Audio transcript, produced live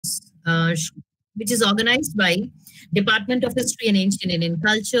which is organized by Department of History and Ancient Indian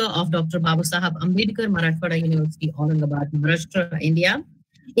Culture of Dr. Babasaheb Ambedkar Marathwada University, Aurangabad, Maharashtra, India,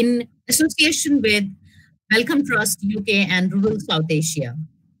 in association with Wellcome Trust, UK and Rural South Asia.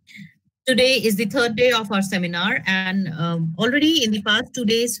 Today is the third day of our seminar, and already in the past 2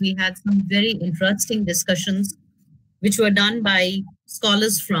 days, we had some very interesting discussions which were done by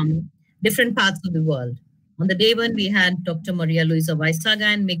scholars from different parts of the world. On the day one, we had Dr. Maria Luisa Weisaga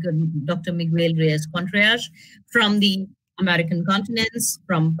and Dr. Miguel Reyes-Contreras from the American continents,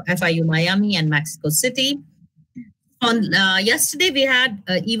 from FIU Miami and Mexico City. On yesterday, we had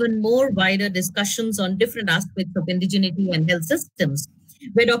even more wider discussions on different aspects of indigeneity and health systems,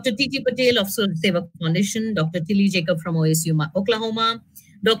 where Dr. T.T. Patel of Sevak Foundation, Dr. Tilly Jacob from OSU, Oklahoma,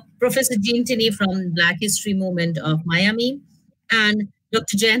 Professor Jean Tinney from Black History Movement of Miami, and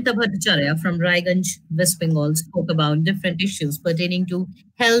Dr. Jayanta Bhattacharya from Raiganj, West Bengal, spoke about different issues pertaining to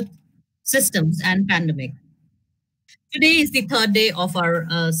health systems and pandemic. Today is the third day of our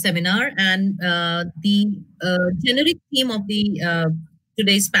seminar, and the generic theme of the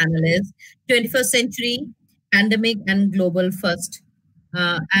today's panel is 21st Century Pandemic and Global First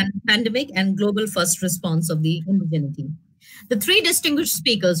Response of the Indigeneity. The three distinguished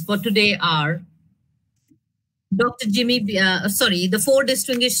speakers for today are the four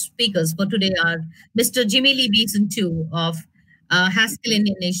distinguished speakers for today are Mr. Jimmy Lee Beason II of Haskell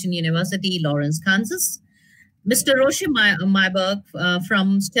Indian Nation University, Lawrence, Kansas, Mr. Roche Myburgh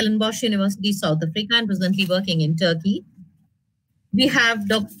from Stellenbosch University, South Africa, and presently working in Turkey. We have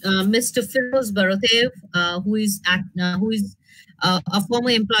Mr. Firuz Barotov, who is a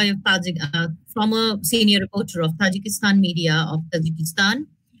former employee of former senior reporter of Tajikistan media of Tajikistan,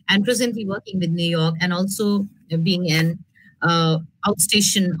 and presently working with New York, and also being an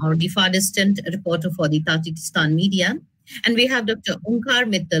outstation or the far distant reporter for the Tajikistan media. And we have Dr. Onkar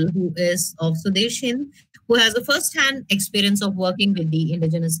Mittal, who is of Sudesh Hind, who has a first-hand experience of working with the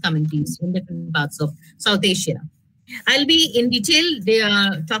indigenous communities in different parts of South Asia. I'll be in detail, they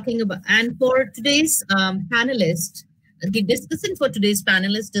are talking about, and for today's panelist, the discussant for today's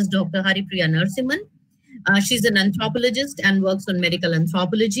panelist is Dr. Haripriya Narasimhan. She's an anthropologist and works on medical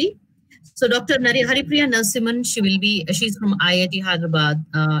anthropology. So Dr. Haripriya Narasimhan, she's from IIT Hyderabad,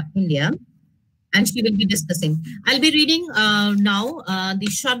 India, and she will be discussing. I'll be reading now the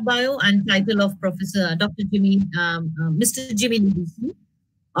short bio and title of Professor Dr. Mr. Jimmy Lee Beason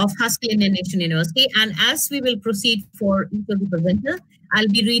of Haskell Indian Nation University. And as we will proceed for each of the presenters, I'll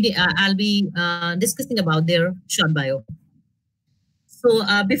be discussing about their short bio. So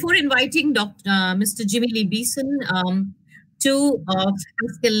before inviting Mr. Jimmy Lee Beason of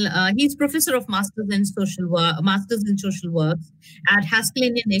Haskell, he's professor of Masters in Social Works at Haskell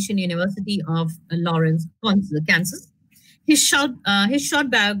Indian Nation University of Lawrence, Kansas. His short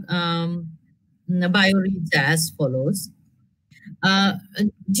bio reads as follows.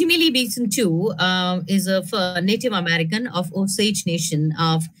 Jimmy Lee Beason II is a Native American of Osage Nation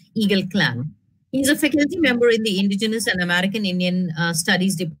of Eagle Clan. He's a faculty member in the Indigenous and American Indian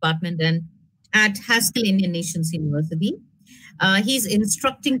Studies Department and at Haskell Indian Nations University. He's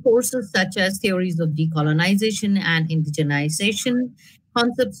instructing courses such as theories of decolonization and indigenization,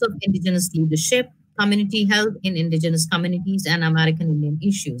 concepts of indigenous leadership, community health in indigenous communities, and American Indian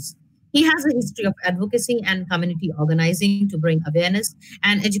issues. He has a history of advocacy and community organizing to bring awareness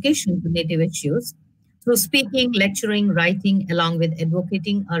and education to Native issues through speaking, lecturing, writing, along with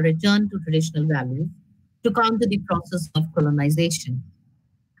advocating a return to traditional values to counter the process of colonization.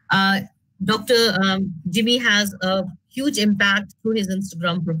 Dr. Jimmy has a huge impact through his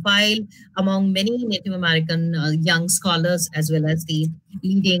Instagram profile among many Native American young scholars, as well as the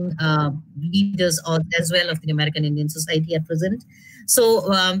leading leaders as well of the American Indian Society at present. So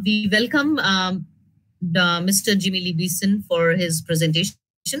we welcome Mr. Jimmy Lee Beason for his presentation.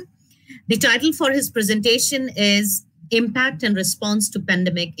 The title for his presentation is Impact and Response to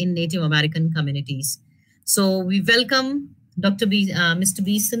Pandemic in Native American Communities. So we welcome Mr.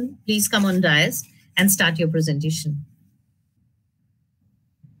 Beason. Please come on dais and start your presentation.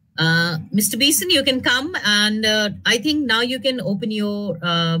 Mr. Beason, you can come, and I think now you can open your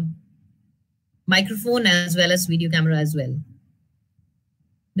microphone as well as video camera as well.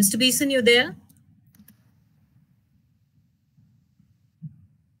 Mr. Beason, you there?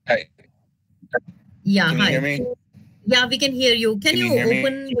 Hi. Yeah, can hi. You hear me? Yeah, we can hear you. Can you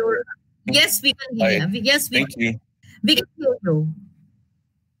open your... Yes, we can hear you. Yes, Thank you. We can hear you.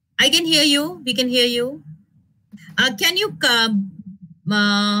 I can hear you. We can hear you. Can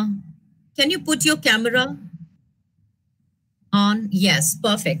you put your camera on? Yes,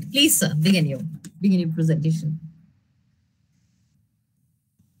 perfect. Please, sir, begin your presentation.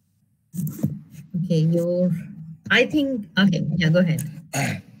 Okay, I think, okay, yeah, go ahead.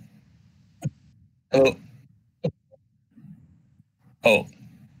 Oh,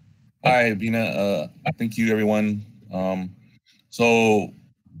 hi, Bina. Thank you, everyone. So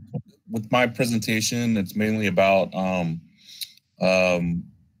with my presentation, it's mainly about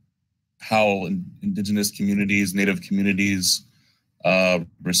how indigenous communities, Native communities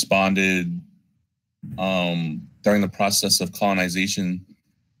responded during the process of colonization.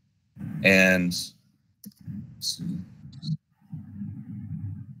 And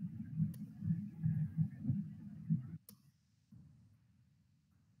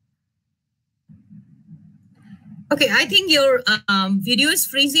okay, I think your video is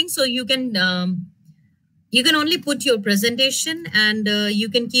freezing, so you can only put your presentation, and you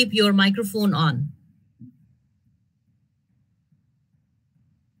can keep your microphone on.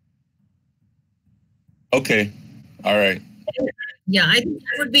 Okay, all right. Yeah, I think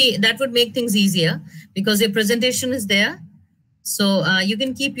that would make things easier because your presentation is there, so you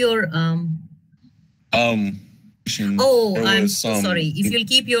can keep your. Oh, I'm so sorry. If you'll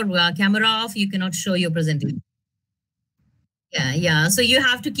keep your camera off, you cannot show your presentation. Yeah, yeah. So you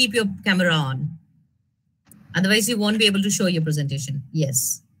have to keep your camera on. Otherwise, you won't be able to show your presentation.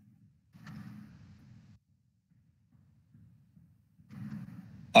 Yes.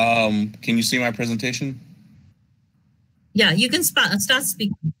 Can you see my presentation? Yeah, you can start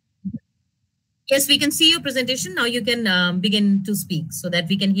speaking. Yes, we can see your presentation. Now you can begin to speak so that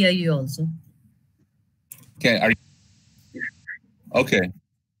we can hear you also. Okay. Okay.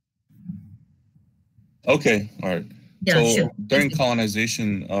 Okay. All right. Yeah, so sure. During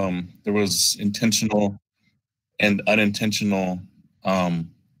colonization, there was intentional and unintentional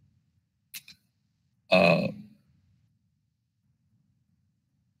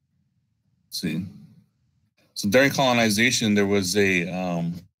see. So during colonization, there was a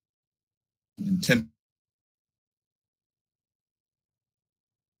intentional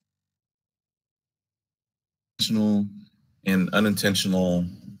and unintentional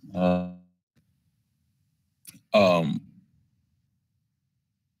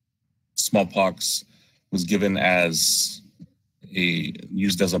smallpox was given as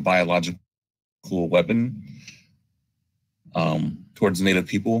used as a biological weapon towards Native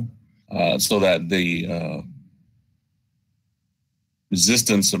people, so that the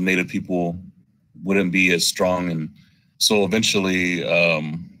resistance of Native people wouldn't be as strong. And so eventually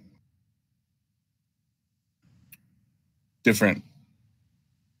different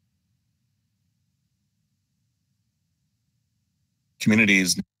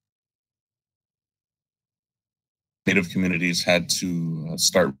communities, Native communities, had to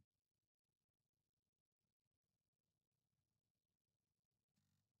start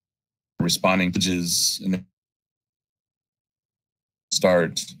responding to and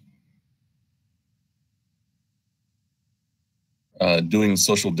start doing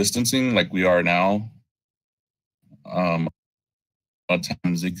social distancing like we are now. A lot of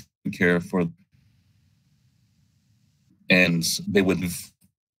times they couldn't care for, and they would leave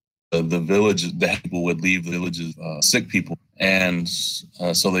the village. The people would leave the villages, sick people, and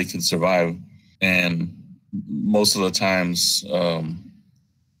so they could survive. And most of the times,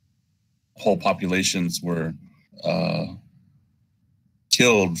 whole populations were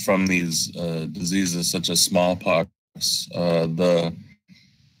killed from these diseases such as smallpox.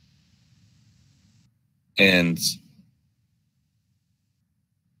 And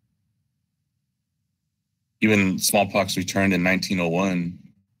even smallpox returned in 1901.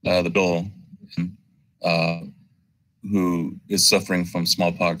 The bill, who is suffering from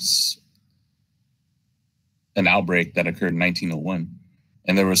smallpox, an outbreak that occurred in 1901,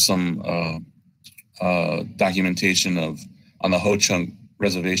 and there was some documentation on the Ho-Chunk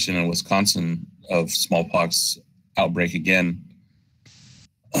reservation in Wisconsin of smallpox outbreak again.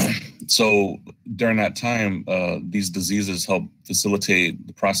 So during that time, these diseases helped facilitate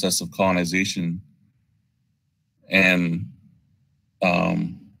the process of colonization, and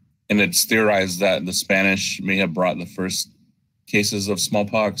it's theorized that the Spanish may have brought the first cases of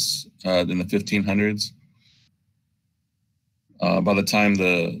smallpox in the 1500s. By the time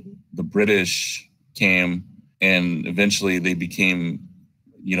the British came, and eventually they became,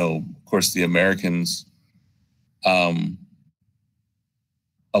 of course, the Americans, a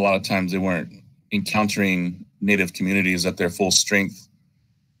lot of times they weren't encountering Native communities at their full strength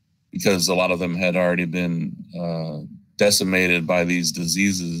because a lot of them had already been decimated by these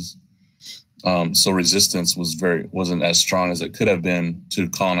diseases. So resistance wasn't as strong as it could have been to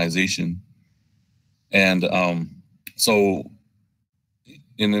colonization. And and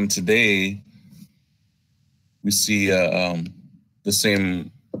then today we see the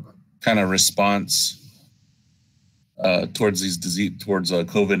same kind of response towards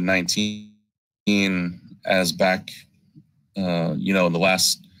COVID-19 as back, in the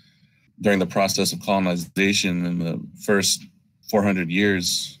last, during the process of colonization in the first 400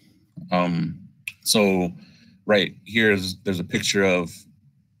 years. So right here there's a picture of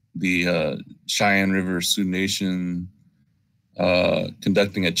the Cheyenne River Sioux Nation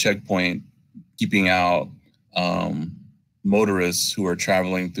conducting a checkpoint, keeping out motorists who are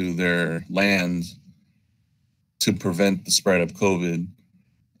traveling through their land to prevent the spread of COVID.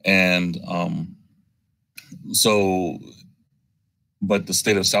 And but the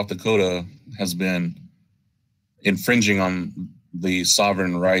state of South Dakota has been infringing on the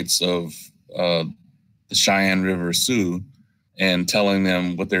sovereign rights of the Cheyenne River Sioux and telling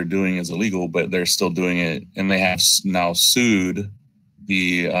them what they're doing is illegal, but they're still doing it. And they have now sued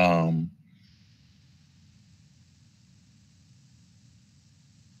the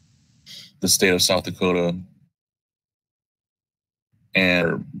state of South Dakota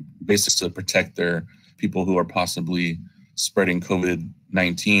and basically to protect their people who are possibly spreading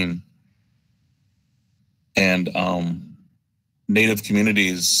COVID-19. And Native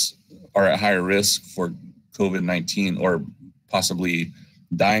communities are at higher risk for COVID-19 or possibly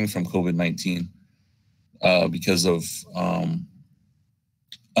dying from COVID-19 because of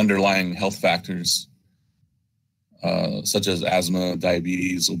underlying health factors such as asthma,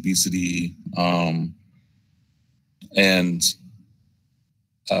 diabetes, obesity, and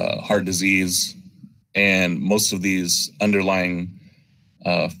heart disease. And most of these underlying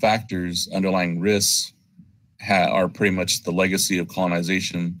factors, underlying risks, are pretty much the legacy of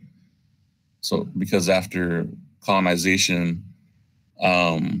colonization. So because after colonization,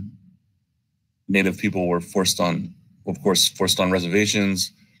 Native people were forced on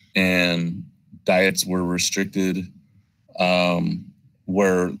reservations, and diets were restricted,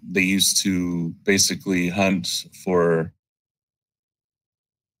 where they used to basically hunt for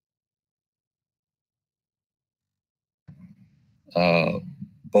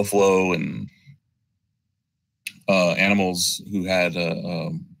buffalo and animals who had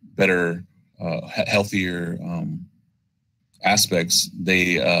better, healthier aspects.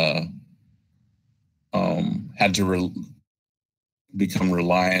 They had to become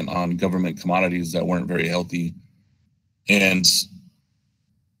reliant on government commodities that weren't very healthy. And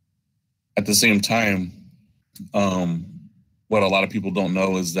at the same time, what a lot of people don't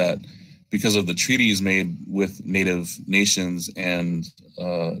know is that because of the treaties made with Native nations and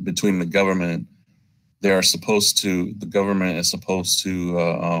between the government, the government is supposed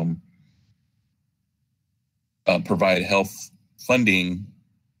to provide health funding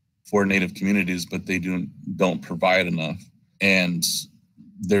for Native communities, but they don't provide enough. And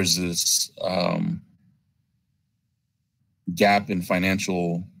there's this gap in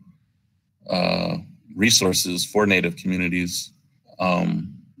financial resources for Native communities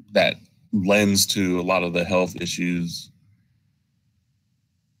that lends to a lot of the health issues.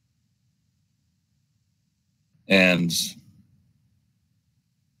 And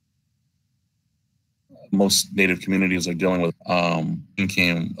most Native communities are dealing with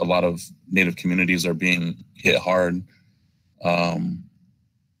a lot of Native communities are being hit hard.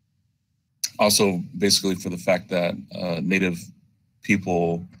 Also, basically for the fact that Native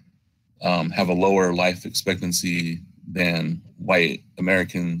people have a lower life expectancy than white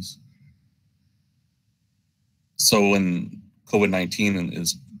Americans. So when COVID-19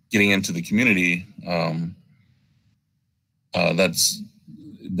 is getting into the community,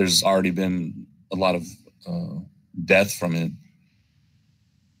 there's already been a lot of death from it,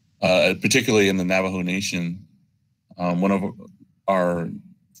 particularly in the Navajo Nation. One of our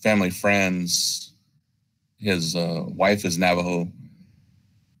family friends, his wife is Navajo,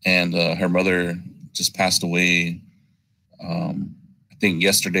 and her mother just passed away, I think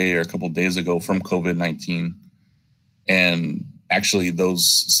yesterday or a couple of days ago from COVID-19. And actually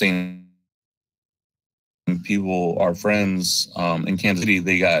those same people, our friends in Kansas City,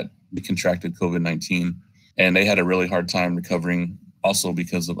 they contracted COVID-19, and they had a really hard time recovering also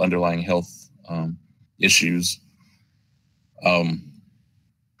because of underlying health issues.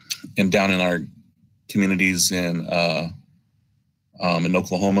 And down in our communities in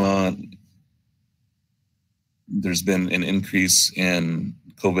Oklahoma, there's been an increase in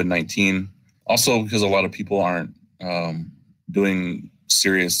COVID-19. Also because a lot of people aren't doing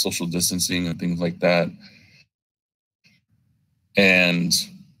serious social distancing and things like that. And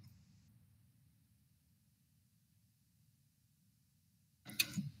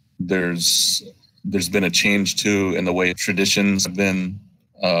there's been a change too in the way traditions have been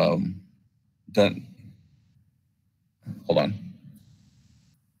done. Hold on.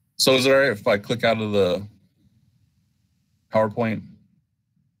 So is it all right if I click out of the PowerPoint?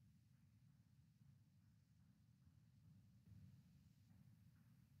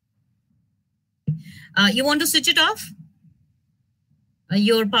 You want to switch it off?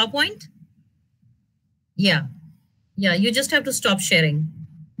 Your PowerPoint? Yeah. Yeah, you just have to stop sharing.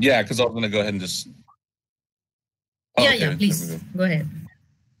 Yeah, because I was going to go ahead and just... Oh, yeah, okay. Yeah, please. Go ahead.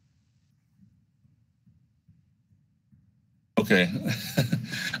 Okay.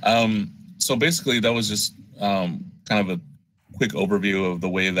 So basically, that was just kind of a quick overview of the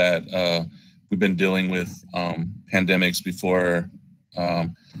way that we've been dealing with pandemics before.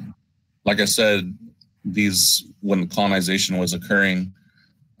 Like I said, when colonization was occurring,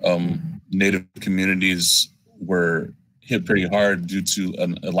 Native communities were hit pretty hard due to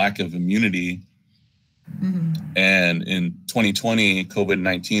a lack of immunity. Mm-hmm. And in 2020,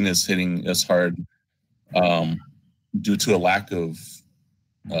 COVID-19 is hitting us hard due to a lack of,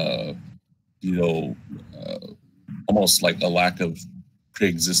 almost like a lack of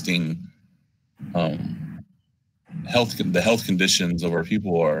pre-existing health conditions of our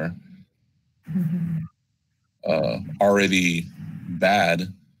people are already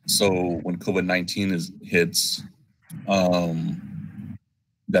bad. So when COVID-19 hits,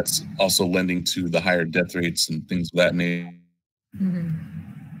 that's also lending to the higher death rates and things of that nature.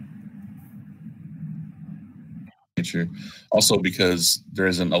 Also, because there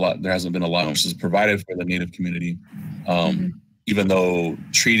hasn't been a lot which is provided for the Native community, even though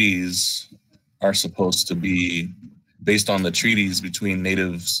treaties are supposed to be based on the treaties between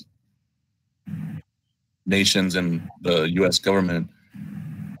Natives nations and the U.S. government.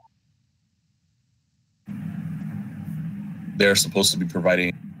 They're supposed to be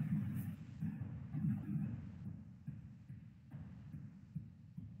providing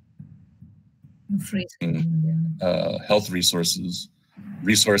health resources,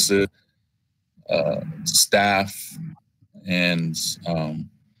 staff, and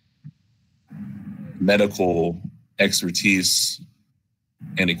medical expertise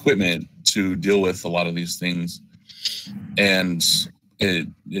and equipment to deal with a lot of these things. And it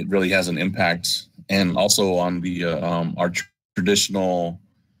really has an impact. And also on the our traditional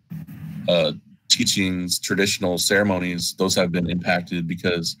teachings, traditional ceremonies, those have been impacted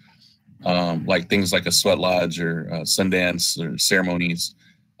because like things like a sweat lodge or Sundance or ceremonies,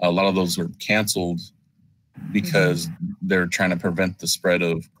 a lot of those were canceled because they're trying to prevent the spread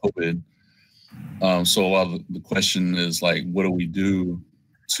of COVID. So a lot of the question is like, what do we do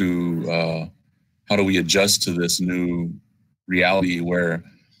to, how do we adjust to this new reality where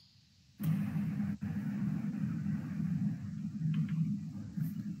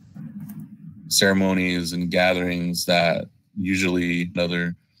ceremonies and gatherings that usually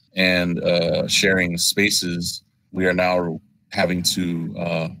and sharing spaces, we are now having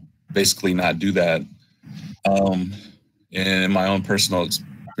to basically not do that. And in my own personal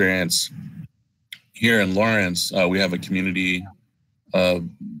experience, here in Lawrence, we have a community of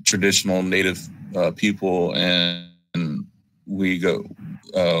traditional Native people, and we go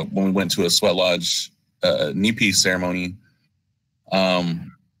when we went to a sweat lodge NIPI ceremony.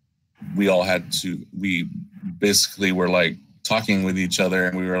 We basically were like talking with each other,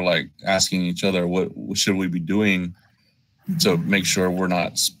 and we were like asking each other, what should we be doing to make sure we're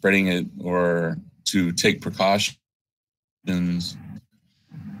not spreading it or to take precautions.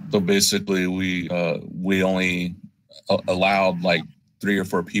 So basically we only allowed like 3 or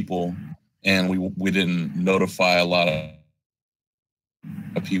 4 people, and we didn't notify a lot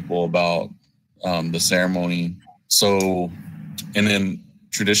of people about the ceremony. So, and then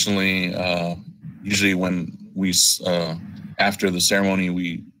traditionally, usually when we after the ceremony,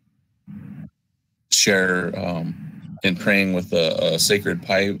 we share in praying with a sacred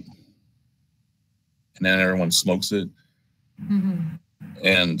pipe, and then everyone smokes it.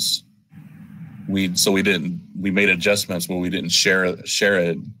 And we made adjustments where we didn't share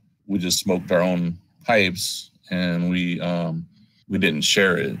it. We just smoked our own pipes, and we didn't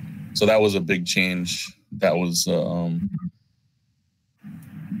share it. So that was a big change. That was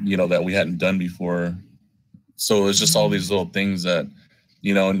that we hadn't done before. So it's just all these little things that,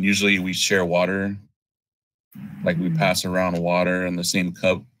 and usually we share water, like we pass around water in the same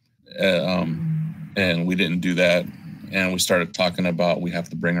cup, and we didn't do that. And we started talking about we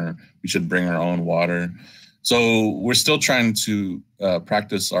should bring our own water. So we're still trying to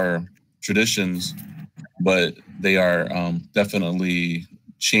practice our traditions, but they are definitely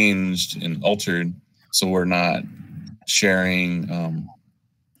changed and altered. So we're not sharing,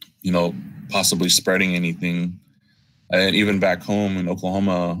 possibly spreading anything. And even back home in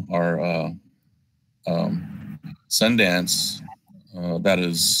Oklahoma, our Sundance, that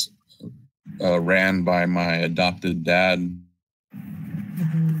is ran by my adopted dad,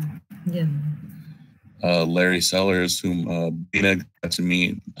 Yeah. Larry Sellers, whom Bina got to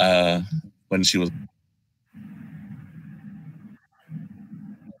meet when she was.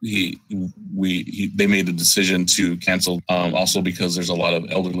 They made the decision to cancel, also because there's a lot of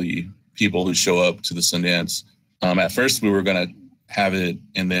elderly people who show up to the Sundance. At first, we were going to have it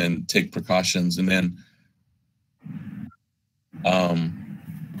and then take precautions, and then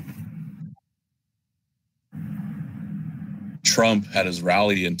Trump had his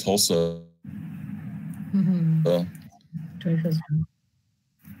rally in Tulsa.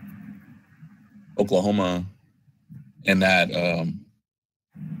 Oklahoma, and that time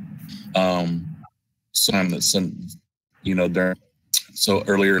that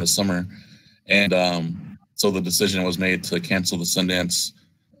earlier in the summer, and so the decision was made to cancel the Sundance.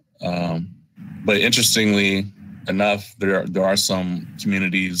 But interestingly enough, there are some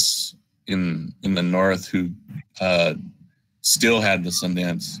communities in the north who still had the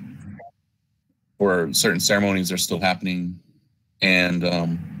Sundance, or certain ceremonies are still happening, and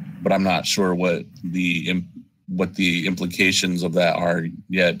but I'm not sure what the implications of that are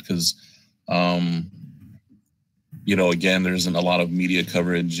yet, because again, there isn't a lot of media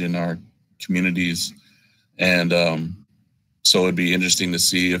coverage in our communities, and so it'd be interesting to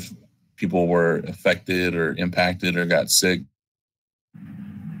see if people were affected or impacted or got sick.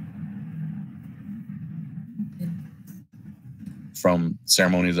 From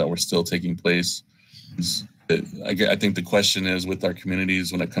ceremonies that were still taking place. I think the question is, with our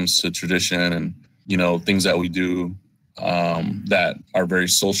communities, when it comes to tradition and things that we do that are very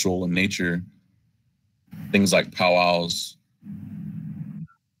social in nature, things like powwows.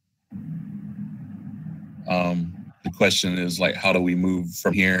 The question is, like, how do we move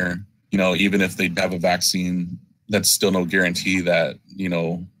from here? Even if they have a vaccine, that's still no guarantee that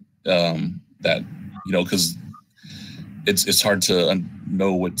because it's hard to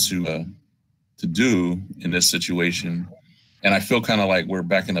know what to do in this situation. And I feel kind of like we're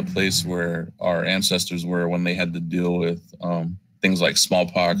back in a place where our ancestors were when they had to deal with things like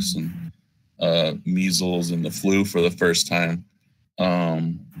smallpox and measles and the flu for the first time.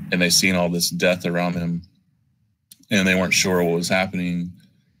 And they seen all this death around them, and they weren't sure what was happening.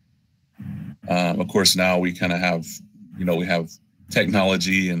 Of course, now we kind of have, we have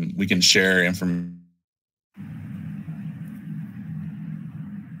technology and we can share information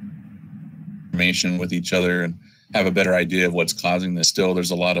with each other and have a better idea of what's causing this. Still,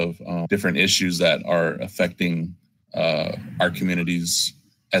 there's a lot of different issues that are affecting our communities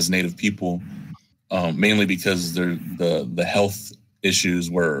as Native people, mainly because the health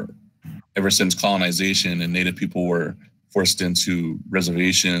issues were, ever since colonization and Native people were forced into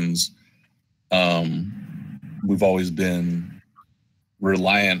reservations, we've always been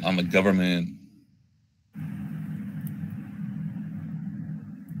reliant on the government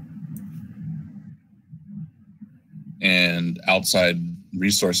and outside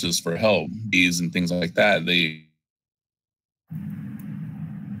resources for help, bees and things like that. They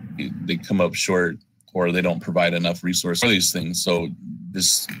come up short, or they don't provide enough resources for these things. So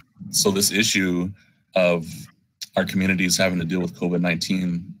this issue of our communities having to deal with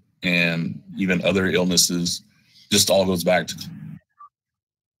COVID-19 and even other illnesses just all goes back to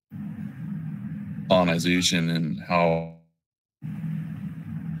colonization and how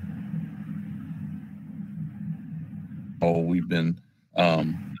we've been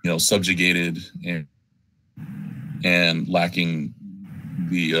subjugated and lacking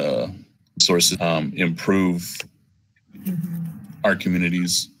the resources improve our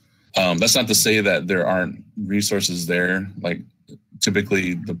communities. That's not to say that there aren't resources there. Like,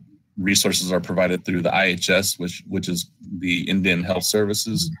 typically the resources are provided through the IHS, which is the Indian Health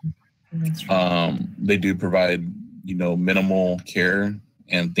Services. That's right. They do provide minimal care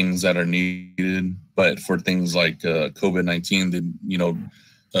and things that are needed, but for things like COVID-19,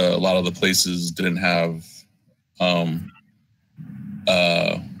 a lot of the places didn't have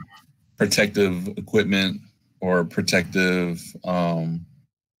protective equipment or protective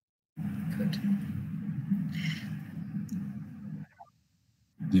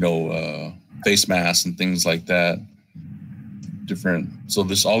face masks and things like that. So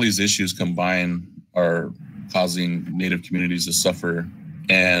all these issues combined are causing Native communities to suffer.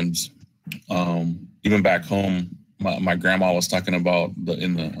 And even back home, my grandma was talking about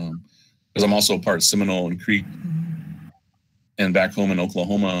because I'm also part Seminole and Creek, and back home in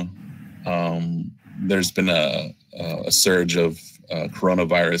Oklahoma, there's been a surge of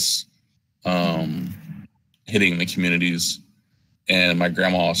coronavirus hitting the communities. And my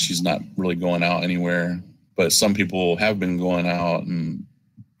grandma, she's not really going out anywhere, but some people have been going out and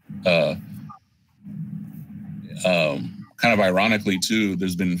kind of ironically too,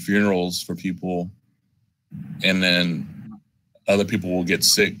 there's been funerals for people, and then other people will get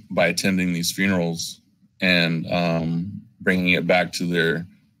sick by attending these funerals and bringing it back to their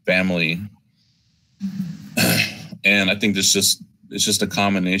family. And I think it's just a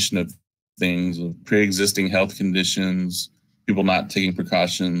combination of things, of pre-existing health conditions, people not taking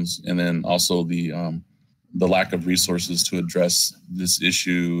precautions, and then also the lack of resources to address this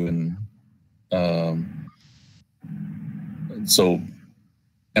issue. And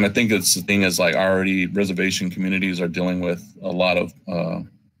I think it's the thing is, like, already reservation communities are dealing with a lot of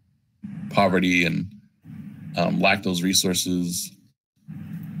poverty and lack those resources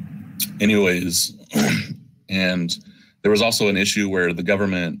anyways. And there was also an issue where the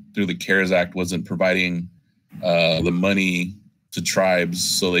government, through the CARES Act, wasn't providing the money to tribes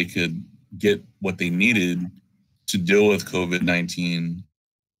so they could get what they needed to deal with COVID-19.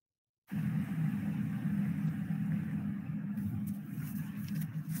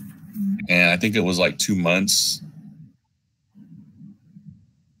 And I think it was like 2 months.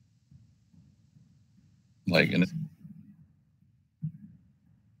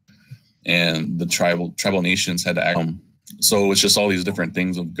 And the tribal nations had to act. So it's just all these different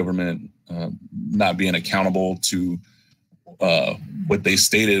things of government not being accountable to what they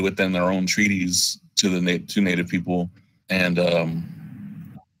stated within their own treaties to the Native people, and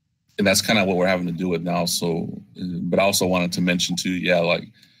that's kind of what we're having to deal with now. So, but I also wanted to mention too, like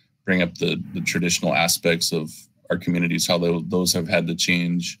bring up the traditional aspects of our communities, how those have had to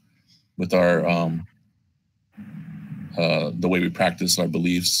change with our the way we practice our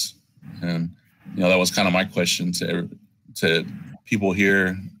beliefs. And that was kind of my question to people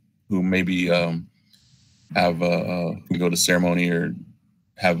here who maybe have who go to ceremony or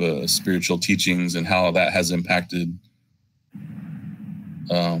have spiritual teachings, and how that has impacted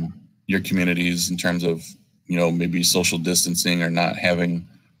your communities in terms of maybe social distancing or not having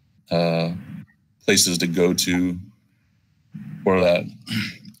places to go to for that.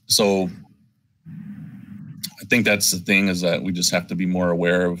 So I think that's the thing, is that we just have to be more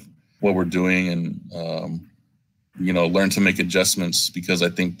aware of what we're doing and learn to make adjustments, because I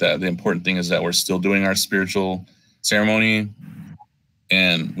think that the important thing is that we're still doing our spiritual ceremony,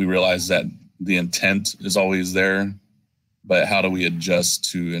 and we realize that the intent is always there, but how do we adjust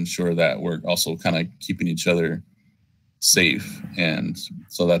to ensure that we're also kind of keeping each other safe? And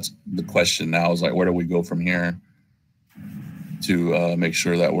so that's the question now, is like, where do we go from here to make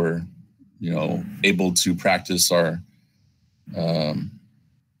sure that we're able to practice our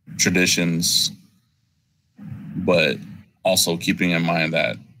traditions, but also keeping in mind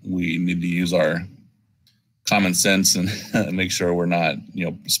that we need to use our common sense and make sure we're not,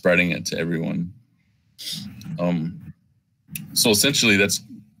 spreading it to everyone. So essentially, that's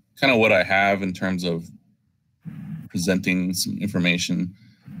kind of what I have in terms of presenting some information.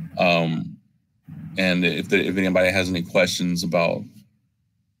 And if anybody has any questions about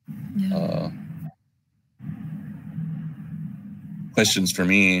questions for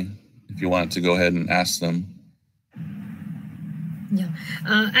me, if you want to go ahead and ask them. Yeah,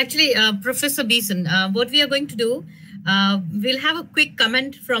 actually, Professor Beason, what we are going to do, we'll have a quick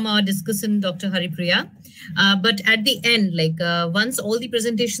comment from our discussant, Dr. Haripriya. But at the end, once all the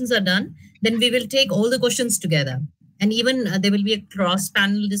presentations are done, then we will take all the questions together. And even there will be a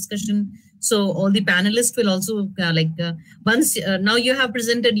cross-panel discussion. So all the panelists will also, once now you have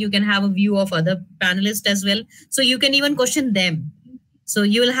presented, you can have a view of other panelists as well. So you can even question them. So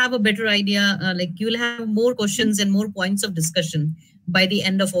you will have a better idea, you will have more questions and more points of discussion by the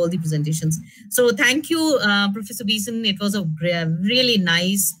end of all the presentations. So thank you, Professor Beason. It was a really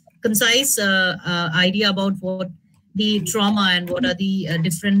nice, concise idea about what the trauma and what are the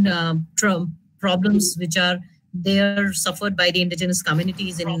different problems which are there suffered by the indigenous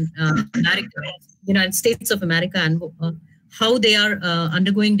communities in America, United States of America, and how they are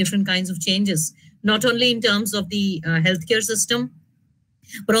undergoing different kinds of changes, not only in terms of the healthcare system,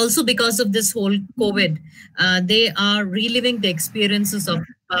 but also because of this whole COVID. They are reliving the experiences of the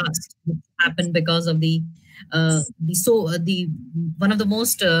past, which happened because of the one of the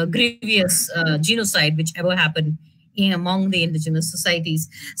most grievous genocide which ever happened among the indigenous societies.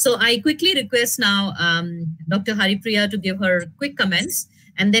 So I quickly request now Dr. Haripriya to give her quick comments,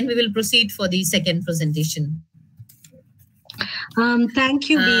 and then we will proceed for the second presentation. Thank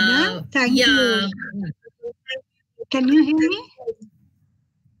you, Veena. Thank you. Can you hear me?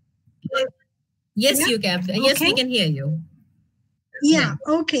 Yes, you can. Yes, we can hear you. Yeah.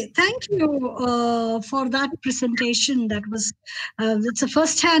 Okay. Thank you for that presentation. That was, it's a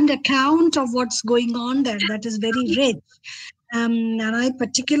first-hand account of what's going on there. That is very rich. And I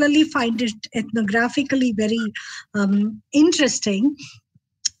particularly find it ethnographically very interesting.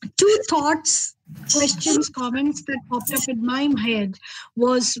 Two thoughts, questions, comments that popped up in my head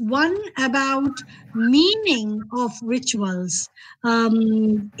was one about meaning of rituals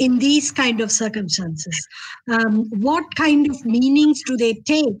in these kind of circumstances. What kind of meanings do they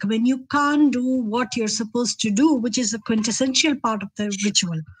take when you can't do what you're supposed to do, which is a quintessential part of the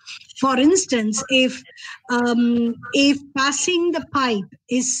ritual? For instance, if passing the pipe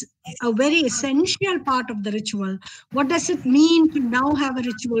is a very essential part of the ritual, what does it mean to now have a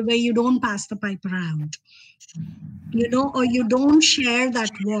ritual where you don't pass the pipe around? Or you don't share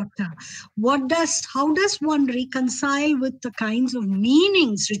that water? How does one reconcile with the kinds of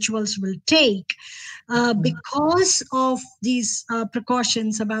meanings rituals will take because of these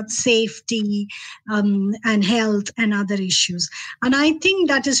precautions about safety and health and other issues? And I think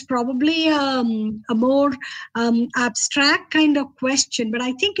that is probably a more abstract kind of question, but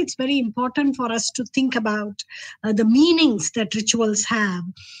I think it's very important for us to think about the meanings that rituals have.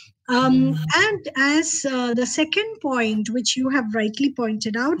 And as the second point, which you have rightly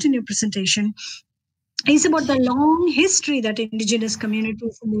pointed out in your presentation, is about the long history that indigenous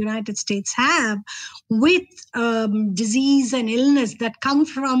communities in the United States have with disease and illness that come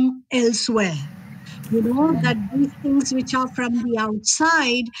from elsewhere. That these things which are from the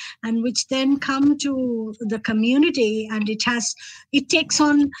outside and which then come to the community, and it takes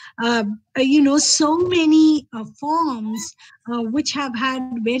on, so many forms which have had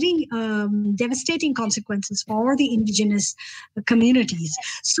very devastating consequences for the indigenous communities.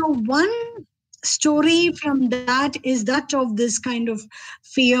 So one story from that is that of this kind of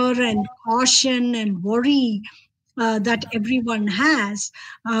fear and caution and worry that everyone has.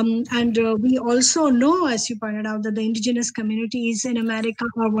 And we also know, as you pointed out, that the indigenous communities in America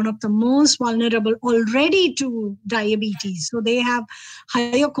are one of the most vulnerable already to diabetes. So they have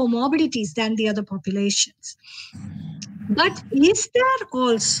higher comorbidities than the other populations. But is there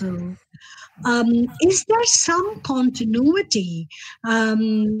also is there some continuity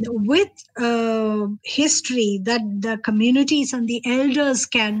with history that the communities and the elders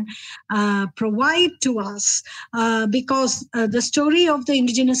can provide to us? Because the story of the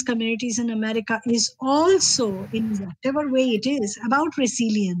indigenous communities in America is also, in whatever way it is, about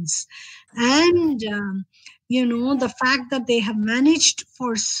resilience and the fact that they have managed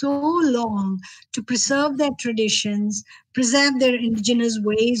for so long to preserve their traditions, preserve their indigenous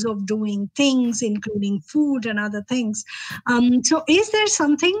ways of doing things, including food and other things. So is there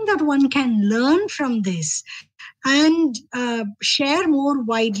something that one can learn from this and share more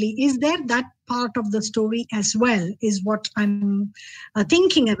widely? Is there that part of the story as well, is what I'm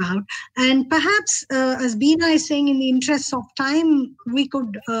thinking about. And perhaps, as Beena is saying, in the interest of time, we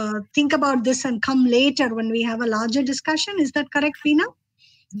could think about this and come later when we have a larger discussion. Is that correct, Beena?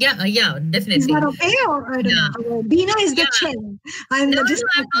 Yeah, definitely. Is that okay? Or I don't know. Beena is the chair. I'm not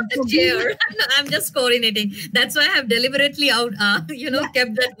the chair. I'm just coordinating. That's why I have deliberately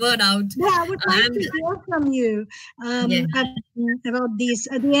kept that word out. Yeah, I would like to hear from you about these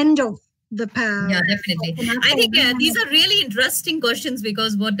at the end of the path. Yeah, definitely. I think these are really interesting questions,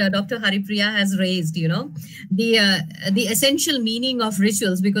 because what Dr. Haripriya has raised, the essential meaning of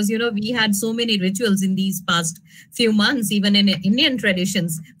rituals, because, we had so many rituals in these past few months, even in Indian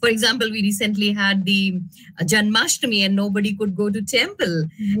traditions. For example, we recently had the Janmashtami and nobody could go to temple.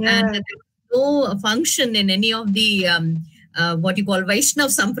 Yeah. And there was no function in any of the what you call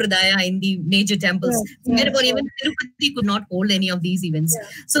Vaishnav Sampradaya in the major temples. Yes, even Tirupati could not hold any of these events. Yeah.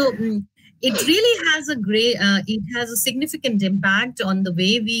 So it really has it has a significant impact on the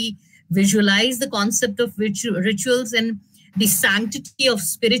way we visualize the concept of rituals and the sanctity of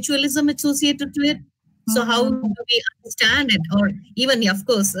spiritualism associated to it. So how do we understand it? Or even, of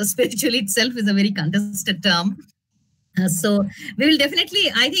course, spiritual itself is a very contested term. So we will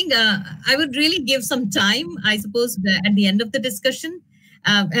definitely, I think I would really give some time, I suppose, at the end of the discussion.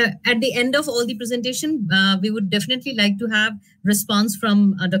 At the end of all the presentation, we would definitely like to have response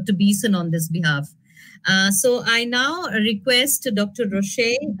from Dr. Beason on this behalf. So I now request Dr.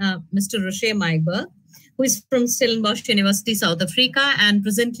 Roche, Mr. Roche Myburgh, who is from Stellenbosch University, South Africa, and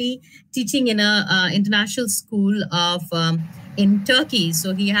presently teaching in a international school of in Turkey.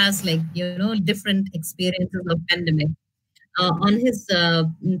 So he has different experiences of pandemic. On his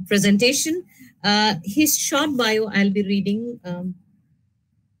presentation, his short bio I'll be reading.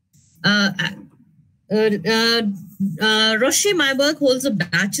 Roche Myburgh holds a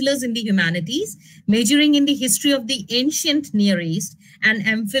bachelor's in the humanities, majoring in the history of the ancient Near East, and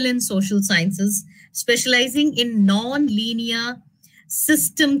MPhil in social sciences, specializing in non-linear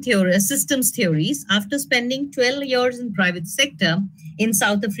systems theories. After spending 12 years in private sector in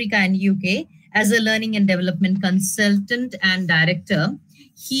South Africa and UK as a learning and development consultant and director,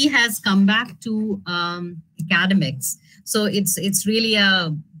 he has come back to academics. So it's really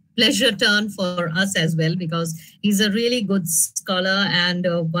a pleasure turn for us as well, because he's a really good scholar and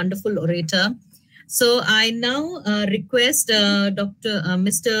a wonderful orator. So I now request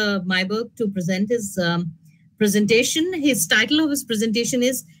Mr. Myburgh to present his presentation. His title of his presentation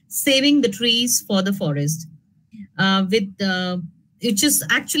is Saving the Trees for the Forest, which is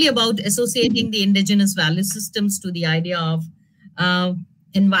actually about associating the indigenous value systems to the idea of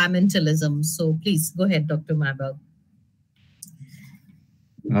environmentalism. So please go ahead, Dr. Myburgh.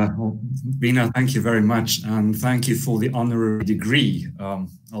 Well, Veena, thank you very much, and thank you for the honorary degree.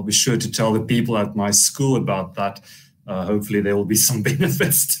 I'll be sure to tell the people at my school about that. Hopefully there will be some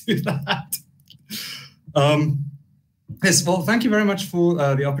benefits to that. Yes, well, thank you very much for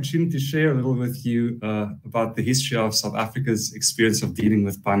the opportunity to share a little with you about the history of South Africa's experience of dealing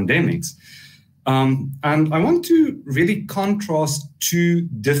with pandemics. And I want to really contrast two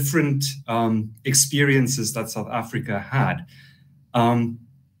different experiences that South Africa had. I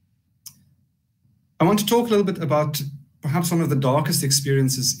want to talk a little bit about perhaps one of the darkest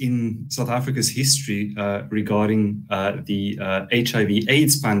experiences in South Africa's history regarding the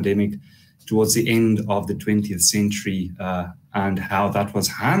HIV/AIDS pandemic towards the end of the 20th century and how that was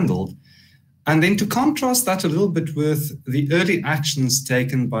handled. And then to contrast that a little bit with the early actions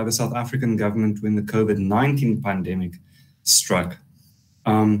taken by the South African government when the COVID-19 pandemic struck.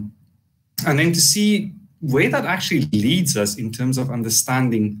 And then to see where that actually leads us in terms of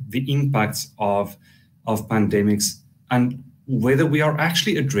understanding the impacts of pandemics and whether we are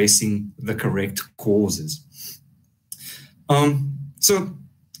actually addressing the correct causes. So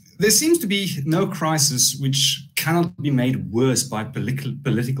there seems to be no crisis which cannot be made worse by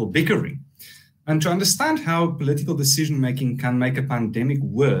political bickering. And to understand how political decision-making can make a pandemic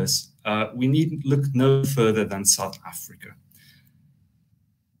worse, we need look no further than South Africa.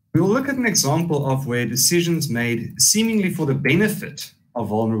 We will look at an example of where decisions made seemingly for the benefit of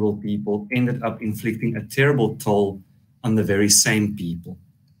vulnerable people ended up inflicting a terrible toll on the very same people.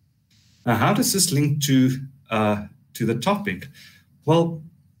 Now, how does this link to the topic? Well,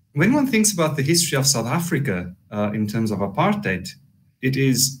 when one thinks about the history of South Africa in terms of apartheid, it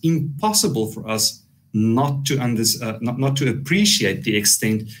is impossible for us not to appreciate the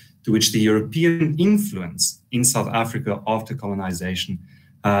extent to which the European influence in South Africa after colonization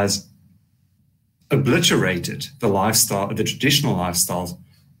has obliterated the traditional lifestyles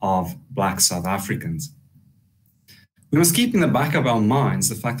of Black South Africans. We must keep in the back of our minds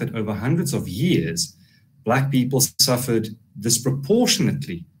the fact that over hundreds of years, Black people suffered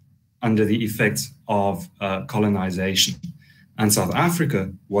disproportionately under the effects of colonization, and South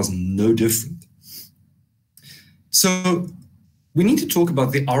Africa was no different. So we need to talk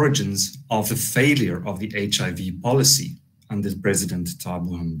about the origins of the failure of the HIV policy under President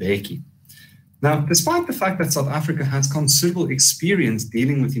Thabo Mbeki. Now, despite the fact that South Africa has considerable experience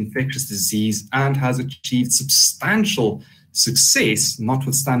dealing with infectious disease and has achieved substantial success,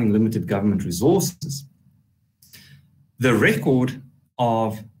 notwithstanding limited government resources, the record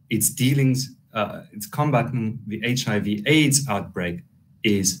of its dealings, its combating the HIV/AIDS outbreak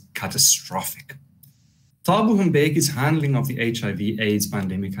is catastrophic. Thabo Mbeki's handling of the HIV/AIDS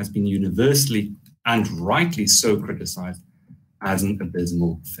pandemic has been universally and rightly so criticized as an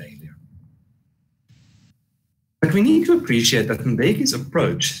abysmal failure. But we need to appreciate that Mbeki's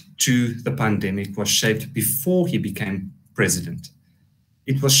approach to the pandemic was shaped before he became president.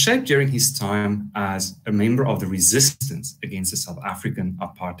 It was shaped during his time as a member of the resistance against the South African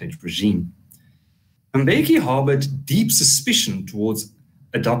apartheid regime. Mbeki harbored deep suspicion towards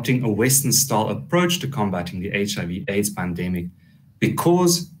adopting a Western-style approach to combating the HIV/AIDS pandemic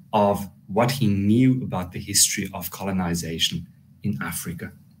because of what he knew about the history of colonization in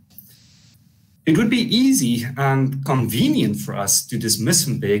Africa. It would be easy and convenient for us to dismiss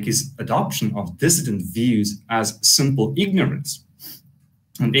Mbeki's adoption of dissident views as simple ignorance.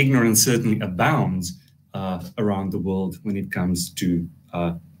 And ignorance certainly abounds around the world when it comes to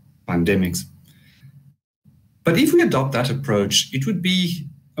pandemics. But if we adopt that approach, it would be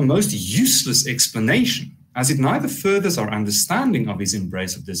a most useless explanation, as it neither furthers our understanding of his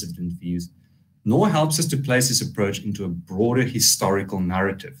embrace of dissident views, nor helps us to place his approach into a broader historical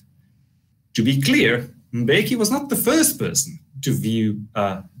narrative. To be clear, Mbeki was not the first person to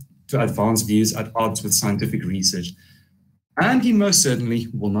to advance views at odds with scientific research, and he most certainly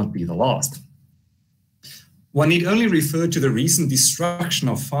will not be the last. One need only refer to the recent destruction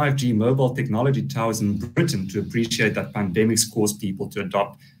of 5G mobile technology towers in Britain to appreciate that pandemics cause people to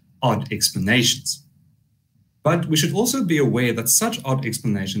adopt odd explanations. But we should also be aware that such odd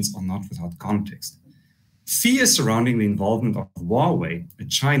explanations are not without context. Fear surrounding the involvement of Huawei, a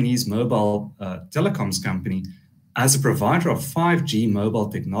Chinese mobile telecoms company, as a provider of 5G mobile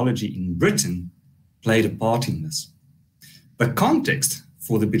technology in Britain, played a part in this. The context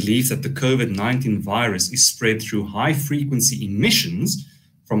for the belief that the COVID-19 virus is spread through high-frequency emissions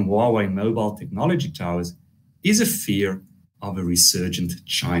from Huawei mobile technology towers is a fear of a resurgent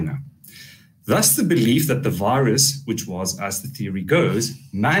China. Thus, the belief that the virus, which was, as the theory goes,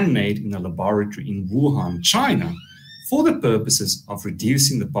 man-made in a laboratory in Wuhan, China, for the purposes of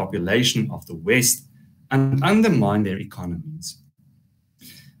reducing the population of the West and undermine their economies.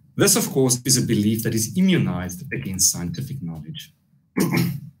 This, of course, is a belief that is immunized against scientific knowledge.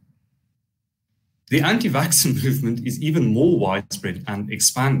 The anti-vaxxer movement is even more widespread and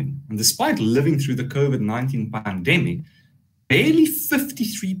expanding. And despite living through the COVID-19 pandemic, barely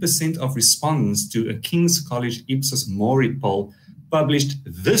 53% of respondents to a King's College Ipsos Mori poll published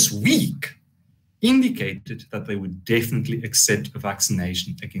this week indicated that they would definitely accept a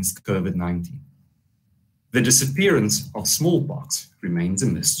vaccination against COVID-19. The disappearance of smallpox remains a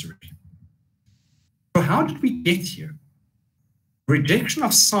mystery. So how did we get here? Rejection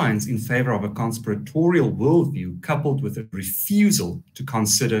of science in favor of a conspiratorial worldview coupled with a refusal to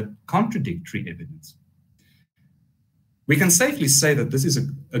consider contradictory evidence. We can safely say that this is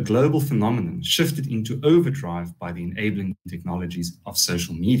a global phenomenon shifted into overdrive by the enabling technologies of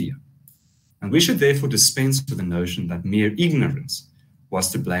social media. And we should therefore dispense with the notion that mere ignorance was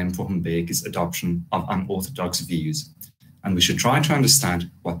to blame for Mbek's adoption of unorthodox views. And we should try to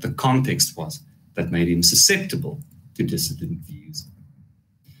understand what the context was that made him susceptible to dissident views.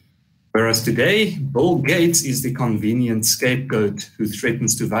 Whereas today, Bill Gates is the convenient scapegoat who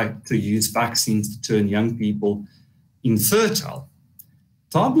threatens to use vaccines to turn young people infertile,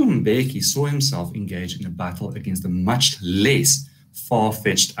 Thabo Mbeki saw himself engaged in a battle against a much less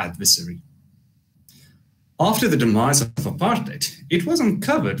far-fetched adversary. After the demise of apartheid, it was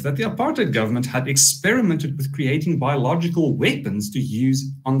uncovered that the apartheid government had experimented with creating biological weapons to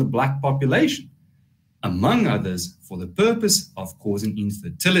use on the black population, among others for the purpose of causing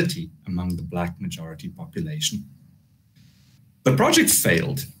infertility among the black majority population. The project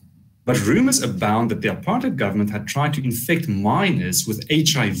failed, but rumors abound that the apartheid government had tried to infect minors with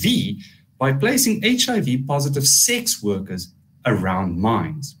HIV by placing HIV-positive sex workers around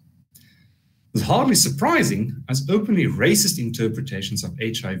mines. It was hardly surprising, as openly racist interpretations of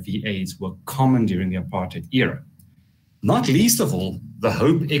HIV/AIDS were common during the apartheid era. Not least of all, the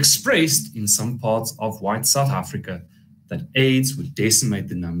hope expressed in some parts of white South Africa that AIDS would decimate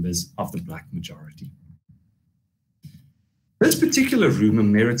the numbers of the black majority. This particular rumor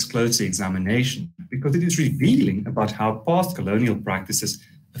merits closer examination because it is revealing about how past colonial practices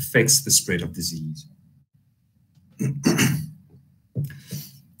affects the spread of disease.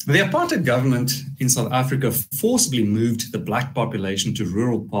 The apartheid government in South Africa forcibly moved the black population to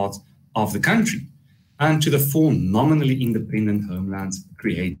rural parts of the country and to the four nominally independent homelands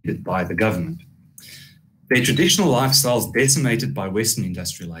created by the government. Their traditional lifestyles decimated by Western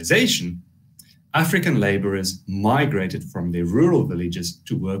industrialization, African laborers migrated from their rural villages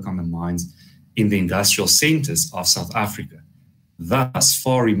to work on the mines in the industrial centers of South Africa, thus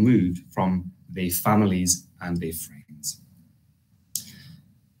far removed from their families and their friends.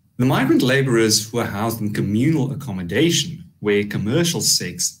 The migrant laborers who were housed in communal accommodation where commercial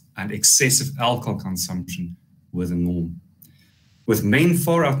sex and excessive alcohol consumption were the norm. With men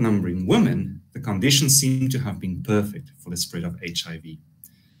far outnumbering women, the conditions seem to have been perfect for the spread of HIV.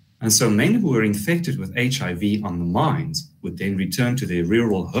 And so men who were infected with HIV on the mines would then return to their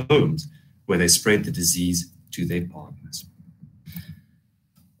rural homes where they spread the disease to their partners.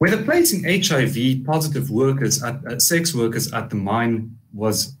 Whether placing HIV-positive workers sex workers at the mine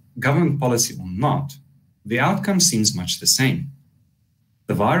was government policy or not, the outcome seems much the same.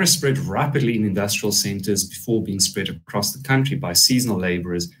 The virus spread rapidly in industrial centers before being spread across the country by seasonal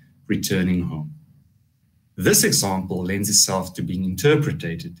laborers returning home. This example lends itself to being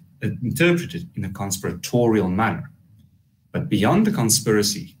interpreted in a conspiratorial manner. But beyond the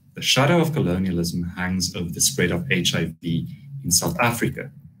conspiracy, the shadow of colonialism hangs over the spread of HIV in South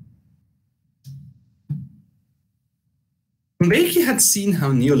Africa. Mbeki had seen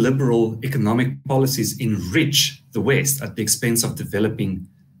how neoliberal economic policies enrich the West at the expense of developing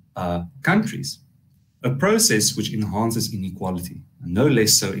countries. a process which enhances inequality, and no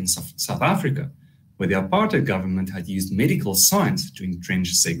less so in South Africa, where the apartheid government had used medical science to entrench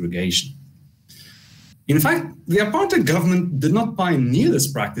segregation. In fact, the apartheid government did not pioneer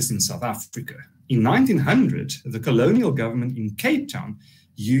this practice in South Africa. In 1900, the colonial government in Cape Town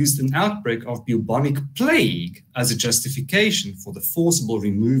used an outbreak of bubonic plague as a justification for the forcible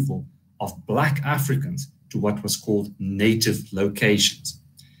removal of Black Africans to what was called native locations,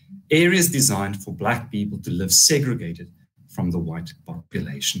 areas designed for Black people to live segregated from the white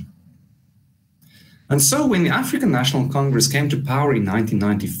population. And so when the African National Congress came to power in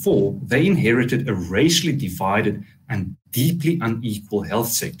 1994, they inherited a racially divided and deeply unequal health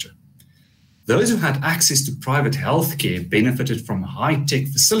sector. Those who had access to private health care benefited from high-tech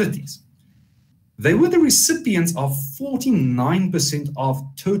facilities. They were the recipients of 49% of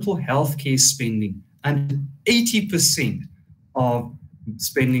total healthcare spending and 80% of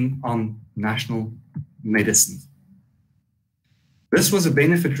spending on national medicine. This was a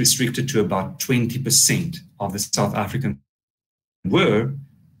benefit restricted to about 20% of the South African were,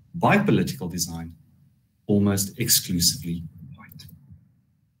 by political design, almost exclusively white.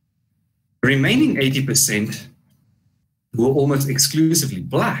 The remaining 80%, who were almost exclusively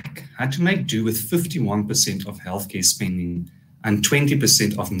Black, had to make do with 51% of healthcare spending and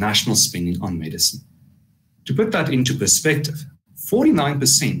 20% of national spending on medicine. To put that into perspective,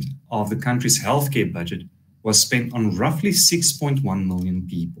 49% of the country's healthcare budget was spent on roughly 6.1 million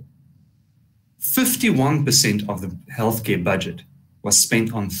people. 51% of the healthcare budget was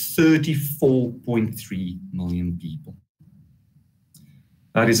spent on 34.3 million people.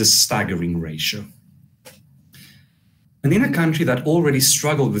 That is a staggering ratio. And in a country that already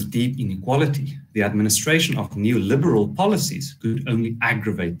struggled with deep inequality, the administration of neoliberal policies could only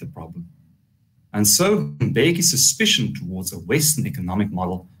aggravate the problem. And so Mbeki's suspicion towards a Western economic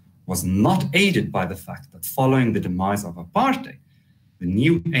model was not aided by the fact that following the demise of apartheid, the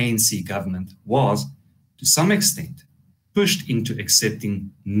new ANC government was, to some extent, pushed into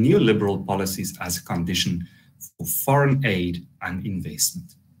accepting neoliberal policies as a condition for foreign aid and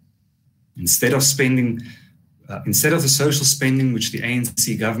investment. Instead of the social spending which the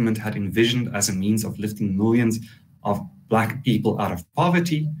ANC government had envisioned as a means of lifting millions of Black people out of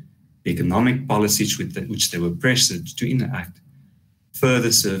poverty, the economic policies which they were pressured to enact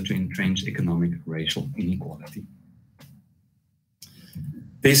further served to entrench economic racial inequality.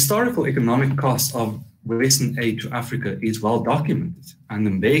 The historical economic cost of Western aid to Africa is well documented, and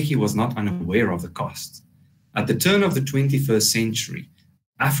Mbeki was not unaware of the costs. At the turn of the 21st century,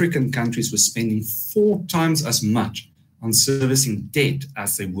 African countries were spending 4 times as much on servicing debt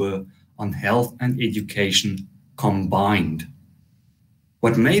as they were on health and education combined.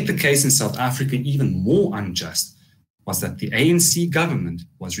 What made the case in South Africa even more unjust was that the ANC government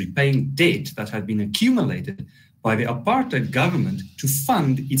was repaying debt that had been accumulated by the apartheid government to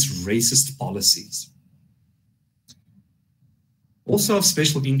fund its racist policies. Also of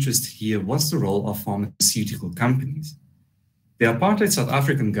special interest here was the role of pharmaceutical companies. The apartheid South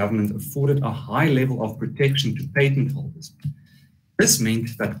African government afforded a high level of protection to patent holders. This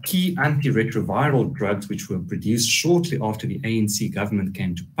meant that key antiretroviral drugs which were produced shortly after the ANC government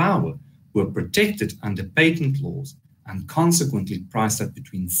came to power were protected under patent laws and consequently priced at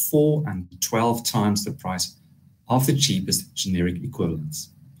between 4 and 12 times the price of the cheapest generic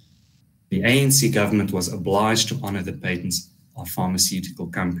equivalents. The ANC government was obliged to honor the patents of pharmaceutical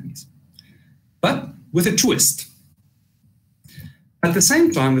companies, but with a twist. At the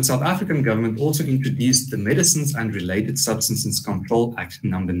same time, the South African government also introduced the Medicines and Related Substances Control Act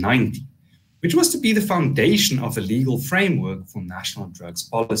No. 90, which was to be the foundation of a legal framework for national drugs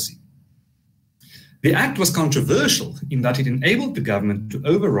policy. The act was controversial in that it enabled the government to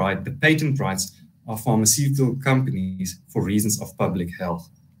override the patent rights of pharmaceutical companies for reasons of public health.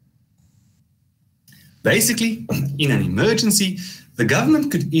 Basically, in an emergency, the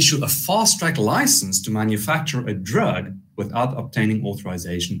government could issue a fast-track license to manufacture a drug without obtaining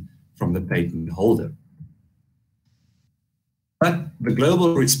authorization from the patent holder. But the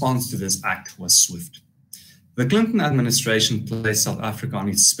global response to this act was swift. The Clinton administration placed South Africa on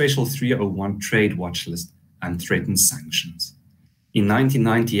its special 301 trade watch list and threatened sanctions. In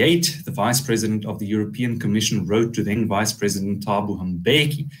 1998, the Vice President of the European Commission wrote to then Vice President Thabo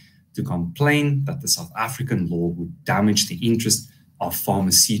Mbeki to complain that the South African law would damage the interests of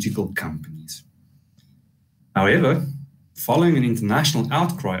pharmaceutical companies. However, following an international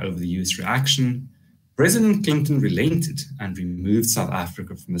outcry over the US reaction, President Clinton relented and removed South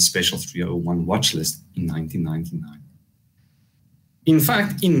Africa from the Special 301 watch list in 1999. In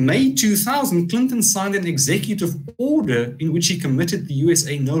fact, in May 2000, Clinton signed an executive order in which he committed the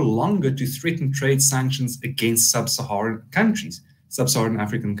USA no longer to threaten trade sanctions against sub-Saharan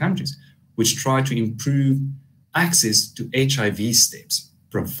African countries, which try to improve access to HIV steps,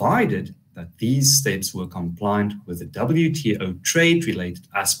 provided that these steps were compliant with the WTO trade-related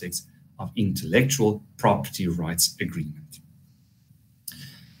aspects of intellectual property rights agreement.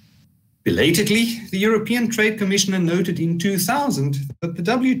 Belatedly, the European Trade Commissioner noted in 2000 that the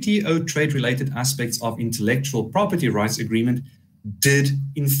WTO trade-related aspects of intellectual property rights agreement did,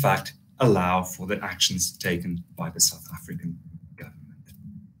 in fact, allow for the actions taken by the South African government.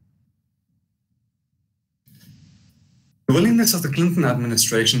 The willingness of the Clinton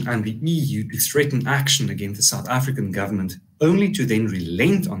administration and the EU to threaten action against the South African government only to then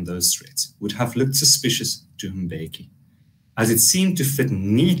relent on those threats would have looked suspicious to Mbeki, as it seemed to fit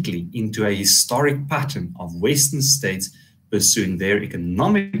neatly into a historic pattern of Western states pursuing their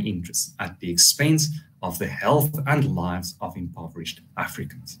economic interests at the expense of the health and lives of impoverished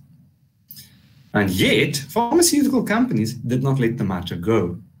Africans. And yet, pharmaceutical companies did not let the matter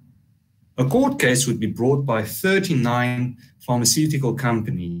go. A court case would be brought by 39 pharmaceutical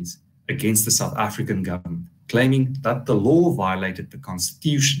companies against the South African government, claiming that the law violated the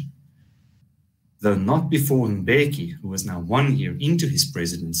Constitution, though not before Mbeki, who was now 1 year into his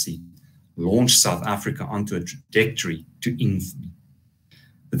presidency, launched South Africa onto a trajectory to infamy.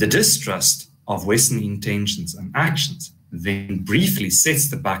 The distrust of Western intentions and actions then briefly sets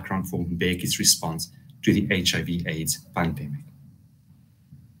the background for Mbeki's response to the HIV/AIDS pandemic.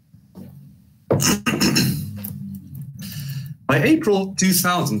 By April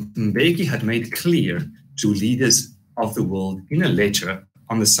 2000, Mbeki had made clear to leaders of the world in a letter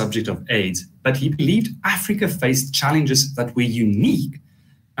on the subject of AIDS that he believed Africa faced challenges that were unique,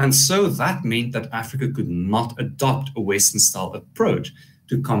 and so that meant that Africa could not adopt a Western-style approach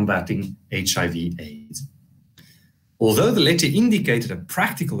to combating HIV/AIDS. Although the letter indicated a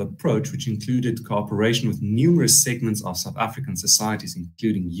practical approach which included cooperation with numerous segments of South African societies,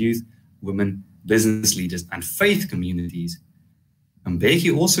 including youth, women, business leaders, and faith communities,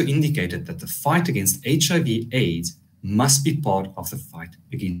 Mbeki also indicated that the fight against HIV/AIDS must be part of the fight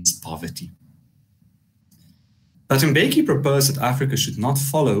against poverty. That Mbeki proposed that Africa should not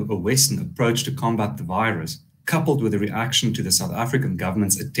follow a Western approach to combat the virus, coupled with a reaction to the South African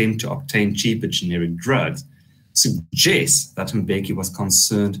government's attempt to obtain cheaper generic drugs, suggests that Mbeki was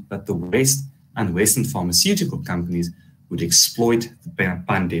concerned that the West and Western pharmaceutical companies would exploit the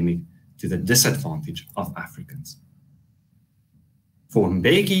pandemic to the disadvantage of Africans. For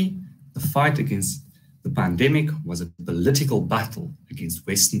Mbeki, the fight against the pandemic was a political battle against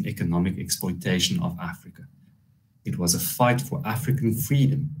Western economic exploitation of Africa. It was a fight for African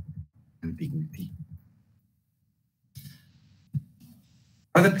freedom and dignity.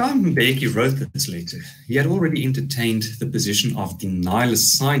 By the time Mbeki wrote this letter, he had already entertained the position of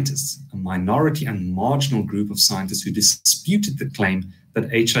denialist scientists, a minority and marginal group of scientists who disputed the claim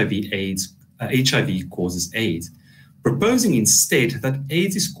that HIV causes AIDS, proposing instead that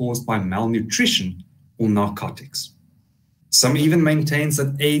AIDS is caused by malnutrition or narcotics. Some even maintains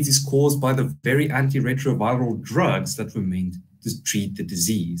that AIDS is caused by the very antiretroviral drugs that were meant to treat the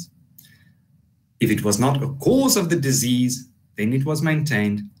disease. If it was not a cause of the disease, then it was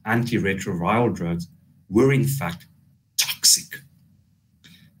maintained antiretroviral drugs were in fact toxic.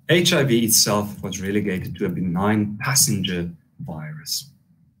 HIV itself was relegated to a benign passenger virus.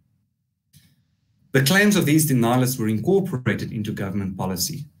 The claims of these denialists were incorporated into government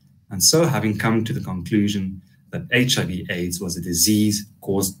policy, and so having come to the conclusion that HIV/AIDS was a disease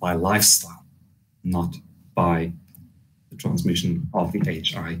caused by lifestyle, not by the transmission of the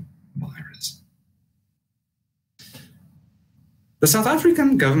HIV virus. The South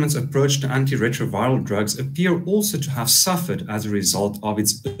African government's approach to antiretroviral drugs appear also to have suffered as a result of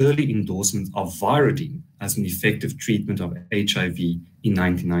its early endorsement of Virodin as an effective treatment of HIV in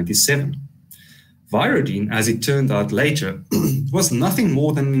 1997. Virodin, as it turned out later, was nothing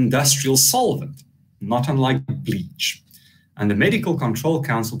more than an industrial solvent, not unlike bleach. And the Medical Control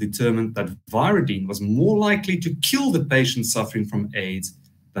Council determined that Virodin was more likely to kill the patient suffering from AIDS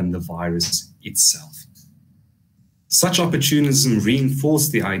than the virus itself. Such opportunism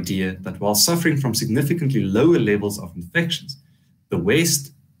reinforced the idea that while suffering from significantly lower levels of infections, the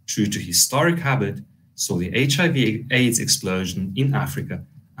West, true to historic habit, saw the HIV/AIDS explosion in Africa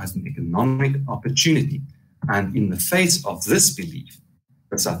as an economic opportunity. And in the face of this belief,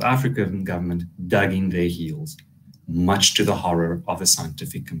 the South African government dug in their heels, much to the horror of the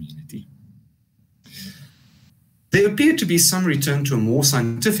scientific community. There appeared to be some return to a more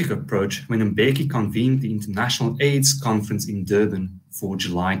scientific approach when Mbeki convened the International AIDS Conference in Durban for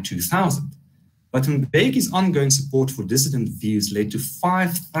July 2000. But Mbeki's ongoing support for dissident views led to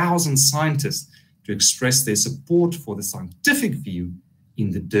 5,000 scientists to express their support for the scientific view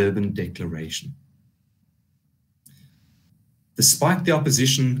in the Durban Declaration. Despite the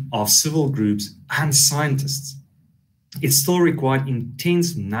opposition of civil groups and scientists, it still required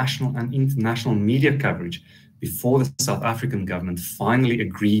intense national and international media coverage before the South African government finally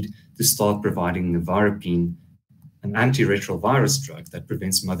agreed to start providing nevirapine, an antiretrovirus drug that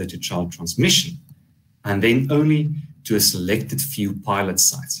prevents mother-to-child transmission, and then only to a selected few pilot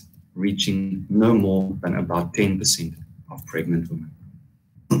sites, reaching no more than about 10% of pregnant women.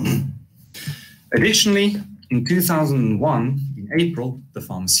 Additionally, in 2001, in April, the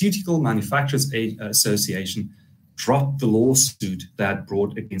Pharmaceutical Manufacturers Association dropped the lawsuit that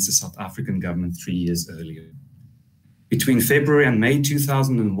brought against the South African government 3 years earlier. Between February and May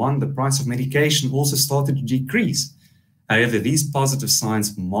 2001, the price of medication also started to decrease. However, these positive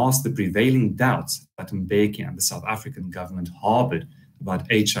signs masked the prevailing doubts that Mbeki and the South African government harbored about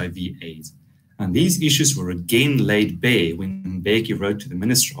HIV/AIDS. And these issues were again laid bare when Mbeki wrote to the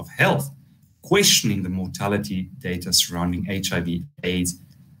Minister of Health, questioning the mortality data surrounding HIV/AIDS.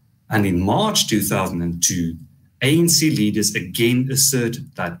 And in March 2002, ANC leaders again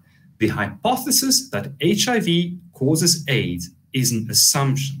asserted that the hypothesis that HIV causes AIDS is an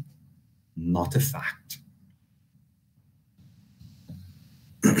assumption, not a fact.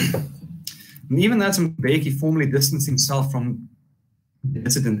 And even as Mbeki formally distanced himself from the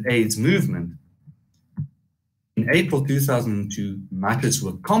dissident AIDS movement, in April 2002, matters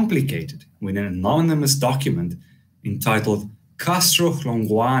were complicated when an anonymous document entitled Castro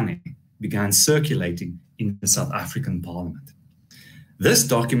Hlongwane began circulating in the South African Parliament. This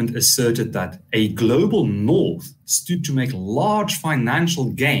document asserted that a global north stood to make large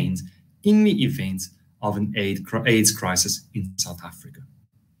financial gains in the event of an AIDS crisis in South Africa.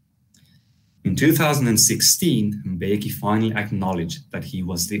 In 2016, Mbeki finally acknowledged that he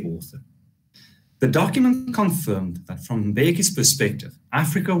was the author. The document confirmed that from Mbeki's perspective,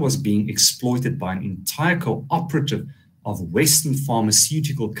 Africa was being exploited by an entire cooperative of Western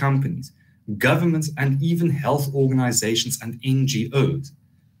pharmaceutical companies, governments, and even health organizations and NGOs,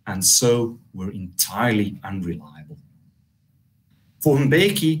 and so were entirely unreliable. For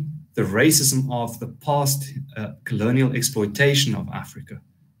Mbeki, the racism of the past colonial exploitation of Africa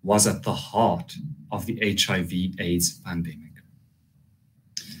was at the heart of the HIV/AIDS pandemic.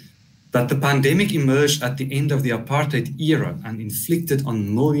 That the pandemic emerged at the end of the apartheid era and inflicted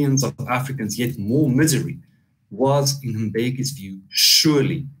on millions of Africans yet more misery was, in Mbeki's view,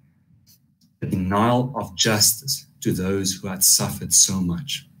 surely a denial of justice to those who had suffered so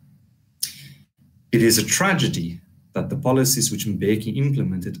much. It is a tragedy that the policies which Mbeki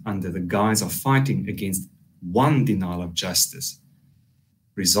implemented under the guise of fighting against one denial of justice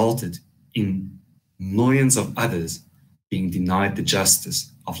resulted in millions of others being denied the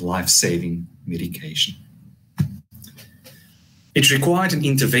justice of life-saving medication. It required an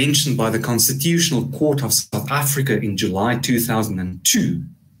intervention by the Constitutional Court of South Africa in July 2002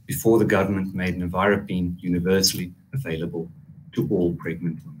 before the government made nevirapine universally available to all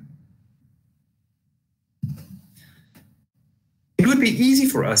pregnant women. It would be easy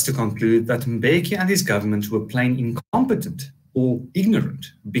for us to conclude that Mbeki and his government were plain incompetent or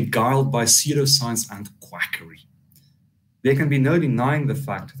ignorant, beguiled by pseudoscience and quackery. There can be no denying the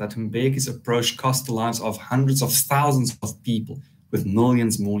fact that Mbeki's approach cost the lives of hundreds of thousands of people, with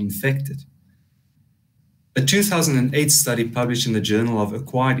millions more infected. A 2008 study published in the Journal of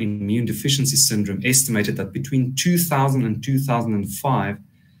Acquired Immune Deficiency Syndrome estimated that between 2000 and 2005,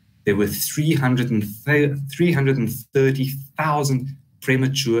 there were 330,000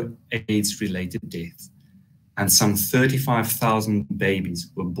 premature AIDS-related deaths, and some 35,000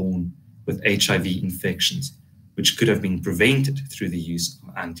 babies were born with HIV infections, which could have been prevented through the use of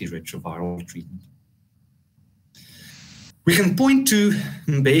antiretroviral treatment. We can point to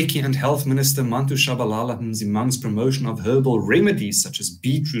Mbeki and Health Minister Mantu Shabalala Mzimang's promotion of herbal remedies such as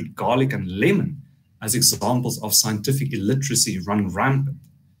beetroot, garlic, and lemon as examples of scientific illiteracy run rampant.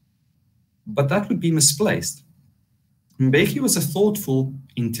 But that would be misplaced. Mbeki was a thoughtful,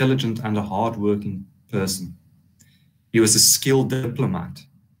 intelligent, and a hard-working person. He was a skilled diplomat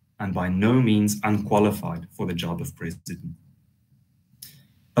and by no means unqualified for the job of president.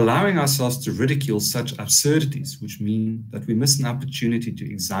 Allowing ourselves to ridicule such absurdities, which mean that we miss an opportunity to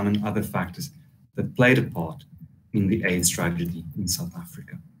examine other factors that played a part in the AIDS tragedy in South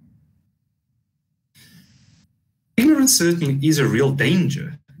Africa. Ignorance certainly is a real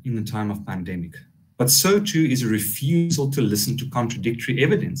danger in the time of pandemic, but so too is a refusal to listen to contradictory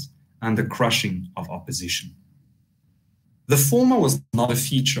evidence and the crushing of opposition. The former was not a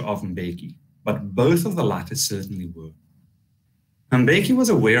feature of Mbeki, but both of the latter certainly were. Mbeki was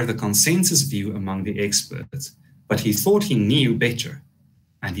aware of the consensus view among the experts, but he thought he knew better,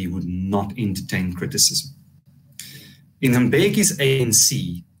 and he would not entertain criticism. In Mbeki's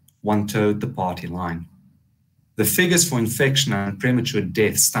ANC, one towed the party line. The figures for infection and premature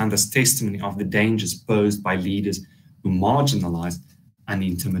death stand as testimony of the dangers posed by leaders who marginalize and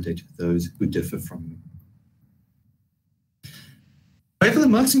intimidate those who differ from them. However, the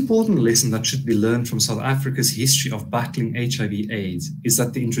most important lesson that should be learned from South Africa's history of battling HIV/AIDS is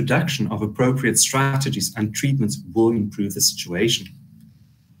that the introduction of appropriate strategies and treatments will improve the situation.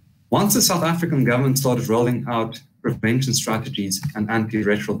 Once the South African government started rolling out prevention strategies and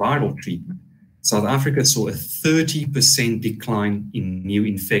antiretroviral treatment, South Africa saw a 30% decline in new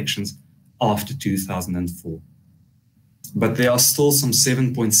infections after 2004. But there are still some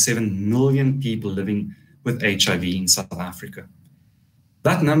 7.7 million people living with HIV in South Africa.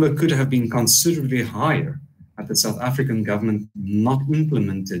 That number could have been considerably higher had the South African government not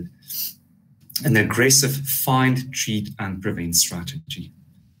implemented an aggressive find, treat, and prevent strategy.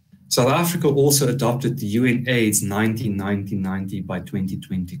 South Africa also adopted the UN AIDS 1990 by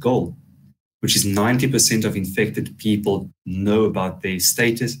 2020 goal, which is 90% of infected people know about their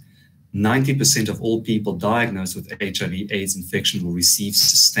status, 90% of all people diagnosed with HIV/AIDS infection will receive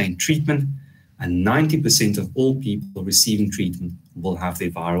sustained treatment, and 90% of all people receiving treatment will have their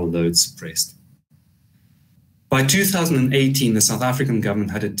viral load suppressed. By 2018, the South African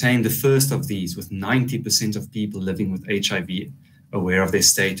government had attained the first of these, with 90% of people living with HIV aware of their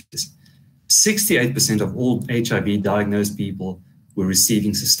status. 68% of all HIV diagnosed people were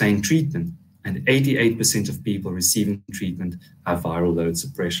receiving sustained treatment, and 88% of people receiving treatment have viral load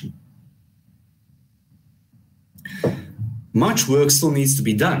suppression. Much work still needs to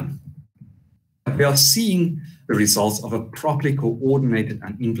be done. We are seeing the results of a properly coordinated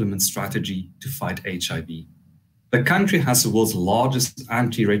and implemented strategy to fight HIV. The country has the world's largest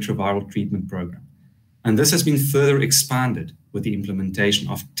antiretroviral treatment program, and this has been further expanded with the implementation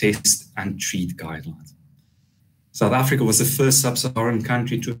of test and treat guidelines. South Africa was the first sub-Saharan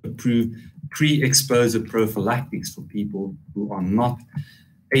country to approve pre-exposure prophylactics for people who are not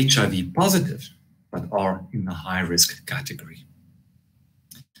HIV positive, but are in the high-risk category.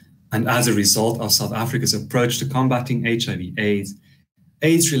 And as a result of South Africa's approach to combating HIV/AIDS,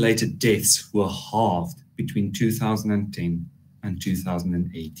 AIDS-related deaths were halved between 2010 and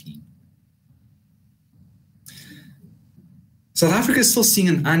 2018. South Africa is still seeing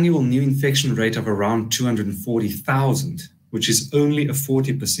an annual new infection rate of around 240,000, which is only a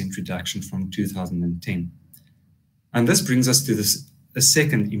 40% reduction from 2010. And this brings us to a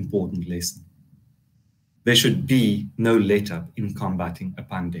second important lesson. There should be no let-up in combating a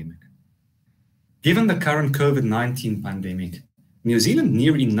pandemic. Given the current COVID-19 pandemic, New Zealand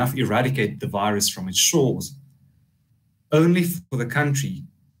near enough eradicated the virus from its shores, only for the country,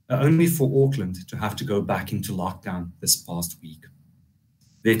 only for Auckland to have to go back into lockdown this past week.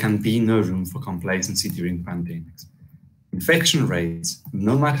 There can be no room for complacency during pandemics. Infection rates,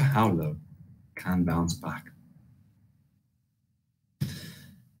 no matter how low, can bounce back.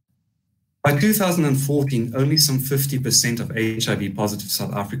 By 2014, only some 50% of HIV-positive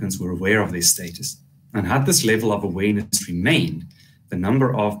South Africans were aware of their status. And had this level of awareness remained, the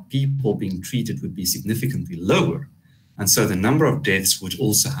number of people being treated would be significantly lower, and so the number of deaths would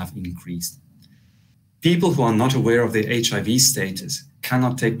also have increased. People who are not aware of their HIV status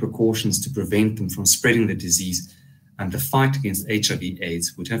cannot take precautions to prevent them from spreading the disease, and the fight against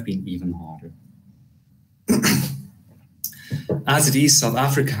HIV/AIDS would have been even harder. As it is, South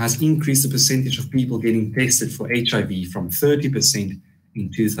Africa has increased the percentage of people getting tested for HIV from 30%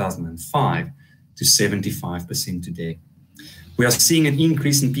 in 2005 to 75% today. We are seeing an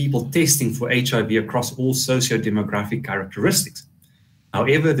increase in people testing for HIV across all socio-demographic characteristics.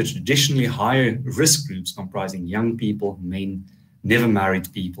 However, the traditionally higher risk groups comprising young people, men, never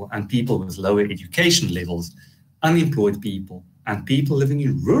married people, and people with lower education levels, unemployed people, and people living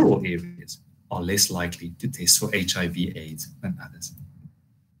in rural areas are less likely to test for HIV/AIDS than others.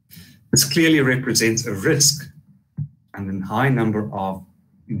 This clearly represents a risk, and the high number of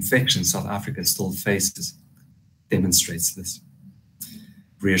infections South Africa still faces demonstrates this.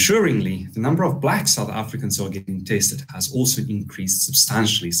 Reassuringly, the number of Black South Africans who are getting tested has also increased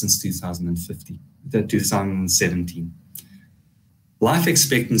substantially since 2017. Life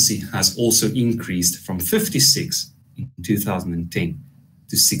expectancy has also increased from 56 in 2010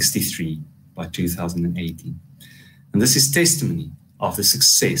 to 63 by 2018. And this is testimony of the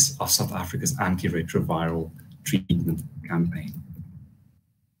success of South Africa's antiretroviral treatment campaign.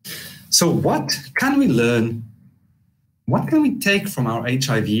 So what can we learn? What can we take from our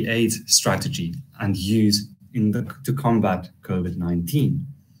HIV/AIDS strategy and use to combat COVID-19?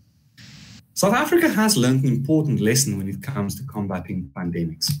 South Africa has learned an important lesson when it comes to combating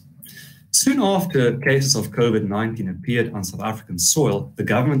pandemics. Soon after cases of COVID-19 appeared on South African soil, the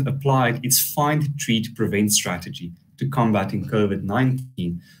government applied its find, treat, prevent strategy to combating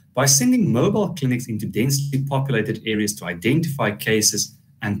COVID-19 by sending mobile clinics into densely populated areas to identify cases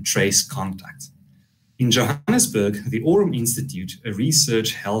and trace contacts. In Johannesburg, the Aurum Institute, a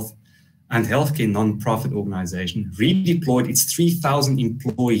research, health, and healthcare non-profit organization, redeployed its 3,000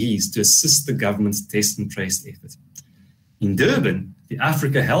 employees to assist the government's test and trace effort. In Durban, the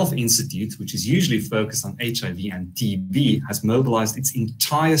Africa Health Institute, which is usually focused on HIV and TB, has mobilized its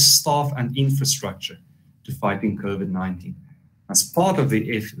entire staff and infrastructure to fighting COVID-19. As part of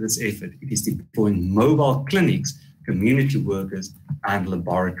this effort, it is deploying mobile clinics, community workers, and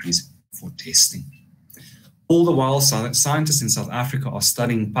laboratories for testing. All the while, scientists in South Africa are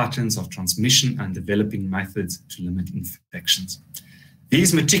studying patterns of transmission and developing methods to limit infections.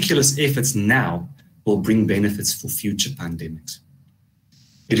 These meticulous efforts now will bring benefits for future pandemics.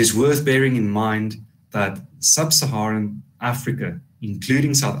 It is worth bearing in mind that sub-Saharan Africa,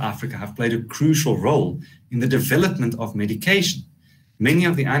 including South Africa, have played a crucial role in the development of medication. Many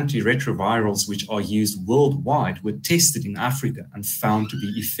of the antiretrovirals which are used worldwide were tested in Africa and found to be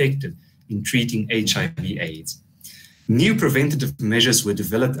effective in treating HIV/AIDS. New preventative measures were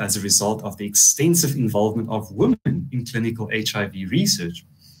developed as a result of the extensive involvement of women in clinical HIV research.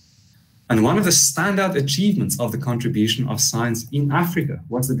 And one of the standout achievements of the contribution of science in Africa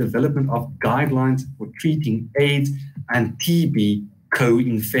was the development of guidelines for treating AIDS and TB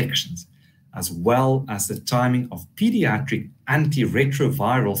co-infections, as well as the timing of pediatric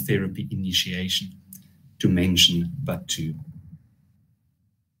antiretroviral therapy initiation, to mention but two.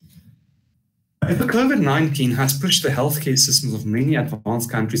 The COVID-19 has pushed the healthcare systems of many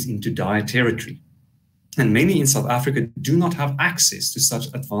advanced countries into dire territory, and many in South Africa do not have access to such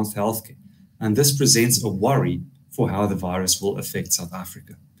advanced healthcare, and this presents a worry for how the virus will affect South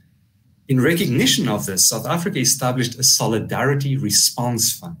Africa. In recognition of this, South Africa established a Solidarity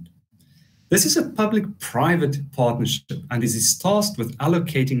Response Fund. This is a public-private partnership and is tasked with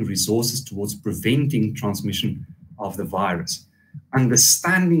allocating resources towards preventing transmission of the virus,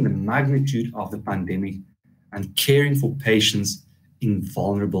 understanding the magnitude of the pandemic, and caring for patients in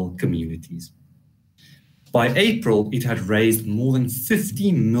vulnerable communities. By April, it had raised more than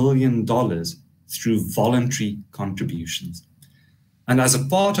 $50 million through voluntary contributions. And as a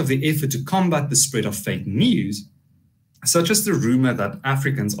part of the effort to combat the spread of fake news, such as the rumor that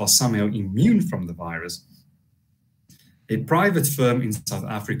Africans are somehow immune from the virus, a private firm in South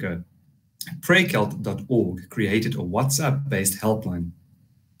Africa, Prekeld.org, created a WhatsApp-based helpline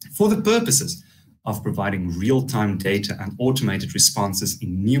for the purposes of providing real-time data and automated responses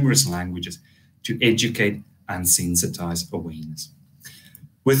in numerous languages to educate and sensitize awareness.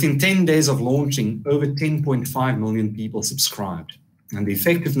 Within 10 days of launching, over 10.5 million people subscribed, and the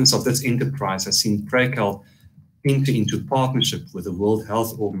effectiveness of this enterprise has seen Prekeld enter into partnership with the World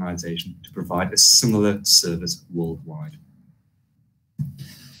Health Organization to provide a similar service worldwide.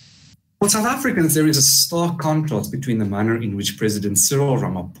 For South Africans, there is a stark contrast between the manner in which President Cyril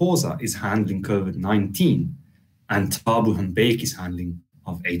Ramaphosa is handling COVID-19 and Thabo Mbeki's handling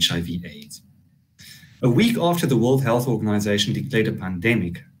of HIV/AIDS. A week after the World Health Organization declared a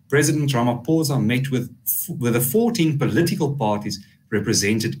pandemic, President Ramaphosa met with the 14 political parties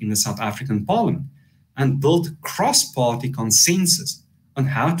represented in the South African Parliament and built cross-party consensus on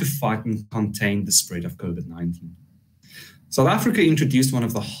how to fight and contain the spread of COVID-19. South Africa introduced one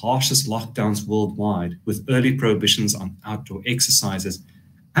of the harshest lockdowns worldwide, with early prohibitions on outdoor exercises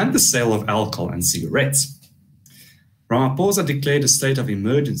and the sale of alcohol and cigarettes. Ramaphosa declared a state of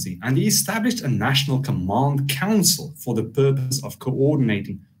emergency, and he established a national command council for the purpose of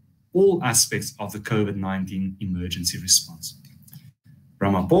coordinating all aspects of the COVID-19 emergency response.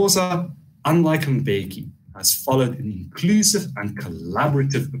 Ramaphosa, unlike Mbeki, has followed an inclusive and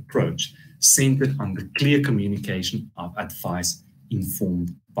collaborative approach centered on the clear communication of advice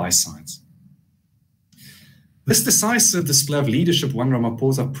informed by science. This decisive display of leadership won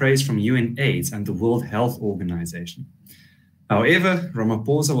Ramaphosa praise from UNAIDS and the World Health Organization. However,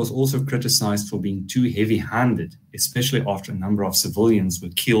 Ramaphosa was also criticized for being too heavy-handed, especially after a number of civilians were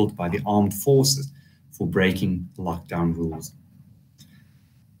killed by the armed forces for breaking lockdown rules.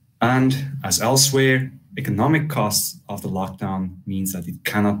 And as elsewhere, economic costs of the lockdown means that it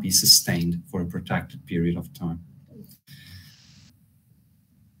cannot be sustained for a protracted period of time.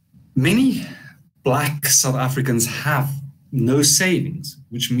 Many Black South Africans have no savings,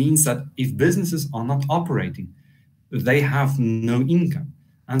 which means that if businesses are not operating, they have no income,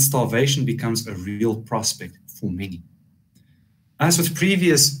 and starvation becomes a real prospect for many. As with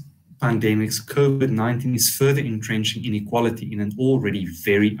previous pandemics, COVID-19 is further entrenching inequality in an already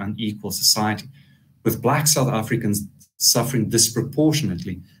very unequal society, with Black South Africans suffering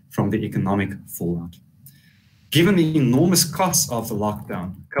disproportionately from the economic fallout. Given the enormous costs of the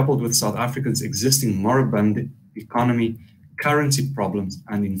lockdown, coupled with South Africa's existing moribund economy, currency problems,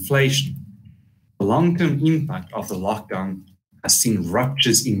 and inflation, the long-term impact of the lockdown has seen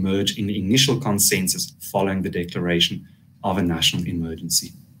ruptures emerge in the initial consensus following the declaration of a national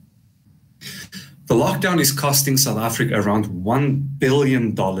emergency. The lockdown is costing South Africa around $1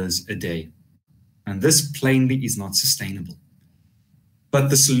 billion a day, and this plainly is not sustainable. But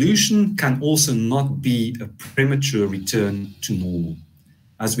the solution can also not be a premature return to normal,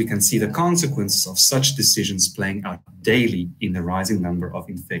 as we can see the consequences of such decisions playing out daily in the rising number of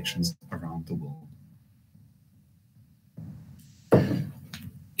infections around the world.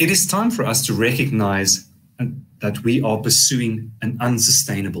 It is time for us to recognize that we are pursuing an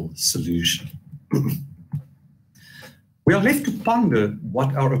unsustainable solution. We are left to ponder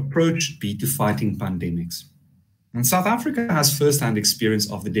what our approach should be to fighting pandemics. And South Africa has first-hand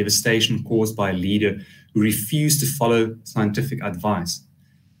experience of the devastation caused by a leader who refused to follow scientific advice.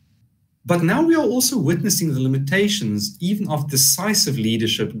 But now we are also witnessing the limitations even of decisive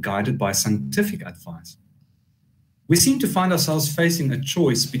leadership guided by scientific advice. We seem to find ourselves facing a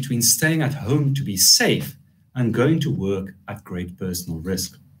choice between staying at home to be safe and going to work at great personal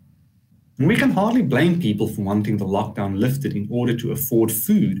risk. And we can hardly blame people for wanting the lockdown lifted in order to afford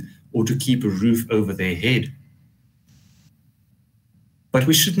food or to keep a roof over their head. But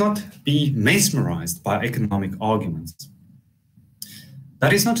we should not be mesmerized by economic arguments.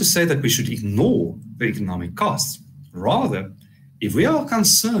 That is not to say that we should ignore the economic costs. Rather, if we are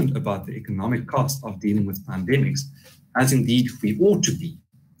concerned about the economic cost of dealing with pandemics, as indeed we ought to be,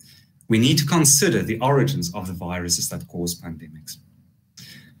 we need to consider the origins of the viruses that cause pandemics.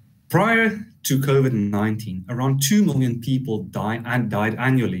 Prior to COVID-19, around 2 million people died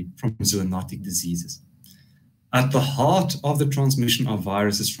annually from zoonotic diseases. At the heart of the transmission of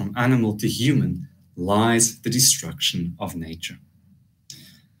viruses from animal to human lies the destruction of nature.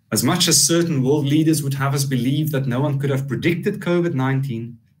 As much as certain world leaders would have us believe that no one could have predicted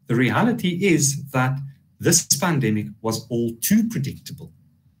COVID-19, the reality is that this pandemic was all too predictable.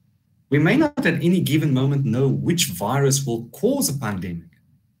 We may not at any given moment know which virus will cause a pandemic,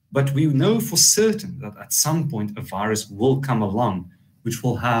 but we know for certain that at some point a virus will come along which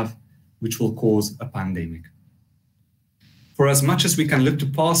will cause a pandemic. For as much as we can look to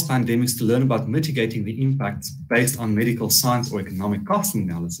past pandemics to learn about mitigating the impacts based on medical science or economic cost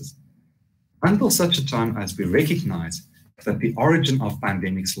analysis, until such a time as we recognize that the origin of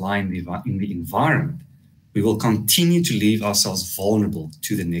pandemics lie in the environment, we will continue to leave ourselves vulnerable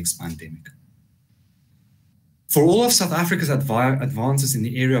to the next pandemic. For all of South Africa's advances in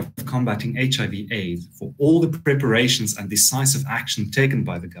the area of combating HIV/AIDS, for all the preparations and decisive action taken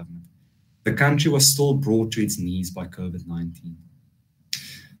by the government, the country was still brought to its knees by COVID-19.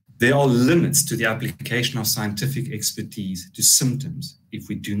 There are limits to the application of scientific expertise to symptoms if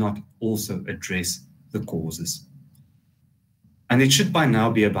we do not also address the causes. And it should by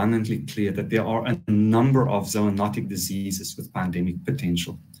now be abundantly clear that there are a number of zoonotic diseases with pandemic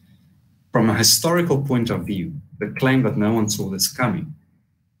potential. From a historical point of view, the claim that no one saw this coming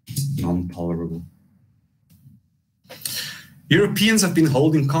is non-tolerable. Europeans have been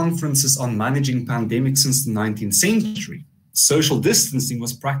holding conferences on managing pandemics since the 19th century. Social distancing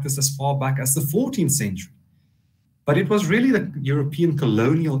was practiced as far back as the 14th century. But it was really the European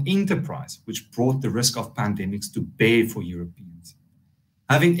colonial enterprise which brought the risk of pandemics to bear for Europeans.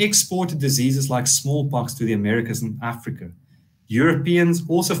 Having exported diseases like smallpox to the Americas and Africa, Europeans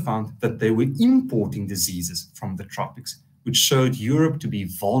also found that they were importing diseases from the tropics, which showed Europe to be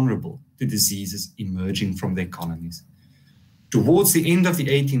vulnerable to diseases emerging from their colonies. Towards the end of the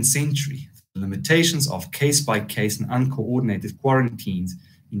 18th century, the limitations of case-by-case and uncoordinated quarantines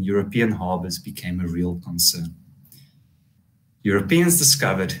in European harbors became a real concern. Europeans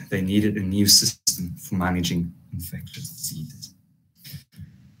discovered they needed a new system for managing infectious diseases.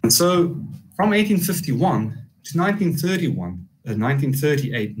 And so, from 1851 to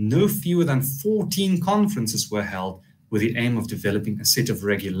 1938, no fewer than 14 conferences were held with the aim of developing a set of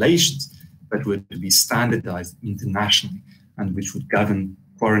regulations that were to be standardized internationally and which would govern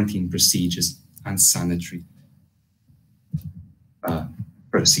quarantine procedures and sanitary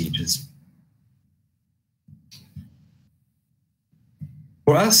procedures.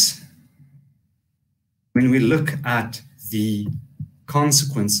 For us, when we look at the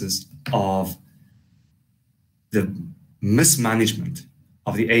consequences of the mismanagement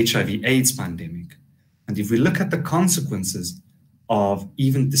of the HIV/AIDS pandemic, and if we look at the consequences of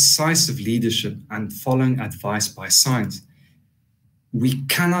even decisive leadership and following advice by science, we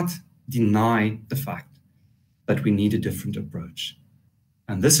cannot deny the fact that we need a different approach.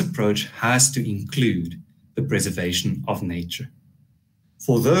 And this approach has to include the preservation of nature.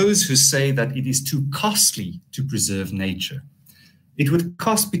 For those who say that it is too costly to preserve nature, it would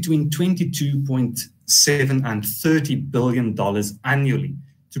cost between $22.7 and $30 billion annually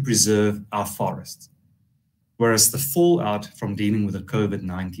to preserve our forests, whereas the fallout from dealing with the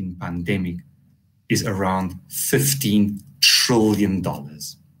COVID-19 pandemic is around $15 trillion.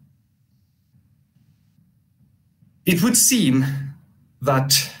 It would seem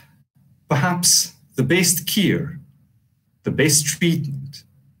that perhaps the best cure, the best treatment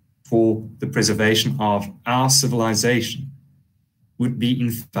for the preservation of our civilization would be,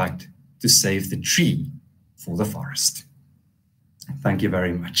 in fact, to save the tree for the forest. Thank you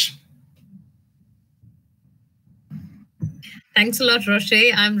very much. Thanks a lot,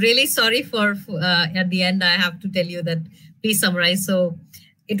 Roche. I'm really sorry for at the end, I have to tell you that please summarize. So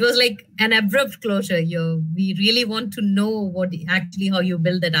it was like an abrupt closure. We really want to know what actually how you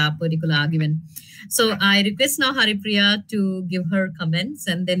build that particular argument. So I request now Haripriya to give her comments,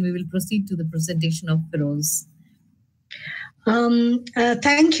 and then we will proceed to the presentation of Firuz.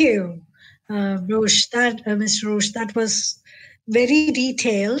 Thank you, Roche. Ms. Roche, that was very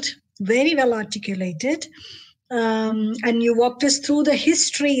detailed, very well articulated. And you walked us through the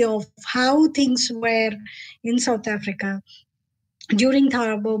history of how things were in South Africa during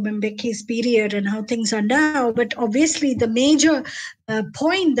Thabo Mbeki's period and how things are now. But obviously the major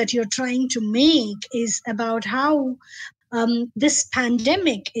point that you're trying to make is about how this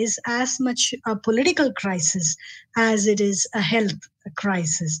pandemic is as much a political crisis as it is a health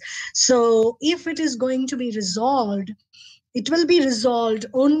crisis. So if it is going to be resolved, it will be resolved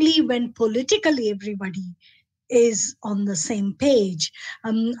only when politically everybody is on the same page.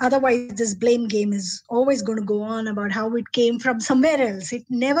 Otherwise, this blame game is always going to go on about how it came from somewhere else. It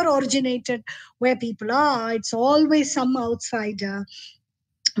never originated where people are. It's always some outsider,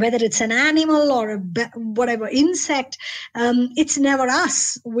 whether it's an animal or whatever insect. It's never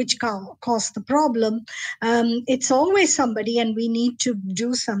us which caused the problem. It's always somebody, and we need to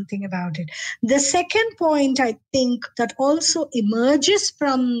do something about it. The second point, I think, that also emerges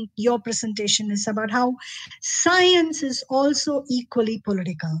from your presentation is about how science is also equally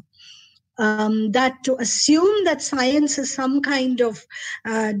political. That to assume that science is some kind of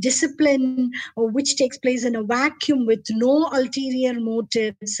discipline or which takes place in a vacuum with no ulterior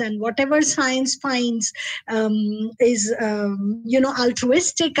motives, and whatever science finds is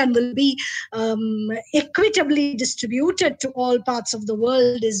altruistic and will be equitably distributed to all parts of the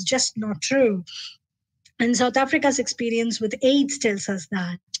world is just not true. And South Africa's experience with AIDS tells us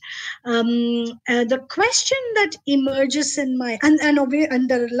that. The question that emerges in my, and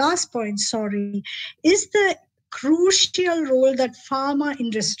the last point, sorry, is the crucial role that pharma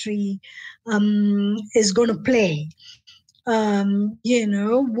industry is going to play. There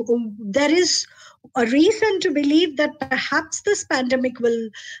is a reason to believe that perhaps this pandemic will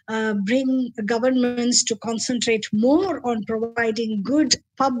bring governments to concentrate more on providing good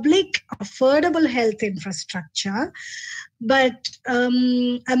public, affordable health infrastructure. But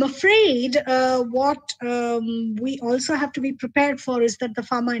I'm afraid what we also have to be prepared for is that the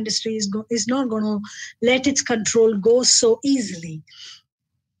pharma industry is not going to let its control go so easily.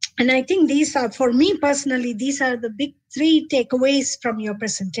 And I think these are, for me personally, these are the big three takeaways from your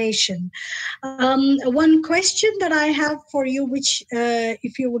presentation. One question that I have for you, which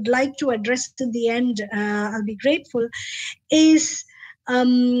if you would like to address in the end, I'll be grateful, is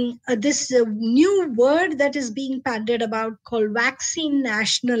this new word that is being bandied about called vaccine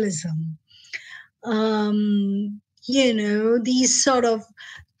nationalism. These sort of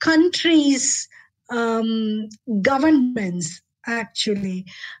countries, governments, actually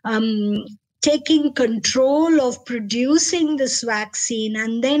taking control of producing this vaccine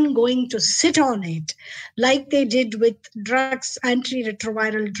and then going to sit on it like they did with drugs,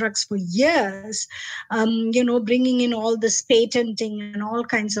 antiretroviral drugs for years, bringing in all this patenting and all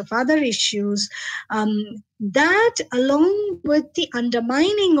kinds of other issues, that along with the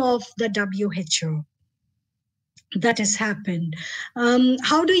undermining of the WHO that has happened.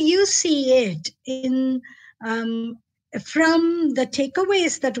 How do you see it in from the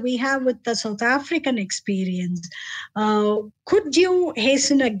takeaways that we have with the South African experience, could you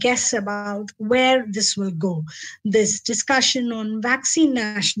hasten a guess about where this will go? This discussion on vaccine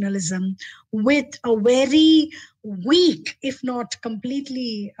nationalism with a very weak, if not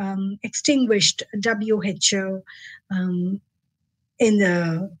completely extinguished WHO in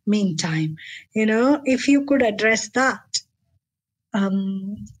the meantime. If you could address that,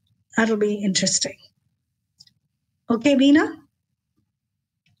 that'll be interesting. Okay, Veena?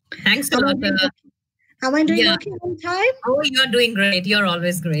 Thanks a lot. Am I doing okay on time? Oh, you're doing great. You're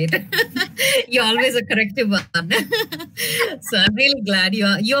always great. You're always a corrective one. So I'm really glad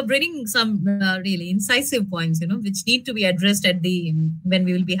you're bringing some really incisive points, which need to be addressed when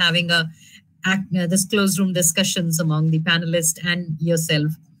we will be having this closed room discussions among the panelists and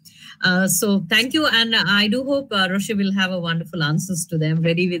yourself. So thank you, and I do hope Roche will have a wonderful answers to them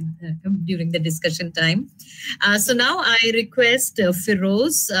ready with during the discussion time. So now I request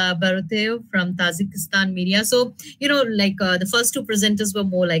Firuz Barotov from Tajikistan media. So the first two presenters were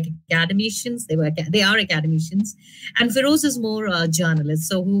more like academicians. They are academicians, and Firuz is more a journalist,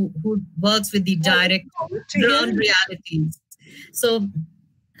 so who works with the direct ground realities. So.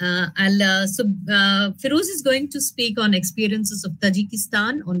 Firuz is going to speak on experiences of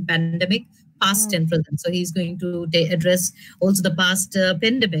Tajikistan on pandemic, past and present. So he's going to address also the past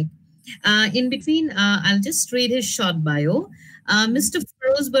pandemic. In between, I'll just read his short bio. Mr.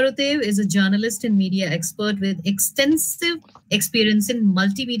 Firuz Barotov is a journalist and media expert with extensive experience in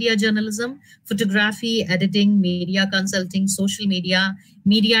multimedia journalism, photography, editing, media consulting, social media,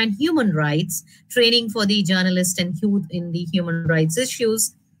 media and human rights, training for the journalist and youth in the human rights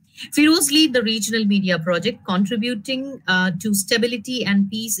issues. Firuz lead the regional media project, contributing to stability and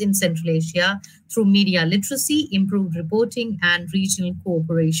peace in Central Asia through media literacy, improved reporting, and regional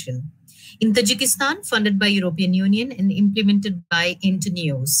cooperation. In Tajikistan, funded by European Union and implemented by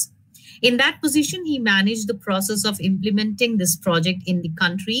Internews. In that position, he managed the process of implementing this project in the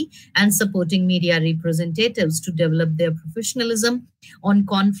country and supporting media representatives to develop their professionalism on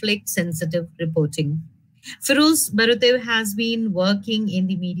conflict-sensitive reporting. Firuz Barotov has been working in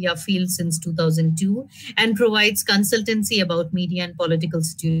the media field since 2002 and provides consultancy about media and political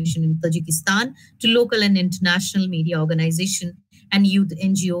situation in Tajikistan to local and international media organization and youth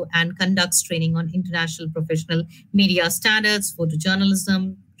NGO, and conducts training on international professional media standards,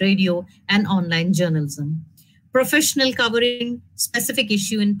 photojournalism, radio, and online journalism. Professional covering specific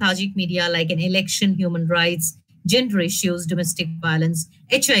issue in Tajik media like an election, human rights, gender issues, domestic violence,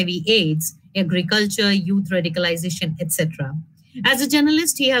 HIV/AIDS, agriculture, youth radicalization, etc. As a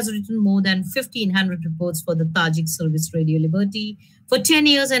journalist, he has written more than 1,500 reports for the Tajik service Radio Liberty for 10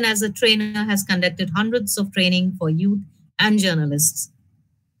 years, and as a trainer has conducted hundreds of training for youth and journalists.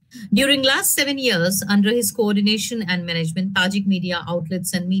 During last 7 years, under his coordination and management, Tajik media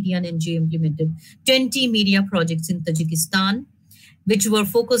outlets and media and NGO implemented 20 media projects in Tajikistan, which were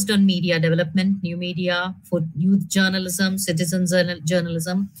focused on media development, new media, for youth journalism, citizen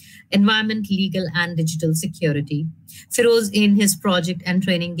journalism, environment, legal, and digital security. Firuz, in his project and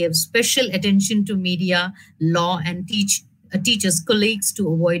training, gave special attention to media law and teaches colleagues to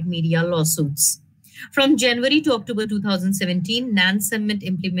avoid media lawsuits. From January to October 2017, NAN Summit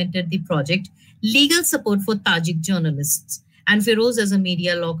implemented the project Legal Support for Tajik Journalists. And Firuz, as a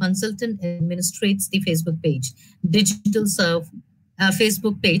media law consultant, administrates the Facebook page,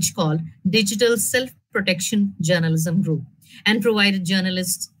 Facebook page called Digital Self-Protection Journalism Group, and provided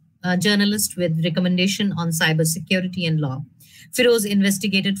journalists with recommendation on cybersecurity and law. Firuz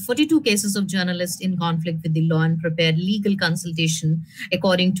investigated 42 cases of journalists in conflict with the law and prepared legal consultation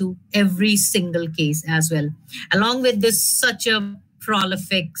according to every single case as well. Along with this such a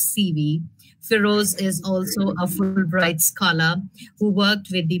prolific CV, Firuz is also a Fulbright scholar who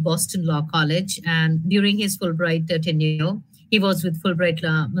worked with the Boston Law College, and during his Fulbright tenure, he was with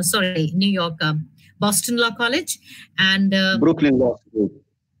New York, Boston Law College, and Brooklyn Law School.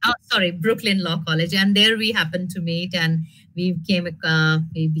 Brooklyn Law College, and there we happened to meet, and we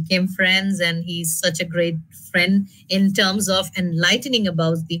became friends, and he's such a great friend in terms of enlightening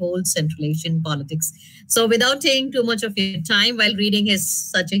about the whole Central Asian politics. So without taking too much of your time while reading his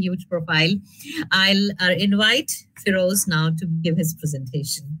such a huge profile, I'll invite Firuz now to give his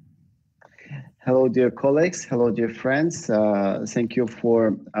presentation. Hello, dear colleagues. Hello, dear friends. Thank you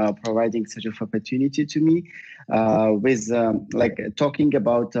for providing such an opportunity to me. Talking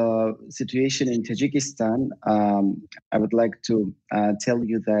about situation in Tajikistan, I would like to tell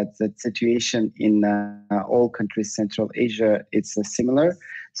you that the situation in all countries Central Asia is similar,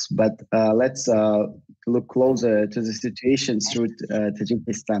 but let's look closer to the situation through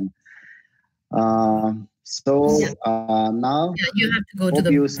Tajikistan. So now you have to go to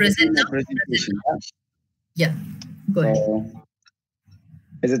the present now. Presentation. Yeah, go ahead.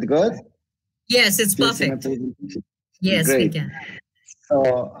 Is it good? Yes, it's perfect. Yes, Great. we can.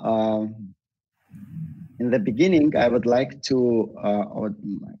 So in the beginning, I would like to,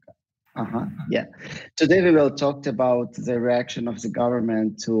 Today we will talk about the reaction of the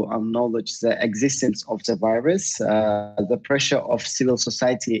government to acknowledge the existence of the virus, the pressure of civil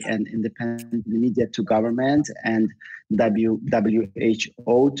society and independent media to government and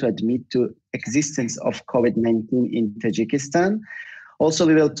WHO to admit to existence of COVID-19 in Tajikistan. Also,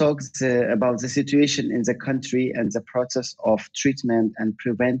 we will talk about the situation in the country and the process of treatment and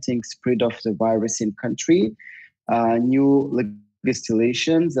preventing spread of the virus in country, new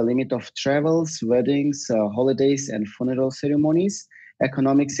legislation, the limit of travels, weddings, holidays, and funeral ceremonies,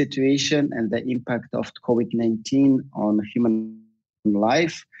 economic situation and the impact of COVID-19 on human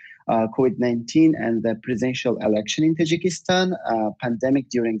life, COVID-19 and the presidential election in Tajikistan, pandemic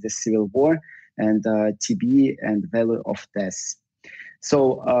during the civil war, and TB and value of death.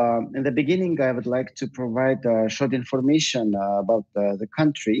 So in the beginning, I would like to provide short information about the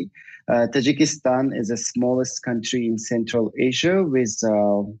country. Tajikistan is the smallest country in Central Asia with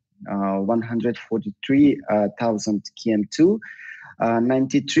 143,000 km2.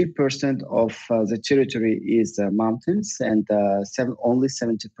 93% of the territory is mountains and only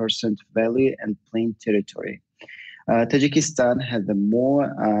 70% valley and plain territory. Tajikistan has a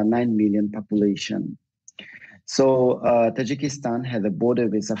more 9 million population. So Tajikistan has a border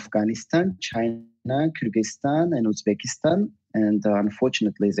with Afghanistan, China, Kyrgyzstan, and Uzbekistan. And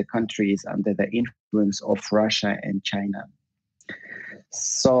unfortunately, the country is under the influence of Russia and China.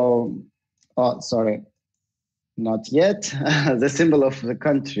 So, not yet. The symbol of the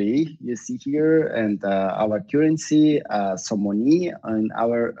country you see here, and our currency, Somoni. And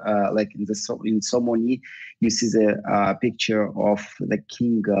our in Somoni, you see the picture of the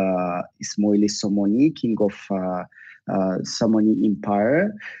King Ismail Somoni, king of Somoni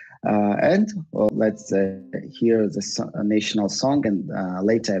Empire. Let's hear the national song, and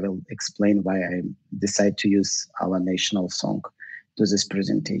later I will explain why I decide to use our national song to this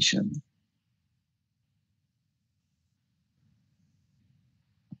presentation.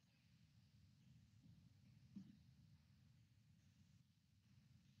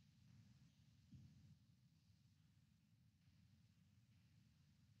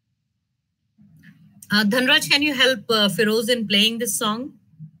 Dhanraj, can you help Firuz in playing this song?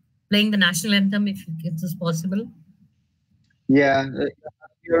 Playing the national anthem, if it is possible? Yeah,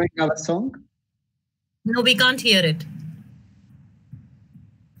 hearing our song? No, we can't hear it.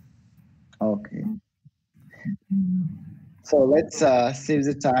 Okay. So let's save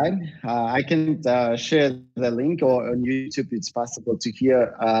the time. I can share the link, or on YouTube it's possible to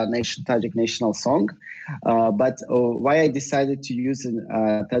hear Tajik national song. But why I decided to use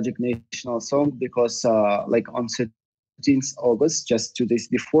a Tajik national song, because like on 13th August, just 2 days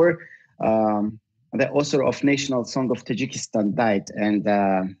before, the author of National Song of Tajikistan died, and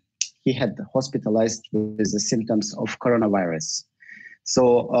he had hospitalized with the symptoms of coronavirus.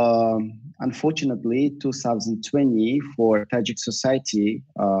 So unfortunately, 2020 for Tajik society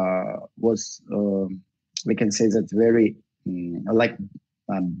was, we can say that very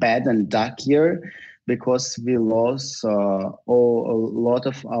bad and dark year, because we lost a lot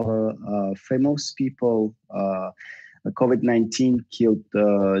of our famous people. COVID-19 killed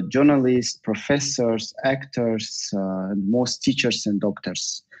journalists, professors, actors, and most teachers and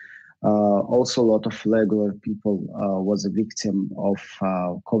doctors. Also, a lot of regular people was a victim of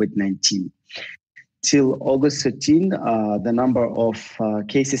COVID-19. Till August 13, the number of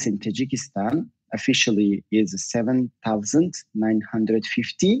cases in Tajikistan officially is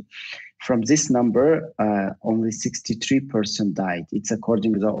 7,950. From this number, only 63% died. It's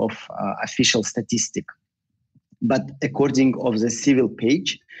according to the official statistic. But according of the civil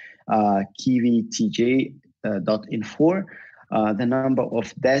page, kvtj.info, the number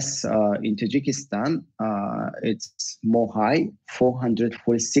of deaths in Tajikistan, it's more high.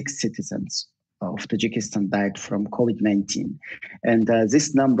 446 citizens of Tajikistan died from COVID-19. And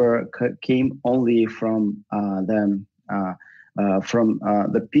this number came only from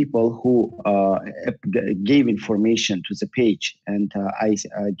the people who gave information to the page. And I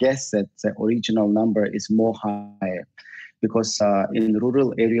guess that the original number is more higher, because in the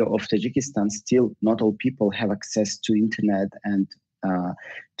rural area of Tajikistan, still not all people have access to internet and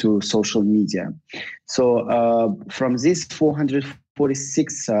to social media. So from these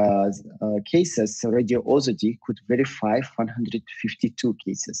 446 cases, Radio Ozodi could verify 152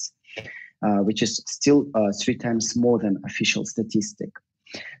 cases, which is still 3 times more than official statistic.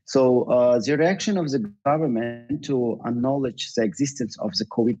 So the reaction of the government to acknowledge the existence of the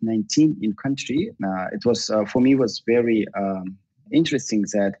COVID-19 in country, it was for me was very interesting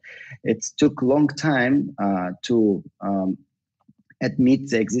that it took a long time to admit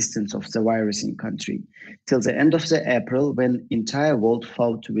the existence of the virus in country. Till the end of the April, when entire world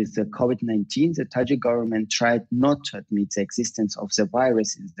fought with the COVID-19, the Tajik government tried not to admit the existence of the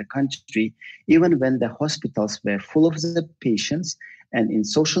virus in the country, even when the hospitals were full of the patients, and in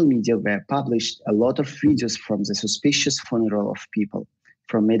social media were published a lot of videos from the suspicious funeral of people,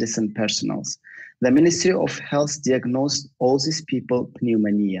 from medicine personnel. The Ministry of Health diagnosed all these people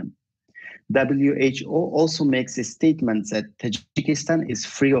pneumonia. WHO also makes a statement that Tajikistan is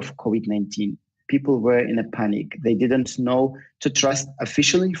free of COVID-19. People were in a panic. They didn't know to trust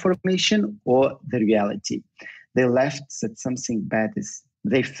official information or the reality. They left that something bad is,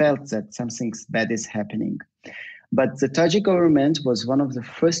 they felt that something bad is happening. But the Tajik government was one of the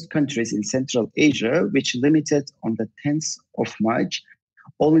first countries in Central Asia which limited on the 10th of March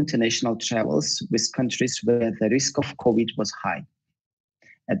all international travels with countries where the risk of COVID was high.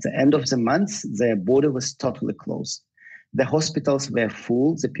 At the end of the month, the border was totally closed. The hospitals were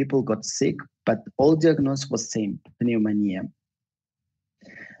full, the people got sick, but all diagnosis was same, pneumonia.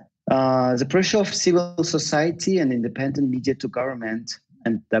 The pressure of civil society and independent media to government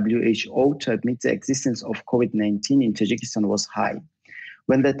and WHO to admit the existence of COVID-19 in Tajikistan was high.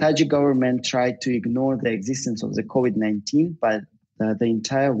 When the Tajik government tried to ignore the existence of the COVID-19, but the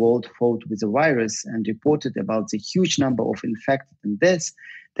entire world fought with the virus and reported about the huge number of infected and deaths,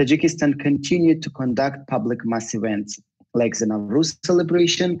 Tajikistan continued to conduct public mass events like the Nowruz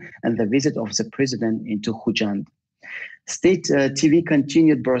celebration and the visit of the president into Khujand. State TV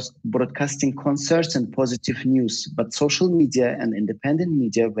continued broadcasting concerts and positive news, but social media and independent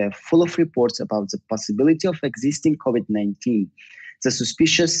media were full of reports about the possibility of existing COVID-19. The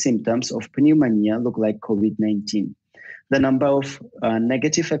suspicious symptoms of pneumonia look like COVID-19. The number of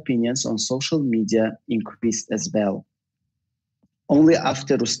negative opinions on social media increased as well. Only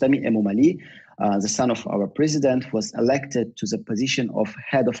after Rustami Emomali, the son of our president, was elected to the position of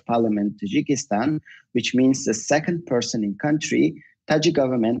head of parliament Tajikistan, which means the second person in country, Tajik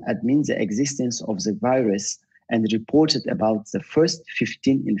government admits the existence of the virus and reported about the first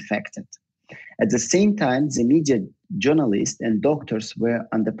 15 infected. At the same time, the media, journalists and doctors were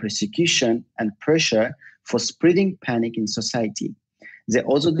under persecution and pressure for spreading panic in society. The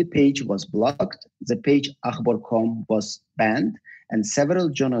Ozodi page was blocked, the page Akhbar.com was banned, and several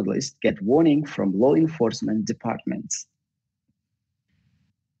journalists get warning from law enforcement departments.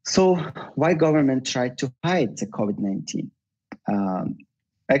 So why government tried to hide the COVID-19?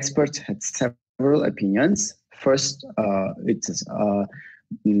 Experts had several opinions. First, it is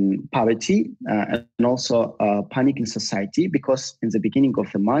poverty and also panic in society, because in the beginning of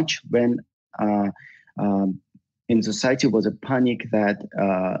the March, when in society was a panic that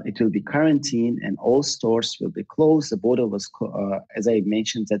it will be quarantined and all stores will be closed. The border was, as I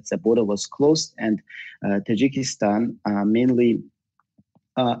mentioned, that the border was closed, and Tajikistan mainly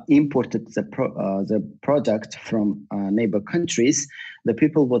imported the product from neighbor countries. The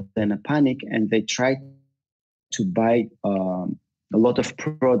people were in a panic and they tried to buy a lot of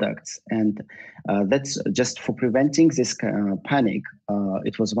products, and that's just for preventing this panic.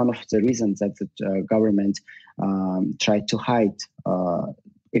 It was one of the reasons that the government tried to hide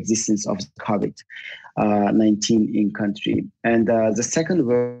existence of COVID-19 in country. And the second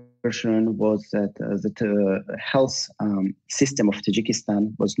version was that the health system of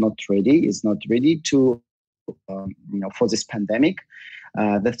Tajikistan was not ready, is not ready to, for this pandemic.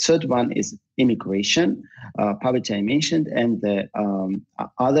 The third one is immigration, poverty I mentioned, and the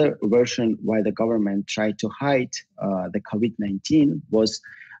other version why the government tried to hide the COVID-19 was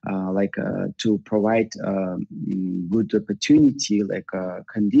to provide good opportunity, like a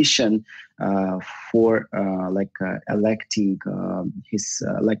condition for electing his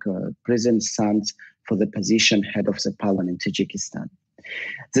president son for the position head of the parliament in Tajikistan.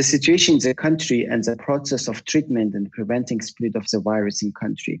 The situation in the country and the process of treatment and preventing spread of the virus in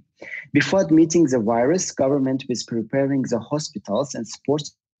country. Before admitting the virus, government was preparing the hospitals and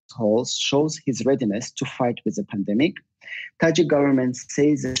sports halls shows his readiness to fight with the pandemic. Tajik government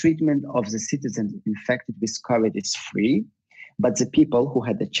says the treatment of the citizens infected with COVID is free, but the people who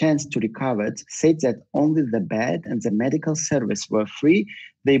had the chance to recover said that only the bed and the medical service were free.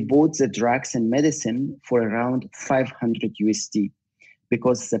 They bought the drugs and medicine for around 500 USD.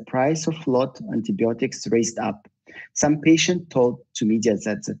 Because the price of lot antibiotics raised up. Some patients told to media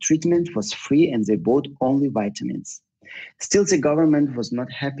that the treatment was free and they bought only vitamins. Still, the government was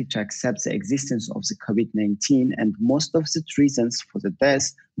not happy to accept the existence of the COVID-19, and most of the reasons for the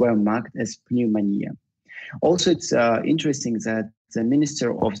deaths were marked as pneumonia. Also, it's interesting that the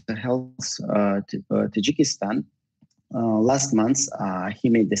Minister of the Health, Tajikistan, last month, he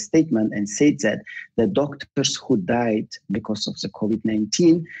made a statement and said that the doctors who died because of the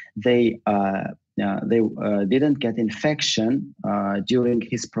COVID-19, they didn't get infection during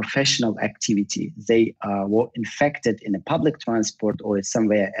his professional activity. They were infected in a public transport or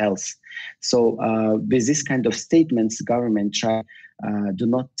somewhere else. So with this kind of statements, government do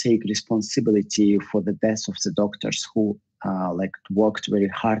not take responsibility for the deaths of the doctors who worked very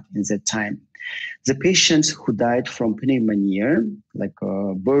hard in that time. The patients who died from pneumonia,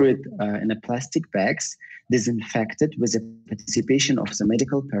 buried in a plastic bags, disinfected with the participation of the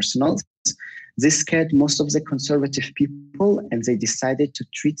medical personnel. This scared most of the conservative people, and they decided to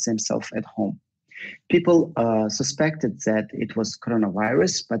treat themselves at home. People suspected that it was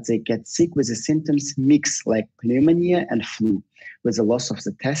coronavirus, but they get sick with the symptoms mixed like pneumonia and flu, with the loss of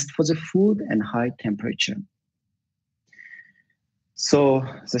the taste for the food and high temperature. So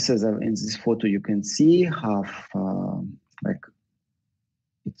this is in this photo you can see how it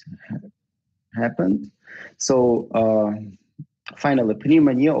happened. So finally,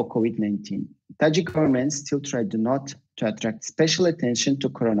 pneumonia or COVID-19. Tajik government still tried not to attract special attention to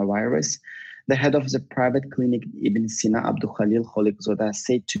coronavirus. The head of the private clinic Ibn Sina, Abdul Khalil Kholikzoda,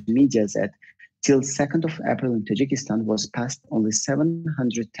 said to media that till 2nd of April in Tajikistan was passed only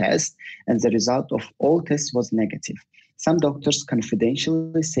 700 tests, and the result of all tests was negative. Some doctors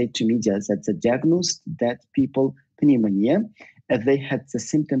confidentially said to media that they diagnosed dead people pneumonia as they had the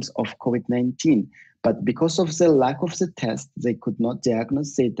symptoms of COVID-19. But because of the lack of the test, they could not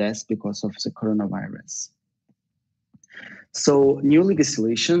diagnose their deaths because of the coronavirus. So new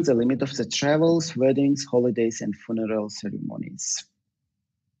legislation, the limit of the travels, weddings, holidays, and funeral ceremonies.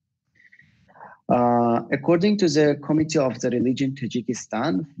 According to the Committee of the Religion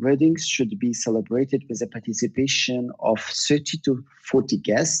Tajikistan, weddings should be celebrated with the participation of 30 to 40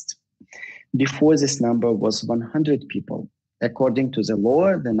 guests. Before, this number was 100 people. According to the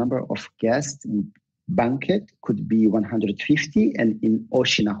law, the number of guests in banquet could be 150, and in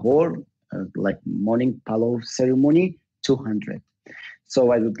Oshinahor, like morning palav ceremony, 200.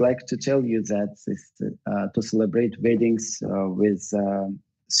 So I would like to tell you that to celebrate weddings with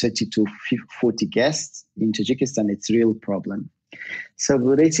 30 to 40 guests in Tajikistan, it's a real problem.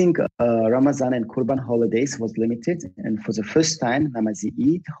 Celebrating Ramadan and Qurban holidays was limited, and for the first time, Namazi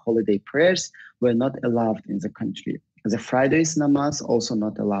Eid holiday prayers were not allowed in the country. The Friday's namaz also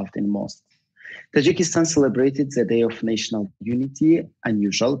not allowed in mosques. Tajikistan celebrated the Day of National Unity,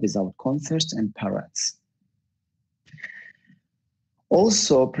 unusual, without concerts and parades.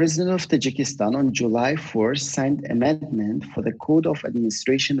 Also, President of Tajikistan on July 4th signed amendment for the Code of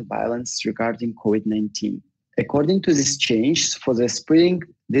Administration Violence regarding COVID-19. According to this change, for the spreading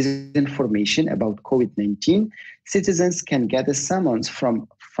disinformation about COVID-19, citizens can get a summons from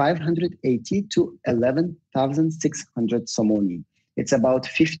 580 to 11,600 somoni. It's about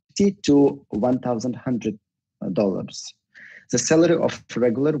 $50 to $1,100. The salary of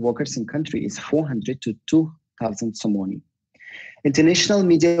regular workers in country is 400 to 2,000 somoni. International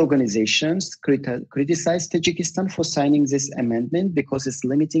media organizations criticized Tajikistan for signing this amendment because it's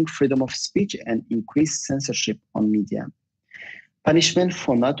limiting freedom of speech and increased censorship on media. Punishment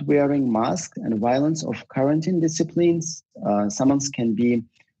for not wearing masks and violence of quarantine disciplines, summons can be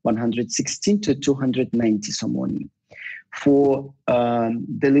 116 to 290 somoni. For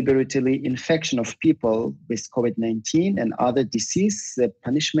deliberately infection of people with COVID-19 and other disease, the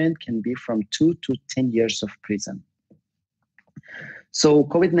punishment can be from 2 to 10 years of prison. So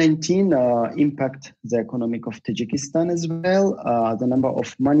COVID-19 impact the economic of Tajikistan as well. The number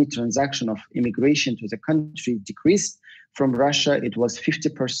of money transaction of immigration to the country decreased. From Russia, it was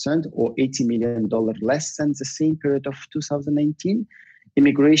 50% or $80 million less than the same period of 2019.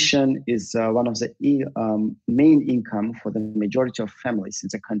 Immigration is one of the main income for the majority of families in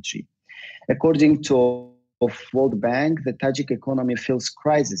the country. According to World Bank, the Tajik economy feels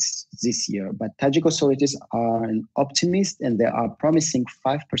crisis this year, but Tajik authorities are an optimist and they are promising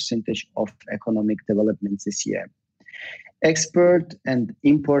 5% of economic development this year. Export and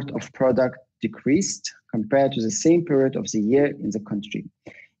import of product decreased compared to the same period of the year in the country.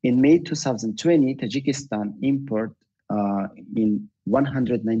 In May 2020, Tajikistan import in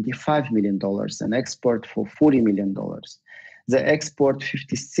 $195 million and export for $40 million. The export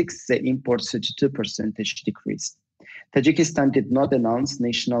 56, the import 32% decreased. Tajikistan did not announce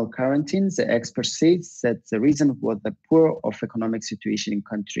national quarantine. The expert says that the reason was the poor of economic situation in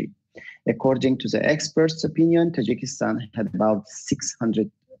country. According to the experts' opinion, Tajikistan had about $600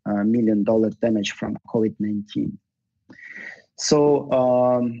 million damage from COVID-19. So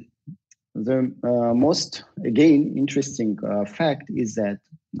the most, again, interesting fact is that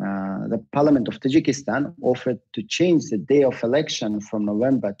the Parliament of Tajikistan offered to change the day of election from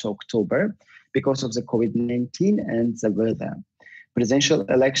November to October because of the COVID-19 and the weather. Presidential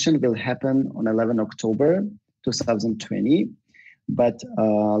election will happen on 11 October 2020, but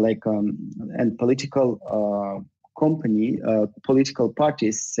and political political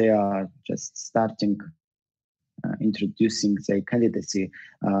parties, they are just starting introducing their candidacy.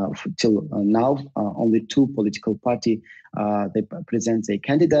 Till now, only 2 political parties they present their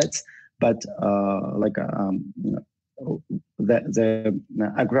candidates, but the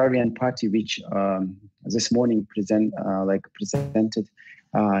agrarian party, which this morning presented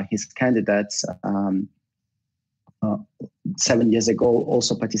his candidates 7 years ago,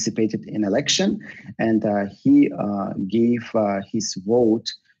 also participated in election, and he gave his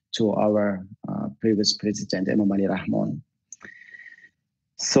vote to our previous president, Imam Ali Rahman.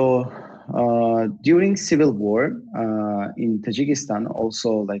 So during civil war in Tajikistan,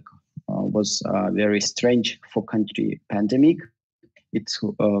 also was very strange for country pandemic. It's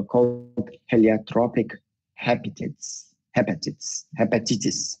called heliotropic hepatitis.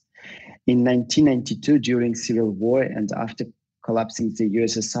 In 1992, during civil war and after collapsing the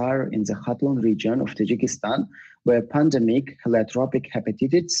USSR in the Khatlan region of Tajikistan, where pandemic heliotropic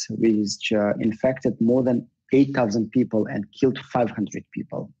hepatitis, which infected more than 8,000 people and killed 500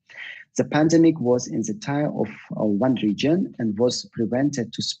 people. The pandemic was in the tire of one region and was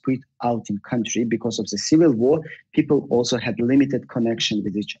prevented to spread out in country because of the civil war. People also had limited connection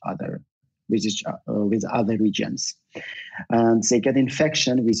with each other, with other regions. And they get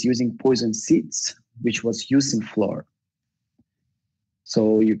infection with using poison seeds, which was used in flour.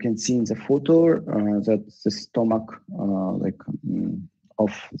 So you can see in the photo that the stomach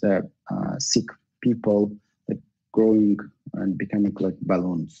of the sick people growing and becoming like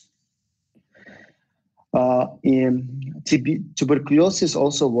balloons. Tuberculosis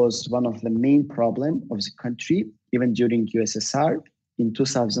also was one of the main problems of the country, even during USSR. In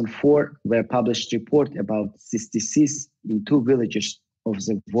 2004, were published report about this disease in 2 villages of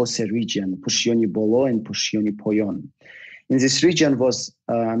the Vose region, Pushyoni Bolo and Pushyoni Poyon. In this region was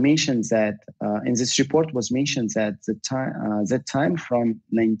mentioned that in this report was mentioned that that time from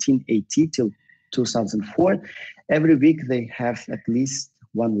 1980 till 2004, every week they have at least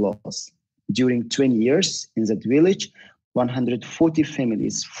one loss. During 20 years in that village, 140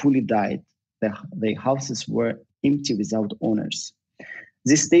 families fully died. Their houses were empty without owners.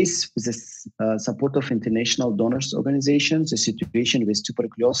 These days, with the support of international donors organizations, the situation with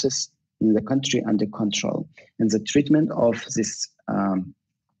tuberculosis in the country under control, and the treatment of this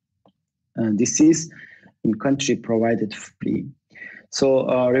disease in country provided free. So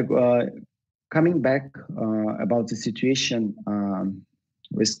coming back about the situation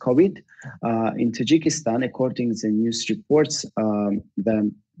with COVID in Tajikistan, according to the news reports,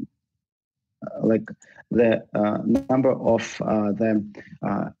 the number of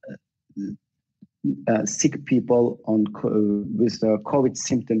sick people with COVID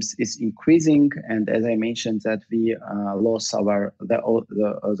symptoms is increasing, and as I mentioned, that we lost the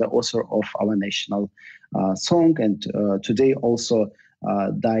author of our national song, and today also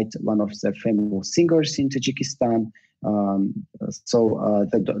died one of the famous singers in Tajikistan. So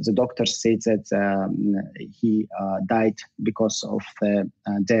the doctor said that he died because of the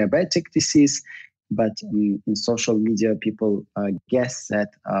diabetic disease. But in social media, people guess that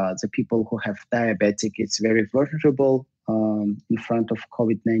the people who have diabetic, it's very vulnerable in front of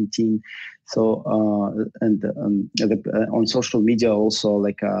COVID-19. So on social media also,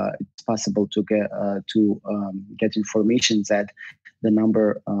 it's possible to get information that the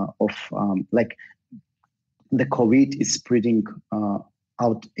number of the COVID is spreading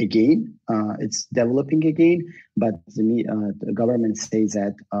out again. It's developing again, but the government says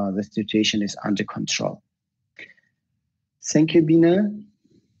that the situation is under control. Thank you, Bina,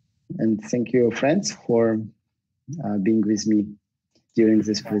 and thank you, friends, for being with me during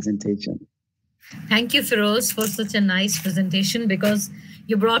this presentation. Thank you, Firuz, for such a nice presentation, because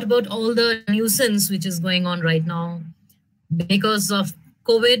you brought about all the nuisance which is going on right now because of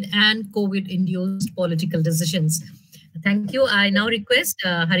COVID and COVID-induced political decisions. Thank you. I now request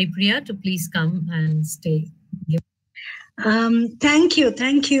Haripriya to please come and stay. Thank you,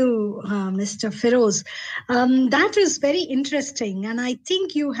 Mr. Firuz. That is very interesting, and I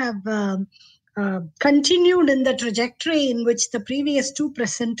think you have continued in the trajectory in which the previous two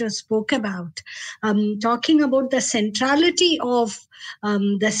presenters spoke about, talking about the centrality of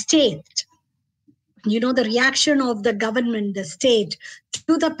the state, the reaction of the government, the state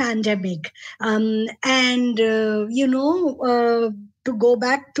to the pandemic. To go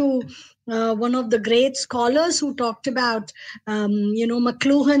back to one of the great scholars who talked about, Marshall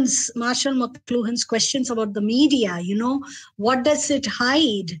McLuhan's questions about the media, what does it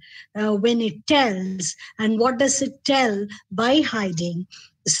hide when it tells, and what does it tell by hiding?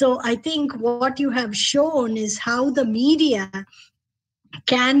 So I think what you have shown is how the media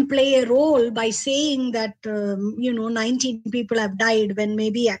can play a role by saying that, 19 people have died when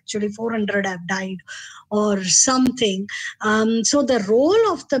maybe actually 400 have died or something. So the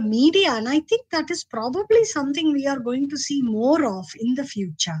role of the media, and I think that is probably something we are going to see more of in the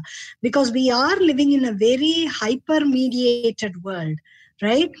future, because we are living in a very hyper-mediated world,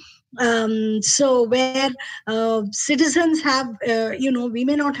 right? So where citizens have, we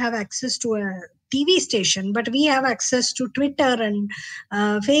may not have access to a TV station, but we have access to Twitter and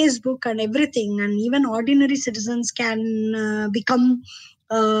Facebook and everything. And even ordinary citizens can become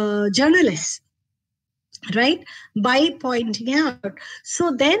journalists, right, by pointing out.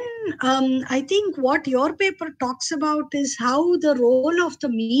 So then I think what your paper talks about is how the role of the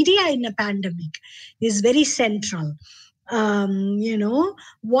media in a pandemic is very central.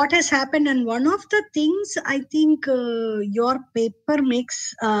 What has happened, and one of the things I think your paper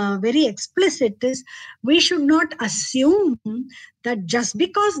makes very explicit is we should not assume that just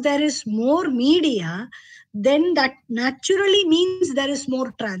because there is more media, then that naturally means there is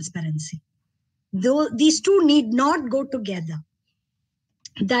more transparency. Though these two need not go together.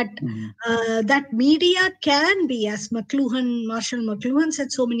 That media can be, as Marshall McLuhan said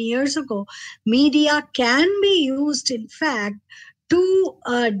so many years ago, media can be used, in fact, to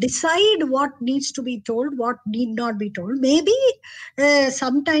decide what needs to be told, what need not be told. Maybe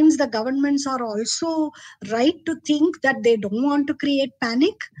sometimes the governments are also right to think that they don't want to create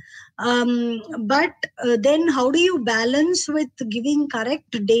panic. But then how do you balance with giving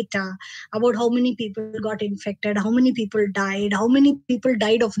correct data about how many people got infected, how many people died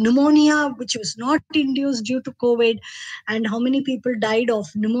of pneumonia, which was not induced due to COVID, and how many people died of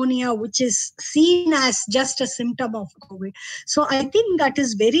pneumonia, which is seen as just a symptom of COVID. So I think that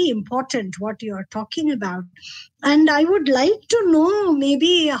is very important, what you are talking about. And I would like to know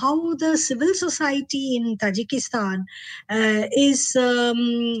maybe how the civil society in Tajikistan is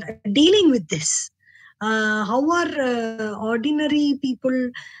dealing with this. How are ordinary people,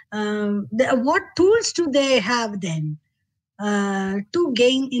 what tools do they have then to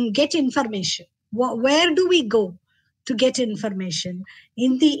get information? Where do we go to get information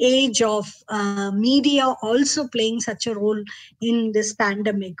in the age of media also playing such a role in this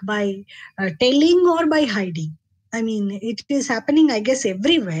pandemic by telling or by hiding? I mean, it is happening, I guess,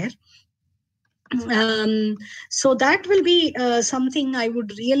 everywhere. So that will be something I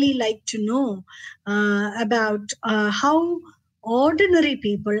would really like to know about how ordinary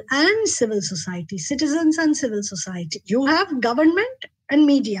people and civil society, citizens and civil society, you have government and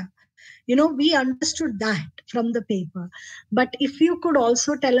media. We understood that from the paper. But if you could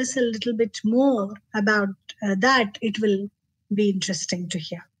also tell us a little bit more about that, it will be interesting to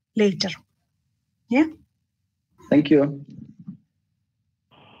hear later. Yeah. Thank you.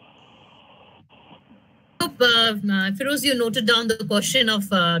 Firuz, you noted down the question of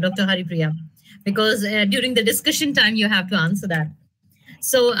Dr. Haripriya, because during the discussion time, you have to answer that.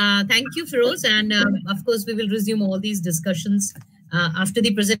 So thank you, Firuz. And of course, we will resume all these discussions after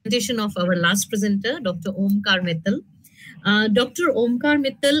the presentation of our last presenter, Dr. Onkar Mittal. Dr. Onkar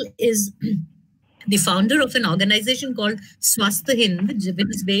Mittal is the founder of an organization called Swasth Hind, which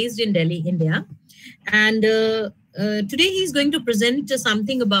is based in Delhi, India. And today he's going to present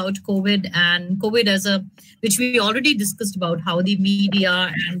something about COVID, and COVID which we already discussed about how the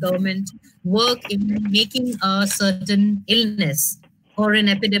media and government work in making a certain illness or an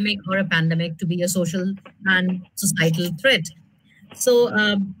epidemic or a pandemic to be a social and societal threat. So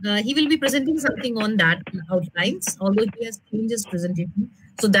he will be presenting something on that outlines, although he has changed his presentation,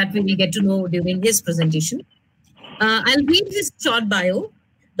 so that we will get to know during his presentation. I'll read his short bio.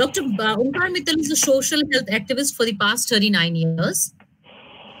 Dr. Onkar Mittal is a social health activist for the past 39 years.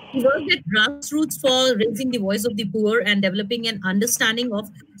 He worked at grassroots for raising the voice of the poor and developing an understanding of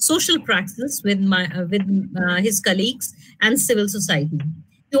social practice with his colleagues and civil society.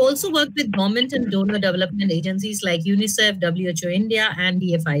 He also worked with government and donor development agencies like UNICEF, WHO India, and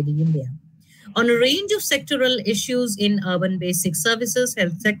DFID India on a range of sectoral issues in urban basic services,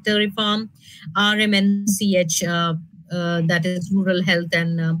 health sector reform, RMNCH, that is rural health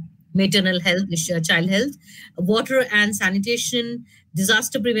and maternal health, child health, water and sanitation,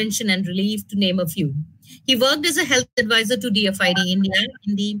 disaster prevention and relief, to name a few. He worked as a health advisor to DFID India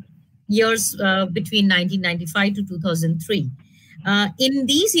in the years between 1995 to 2003. In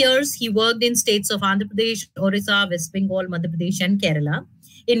these years, he worked in states of Andhra Pradesh, Orissa, West Bengal, Madhya Pradesh, and Kerala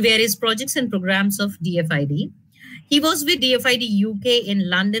in various projects and programs of DFID. He was with DFID UK in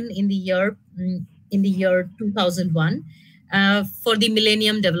London in the year 2001 for the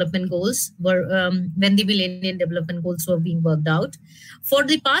Millennium Development Goals, when the Millennium Development Goals were being worked out. For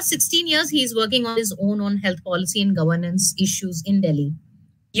the past 16 years, he is working on his own on health policy and governance issues in Delhi,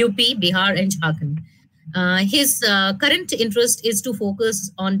 UP, Bihar, and Jharkhand. His current interest is to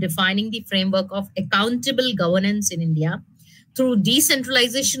focus on defining the framework of accountable governance in India through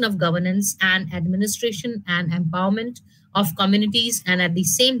decentralization of governance and administration and empowerment of communities, and at the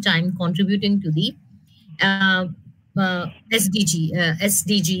same time contributing to the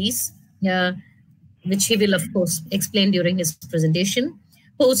SDGs, which he will, of course, explain during his presentation,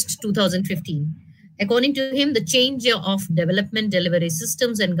 post-2015. According to him, the change of development delivery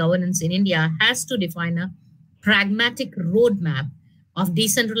systems and governance in India has to define a pragmatic roadmap of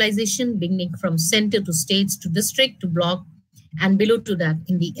decentralization, beginning from center to states to district to block, and below to that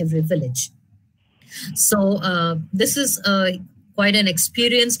in the every village. So this is quite an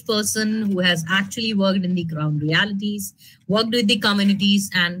experienced person who has actually worked in the ground realities, worked with the communities,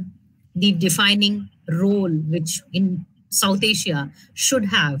 and the defining role which in South Asia should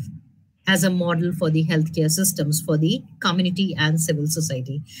have as a model for the healthcare systems for the community and civil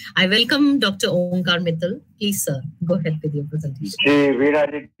society. I welcome Dr. Onkar Mittal. Please, sir, go ahead with your presentation.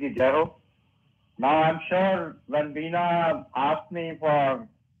 Now, I'm sure when Veena asked me for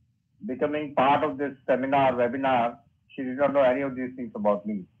becoming part of this seminar, webinar, she did not know any of these things about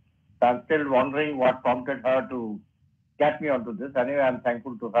me. So I'm still wondering what prompted her to get me onto this. Anyway, I'm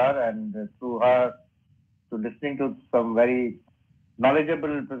thankful to her, and through her to listening to some very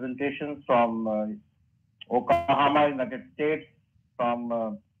knowledgeable presentations from Oklahoma, United States,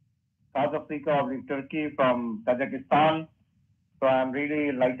 from South Africa, Turkey, from Tajikstan. So I'm really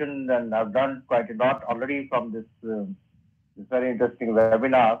enlightened, and I've done quite a lot already from this very interesting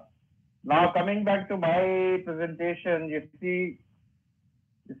webinar. Now, coming back to my presentation, you see,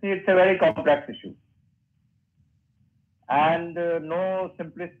 it's a very complex issue, and no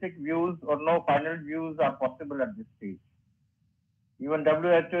simplistic views or no final views are possible at this stage. Even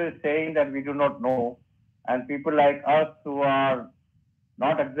WHO is saying that we do not know, and people like us who are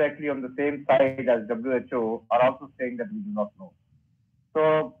not exactly on the same side as WHO are also saying that we do not know.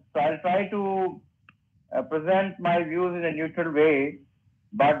 So I'll try to present my views in a neutral way,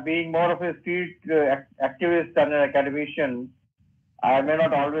 but being more of a street activist and an academician, I may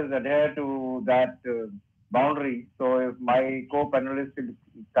not always adhere to that boundary. So if my co-panelists will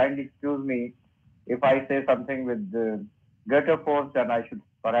kindly excuse me if I say something with greater force than I should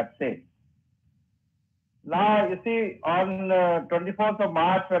perhaps say. Now, you see, on 24th of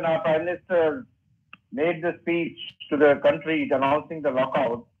March, when our Prime Minister made the speech to the country announcing the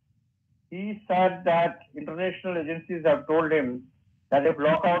lockout, he said that international agencies have told him that if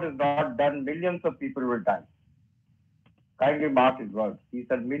lockout is not done, millions of people will die. Kindly mark his words. He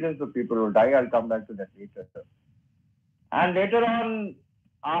said millions of people will die. I'll come back to that later. And later on,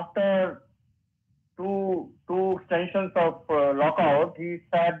 after two extensions of lockout, he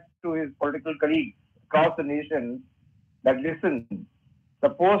said to his political colleagues across the nation that, listen, the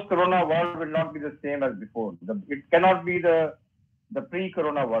post-corona world will not be the same as before. It cannot be the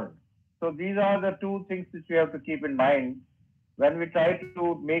pre-corona world. So these are the two things which we have to keep in mind when we try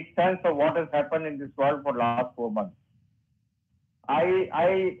to make sense of what has happened in this world for the last 4 months.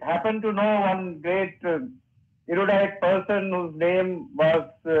 I happen to know one great erudite person whose name was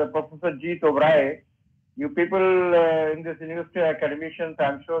Professor G. Tobray. You people in this university academicians,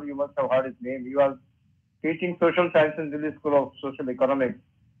 I'm sure you must have heard his name. He was teaching social science in the School of Social Economics.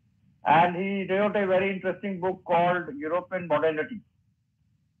 And he wrote a very interesting book called European Modernity.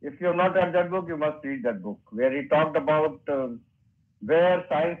 If you have not read that book, you must read that book, where he talked about where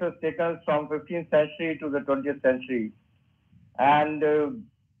science has taken us from 15th century to the 20th century. And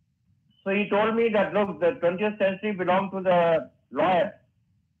so he told me that, look, the 20th century belonged to the lawyers,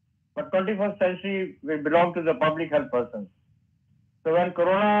 but 21st century will belong to the public health persons. So when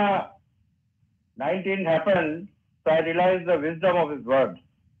Corona-19 happened, so I realized the wisdom of his words,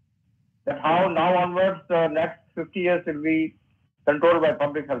 that how now onwards the next 50 years will be controlled by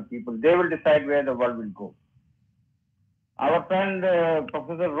public health people. They will decide where the world will go. Our friend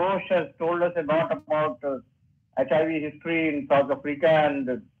Professor Roche has told us a lot about HIV history in South Africa, and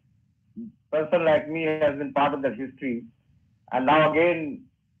a person like me has been part of that history. And now again,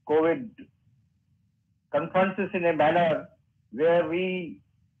 COVID confronts us in a manner where we,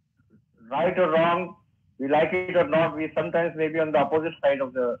 right or wrong, we like it or not, we sometimes may be on the opposite side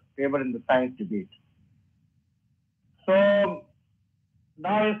of the table in the science debate. So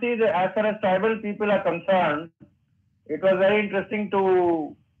now you see that as far as tribal people are concerned, it was very interesting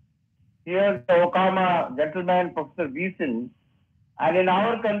to hear the Okama gentleman, Professor Beason. And in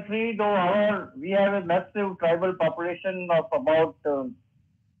our country, though we have a massive tribal population of about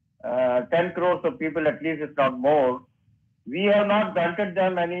 10 crores of people, at least, if not more, we have not granted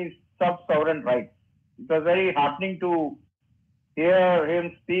them any sub-sovereign rights. It was very heartening to hear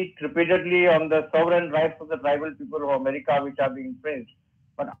him speak repeatedly on the sovereign rights of the tribal people of America, which are being infringed.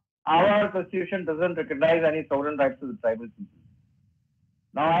 But our constitution doesn't recognize any sovereign rights to the tribal people.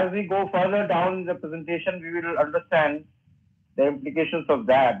 Now, as we go further down in the presentation, we will understand the implications of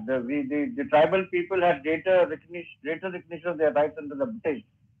that. The tribal people had greater recognition of their rights under the British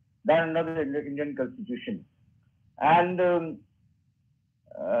than under the Indian constitution. And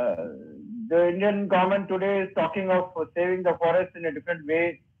the Indian government today is talking of saving the forest in a different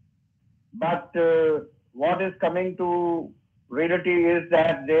way. But what is coming to reality is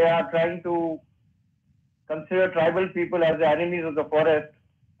that they are trying to consider tribal people as the enemies of the forest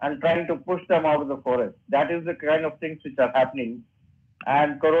and trying to push them out of the forest. That is the kind of things which are happening.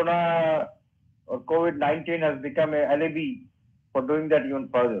 And Corona or COVID-19 has become an alibi for doing that even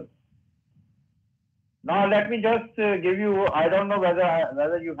further. Now, let me just give you, I don't know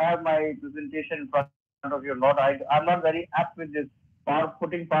whether you have my presentation in front of you or not. I'm not very apt with this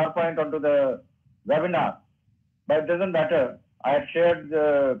putting PowerPoint onto the webinar, but it doesn't matter. I had shared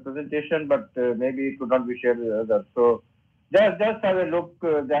the presentation, but maybe it could not be shared with others. So just have a look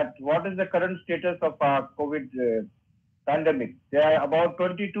that what is the current status of our COVID pandemic. There are about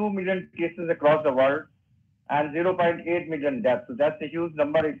 22 million cases across the world and 0.8 million deaths. So that's a huge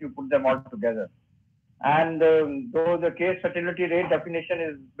number if you put them all together. And though the case fatality rate definition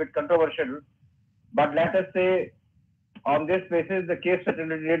is a bit controversial, but let us say on this basis, the case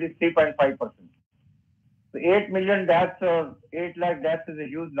fatality rate is 3.5%. So 8 million deaths or 8 lakh deaths is a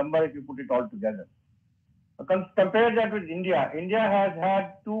huge number if you put it all together. Compare that with India. India has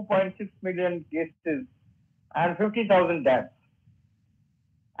had 2.6 million cases and 50,000 deaths.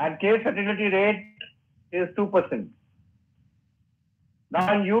 And case fatality rate is 2%.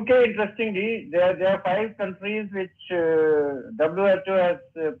 Now in UK, interestingly, there are 5 countries which WHO has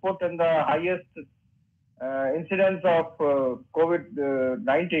put in the highest incidence of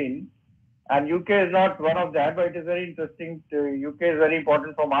COVID-19. And UK is not one of that, but it is very interesting. UK is very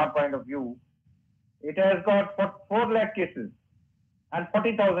important from our point of view. It has got 4 lakh cases and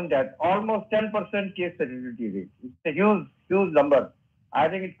 40,000 deaths, almost 10% case fatality rate. It's a huge, huge number. I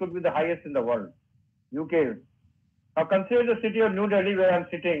think it could be the highest in the world, UK. Now consider the city of New Delhi where I'm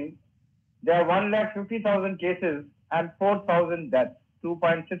sitting. There are 1,50,000 cases and 4,000 deaths,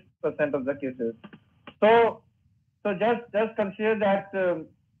 2.6% of the cases. So just consider that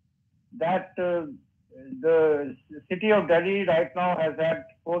the city of Delhi right now has had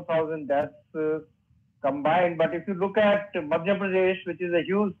 4,000 deaths combined. But if you look at Madhya Pradesh, which is a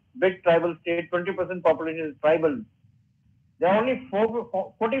huge, big tribal state, 20% population is tribal, there are only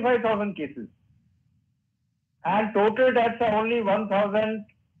 45,000 cases. And total deaths are only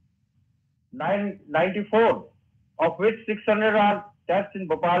 1,994, of which 600 are deaths in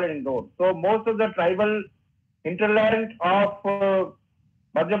Bhopal and Indore. So most of the tribal hinterland of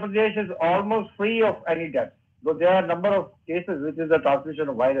Madhya Pradesh is almost free of any deaths. Though there are a number of cases which is the transmission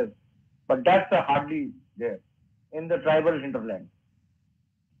of virus, but deaths are hardly there in the tribal hinterland.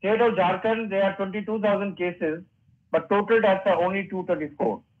 State of Jharkhand, there are 22,000 cases, but total deaths are only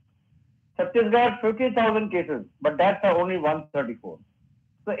 234. Chhattisgarh, 50,000 cases, but deaths are only 134.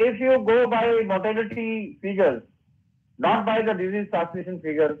 So if you go by mortality figures, not by the disease transmission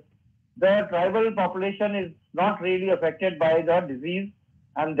figures, the tribal population is not really affected by the disease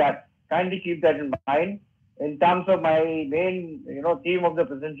and death. Kindly keep that in mind in terms of my main theme of the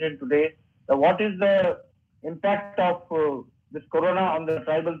presentation today. What is the impact of this corona on the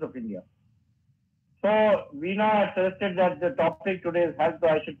tribals of India? So Veena has suggested that the topic today is health, so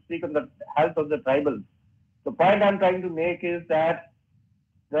I should speak on the health of the tribals. The point I'm trying to make is that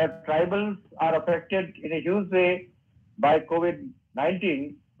the tribals are affected in a huge way by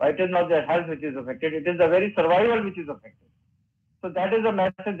COVID-19, but it is not their health which is affected, it is the very survival which is affected. So that is the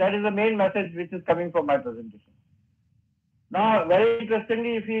message, that is the main message which is coming from my presentation. Now, very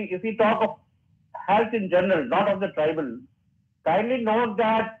interestingly, if we talk of health in general, not of the tribal, kindly note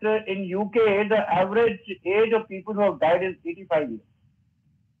that in UK, the average age of people who have died is 85 years.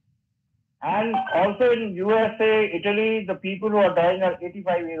 And also in USA, Italy, the people who are dying are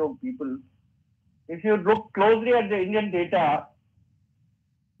 85-year-old people. If you look closely at the Indian data,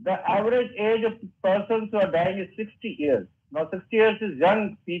 the average age of persons who are dying is 60 years. Now, 60 years is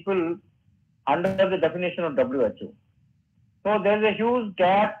young people under the definition of WHO. So there's a huge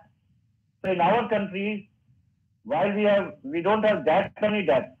gap. So in our country, while we don't have that many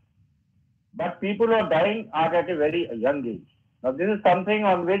deaths, but people who are dying are at a very young age. Now, this is something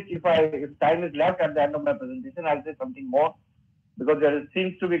on which, if time is left at the end of my presentation, I'll say something more, because there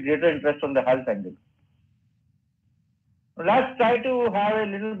seems to be greater interest on the health angle. Let's try to have a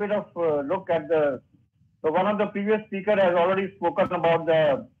little bit of look at so one of the previous speakers has already spoken about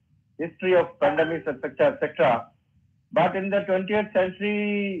the history of pandemics, etc., etc. But in the 20th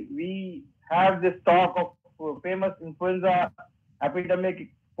century, we have this talk of famous influenza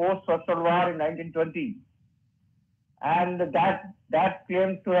epidemic post First World War in 1920. And that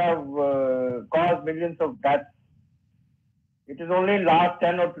claims to have caused millions of deaths. It is only in last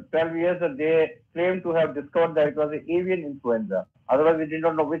 10 or 12 years that they claim to have discovered that it was an avian influenza. Otherwise, we did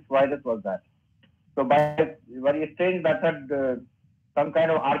not know which virus was that. So by a very strange method, some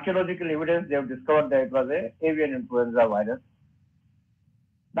kind of archaeological evidence, they have discovered that it was an avian influenza virus.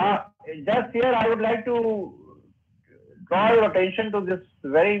 Now, just here, I would like to draw your attention to this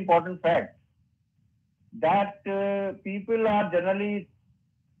very important fact that people are generally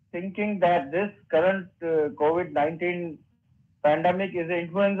thinking that this current COVID-19 pandemic is an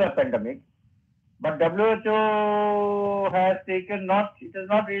influenza pandemic, but WHO has it has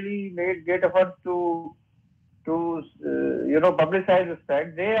not really made great efforts to publicize this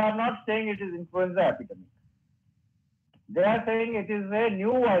fact. They are not saying it is influenza epidemic. They are saying it is a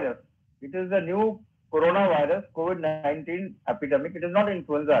new virus. It is the new coronavirus, COVID-19 epidemic. It is not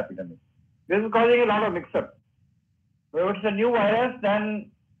influenza epidemic. This is causing a lot of mix-up. So if it's a new virus,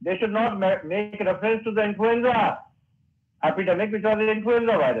 then they should not make reference to the influenza epidemic, which was the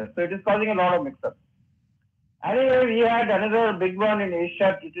influenza virus. So it is causing a lot of mix-up. Anyway, we had another big one in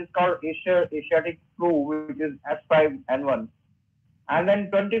Asia. It is called Asiatic flu, which is H5N1. And then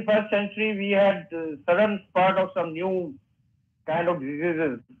 21st century, we had sudden spurt of some new kind of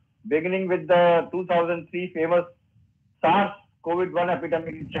diseases, beginning with the 2003 famous SARS-CoV-1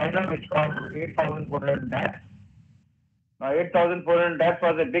 epidemic in China, which caused 8,400 deaths. Now, 8,400 deaths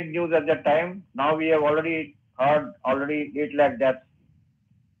was a big news at that time. Now we have already heard 8 lakh deaths.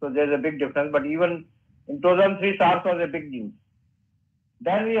 So there's a big difference. But even in 2003, SARS was a big news.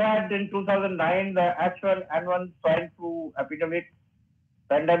 Then we had in 2009 the H1N1 swine flu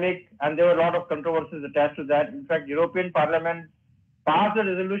pandemic, and there were a lot of controversies attached to that. In fact, European Parliament passed a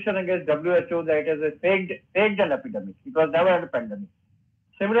resolution against WHO that it is a faked an epidemic. It was never a pandemic.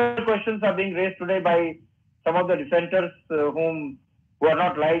 Similar questions are being raised today by some of the dissenters who are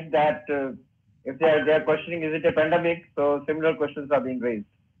not like that. If they are questioning, is it a pandemic? So similar questions are being raised.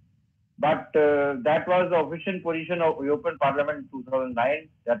 But that was the official position of European Parliament in 2009,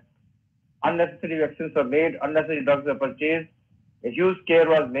 that unnecessary vaccines were made, unnecessary drugs were purchased, a huge scare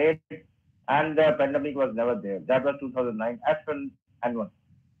was made, and the pandemic was never there. That was 2009, H1N1.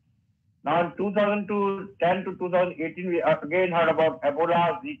 Now in 2010 to 2018, we again heard about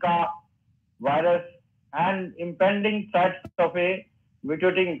Ebola, Zika virus, and impending threats of a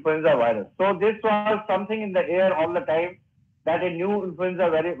mutating influenza virus. So this was something in the air all the time, that a new influenza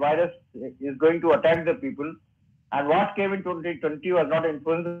virus is going to attack the people. And what came in 2020 was not an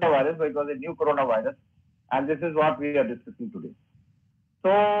influenza virus, but it was a new coronavirus. And this is what we are discussing today.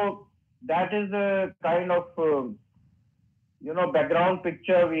 So that is the kind of background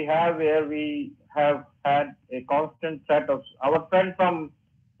picture we have, where we have had a constant threat of. Our friend from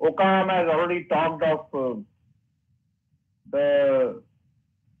Oklahoma has already talked of the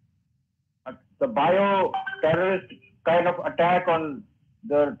bio-terrorist kind of attack on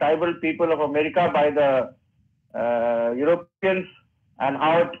the tribal people of America by the Europeans, and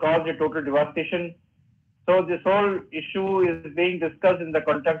how it caused a total devastation. So this whole issue is being discussed in the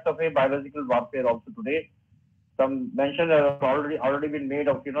context of a biological warfare also today. Some mention has already been made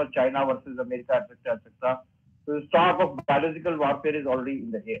of China versus America, etc., etc. So the talk of biological warfare is already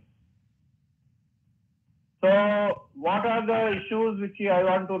in the air. So what are the issues which I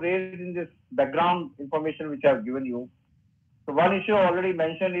want to raise in this background information which I have given you? So one issue I already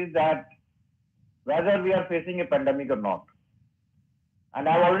mentioned is that whether we are facing a pandemic or not. And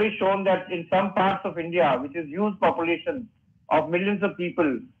I've already shown that in some parts of India, which is huge population of millions of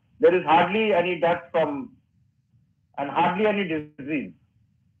people, there is hardly any death from and hardly any disease.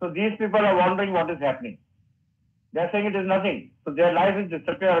 So these people are wondering what is happening. They're saying it is nothing. So their life is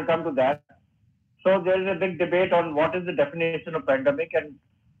disappeared. I'll come to that. So there is a big debate on what is the definition of pandemic and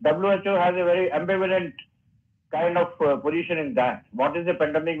WHO has a very ambivalent kind of position in that. What is a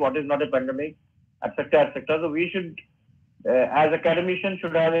pandemic? What is not a pandemic? Etc. Etc. So we should, as academicians,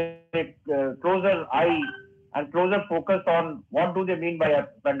 should have a closer eye and closer focus on what do they mean by a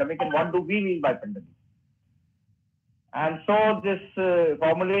pandemic and what do we mean by pandemic. And so this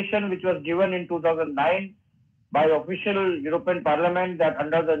formulation, which was given in 2009 by official European Parliament, that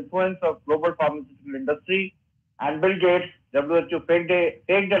under the influence of global pharmaceutical industry and Bill Gates, WHO faked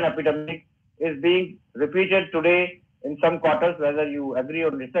an epidemic, is being repeated today in some quarters. Whether you agree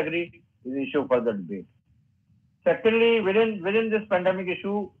or disagree is an issue for further debate. Secondly, within this pandemic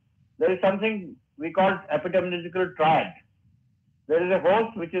issue, there is something we call epidemiological triad. There is a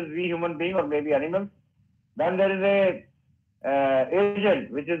host, which is we human beings or maybe animals. Then there is a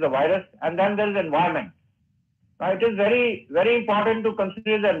agent, which is the virus, and then there is environment. Now, it is very, very important to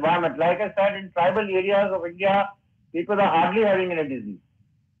consider the environment. Like I said, in tribal areas of India, people are hardly having any disease.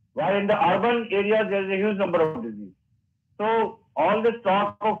 While in the urban areas, there is a huge number of disease. So, all this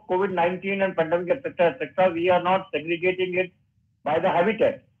talk of COVID-19 and pandemic, etc., we are not segregating it by the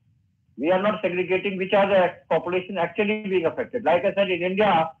habitat. We are not segregating which are the population actually being affected. Like I said, in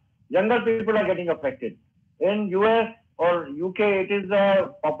India, younger people are getting affected. In US or UK, it is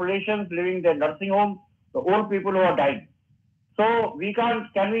the populations living in the nursing home, the old people who are dying. So we can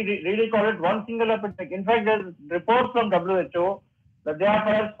we really call it one single epidemic? In fact, there's reports from WHO that there are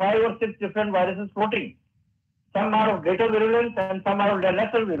perhaps 5 or 6 different viruses floating. Some are of greater virulence and some are of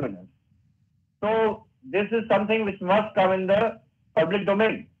lesser virulence. So this is something which must come in the public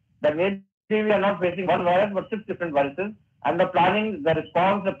domain. That maybe we are not facing one virus but 6 different viruses, and the planning, the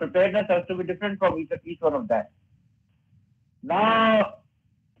response, the preparedness has to be different from each one of that. Now,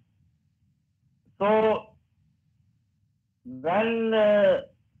 so when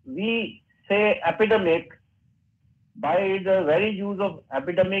we say epidemic, by the very use of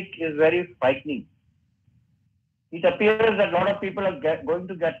epidemic is very frightening. It appears that a lot of people are going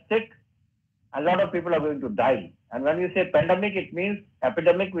to get sick, a lot of people are going to die. And when you say pandemic, it means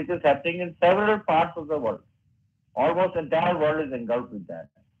epidemic which is happening in several parts of the world. Almost the entire world is engulfed with that.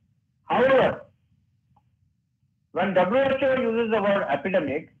 However, when WHO uses the word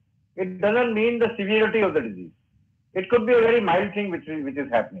epidemic, it doesn't mean the severity of the disease. It could be a very mild thing which is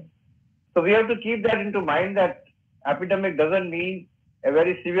happening. So we have to keep that into mind, that epidemic doesn't mean a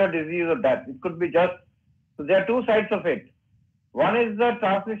very severe disease or death. It could be just, so there are two sides of it. One is the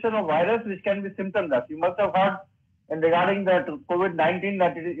transmission of virus, which can be symptomless. You must have heard regarding the COVID-19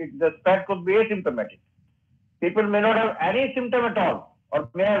 that the spread could be asymptomatic. People may not have any symptom at all or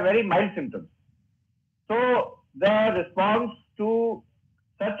may have very mild symptoms. So the response to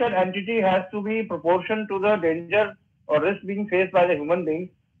such an entity has to be proportional to the danger or risk being faced by the human beings.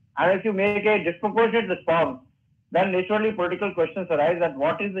 And if you make a disproportionate response, then naturally political questions arise that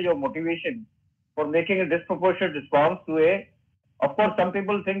what is your motivation for making a disproportionate response to a, of course, some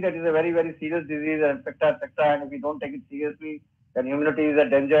people think that it's a very, very serious disease, etc., and if you don't take it seriously, then humanity is a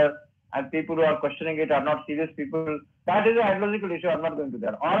danger, and people who are questioning it are not serious people. That is an ideological issue. I'm not going to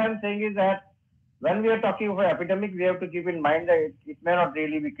that. All I'm saying is that when we are talking of an epidemic, we have to keep in mind that it may not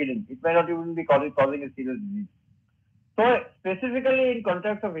really be killing. It may not even be causing a serious disease. So specifically in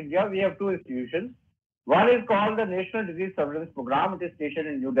context of India, we have 2 institutions. One is called the National Disease Surveillance Program. It is stationed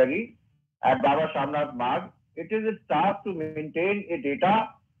in New Delhi at Babasaheb Ambedkar. It is its task to maintain a data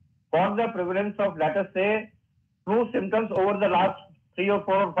for the prevalence of, let us say, flu symptoms over the last 3 or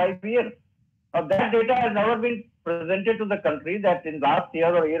 4 or 5 years. Now, that data has never been presented to the country, that in last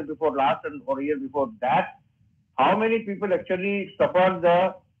year or year before last or year before that, how many people actually suffered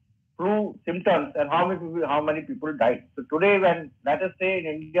the flu symptoms and how many people died. So today, when, let us say in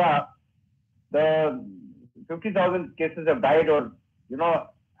India, the 50,000 cases have died, or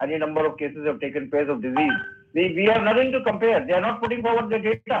any number of cases have taken place of disease, we have nothing to compare. They are not putting forward the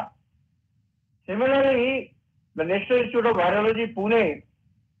data. Similarly, the National Institute of Virology, Pune,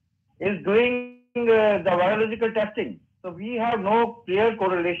 is doing the virological testing. So we have no clear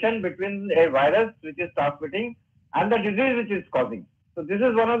correlation between a virus which is transmitting and the disease which is causing. So this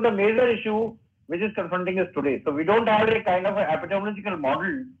is one of the major issues which is confronting us today. So we don't have a kind of an epidemiological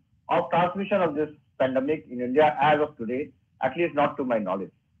model of transmission of this pandemic in India as of today, at least not to my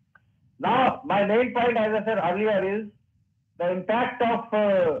knowledge. Now, my main point, as I said earlier, is the impact of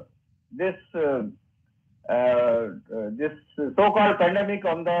this so-called pandemic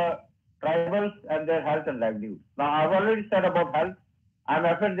on the tribals and their health and livelihood. Now, I've already said about health. I'm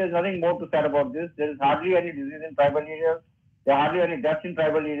afraid there's nothing more to say about this. There is hardly any disease in tribal areas. There are hardly any deaths in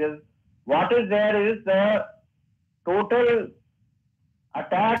tribal areas. What is there is the total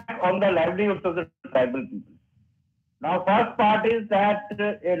attack on the livelihoods of the tribal people. Now, first part is that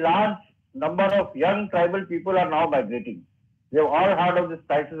a large number of young tribal people are now migrating. We have all heard of this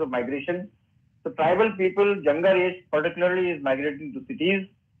crisis of migration. So tribal people, younger age particularly, is migrating to cities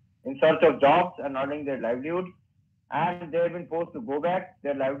in search of jobs and earning their livelihood. And they have been forced to go back.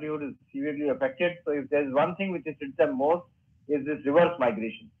 Their livelihood is severely affected. So if there is one thing which hits them most, is this reverse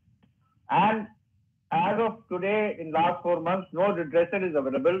migration. And as of today, in last 4 months, no redressal is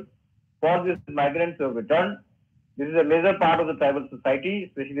available for these migrants who have returned. This is a major part of the tribal society,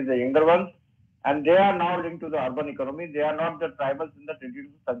 especially the younger ones. And they are now linked to the urban economy. They are not the tribals in the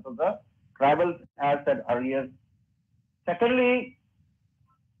traditional sense of the tribals as said earlier. Secondly,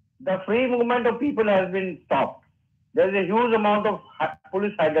 the free movement of people has been stopped. There is a huge amount of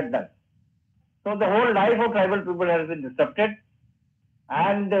police hidedness. So the whole life of tribal people has been disrupted.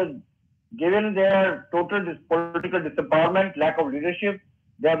 And given their total political disempowerment, lack of leadership,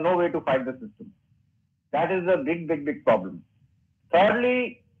 they have no way to fight the system. That is a big problem.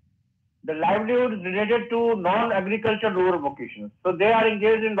 Thirdly, the livelihood is related to non-agricultural rural vocations. So they are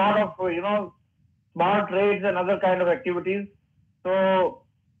engaged in a lot of, small trades and other kind of activities. So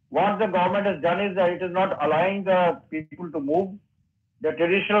what the government has done is that it is not allowing the people to move. The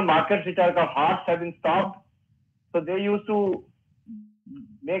traditional markets, which are called haats, have been stopped. So they used to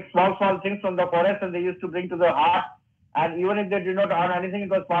make small things from the forest and they used to bring to the haat. And even if they did not earn anything, it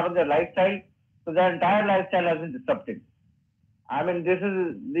was part of their lifestyle. So their entire lifestyle has been disrupted. I mean,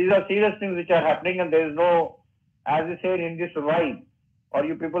 these are serious things which are happening, and there is no, as you say in Hindi, survive, or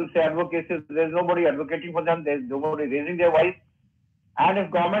you people say advocacy, there is nobody advocating for them, there is nobody raising their voice. And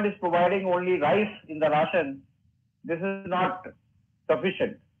if government is providing only rice in the ration, this is not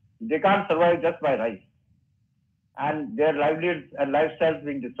sufficient. They can't survive just by rice. And their livelihoods and lifestyles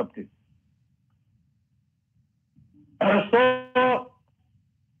being disrupted. So,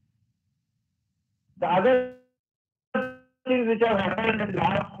 the other things which have happened in the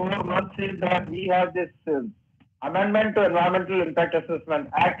last 4 months is that we have this amendment to Environmental Impact Assessment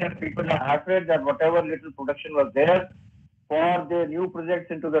Act, and people are afraid that whatever little production was there for the new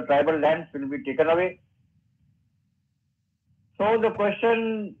projects into the tribal lands will be taken away. So the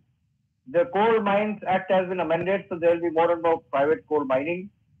question, the Coal Mines Act has been amended, so there will be more and more private coal mining.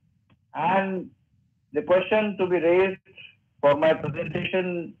 And the question to be raised for my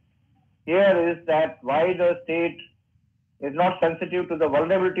presentation here is that why the state is not sensitive to the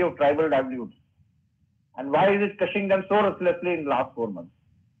vulnerability of tribal livelihoods, and why is it crushing them so ruthlessly in the last 4 months?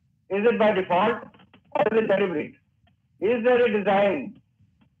 Is it by default or is it deliberate? Is there a design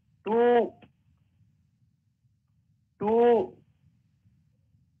to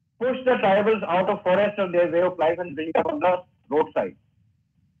push the tribals out of forest of their way of life and bring them on the roadside?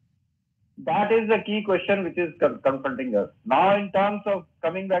 That is the key question which is confronting us. Now, in terms of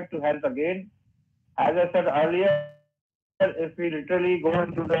coming back to health again, as I said earlier, if we literally go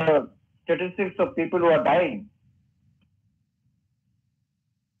into the statistics of people who are dying,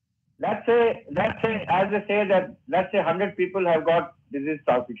 let's say, as they say that, let's say 100 people have got disease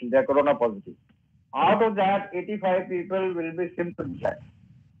transmission, they are corona positive. Out of that, 85 people will be symptomatic.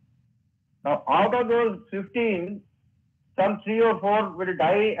 Now, out of those 15, some 3 or 4 will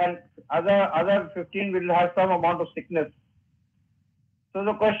die, and other 15 will have some amount of sickness. So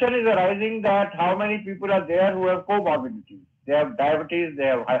the question is arising that how many people are there who have comorbidities? They have diabetes, they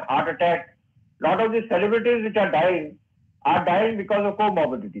have heart attack. A lot of these celebrities which are dying because of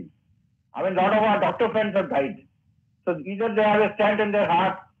comorbidities. I mean, a lot of our doctor friends have died. So either they have a stent in their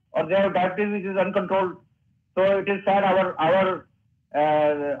heart or they have diabetes which is uncontrolled. So it is sad our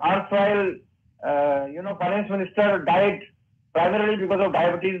erstwhile finance minister died primarily because of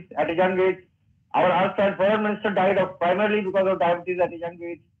diabetes at a young age. Our erstwhile foreign minister died primarily because of diabetes at a young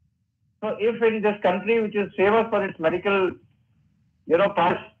age. So if in this country, which is famous for its medical,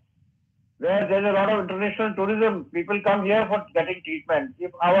 parts, where there's a lot of international tourism, people come here for getting treatment.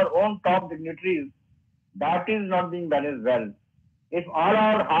 If our own top dignitaries, diabetes is not being managed well, if all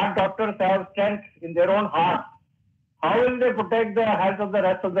our heart doctors have stents in their own heart, how will they protect the health of the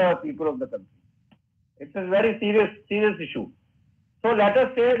rest of the people of the country? It's a very serious issue. So let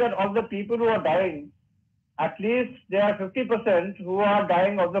us say that of the people who are dying, at least there are 50% who are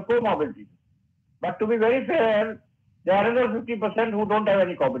dying of the comorbidities. But to be very fair, there are another 50% who don't have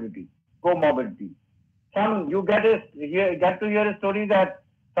any comorbidity. Some, you get to hear a story that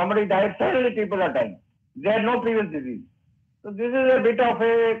somebody died, suddenly people are dying. They had no previous disease. So this is a bit of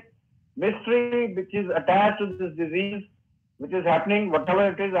a mystery which is attached to this disease, which is happening, whatever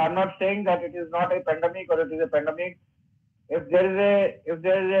it is. I'm not saying that it is not a pandemic or it is a pandemic. If there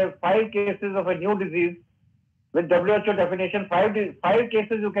is a 5 cases of a new disease, with WHO definition, 5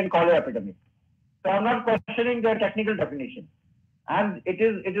 cases you can call an epidemic. So I'm not questioning the technical definition. And it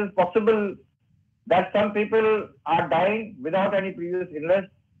is possible that some people are dying without any previous illness.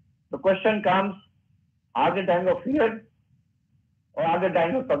 The question comes, are they dying of fear or are they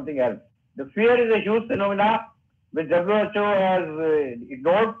dying of something else? The fear is a huge phenomena which WHO has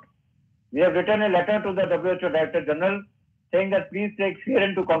ignored. We have written a letter to the WHO Director General saying that please take fear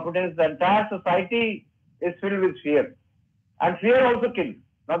into confidence. The entire society is filled with fear. And fear also kills.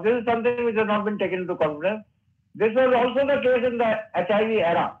 Now this is something which has not been taken into confidence. This was also the case in the HIV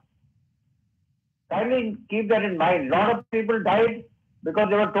era. Kindly keep that in mind. A lot of people died because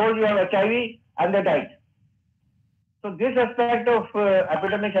they were told you have HIV and they died. So this aspect of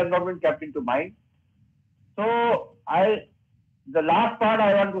epidemic has not been kept into mind. So the last part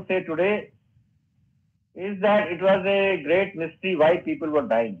I want to say today is that it was a great mystery why people were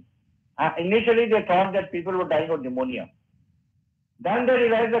dying. Initially they thought that people were dying of pneumonia. Then they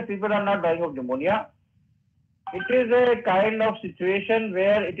realized that people are not dying of pneumonia. It is a kind of situation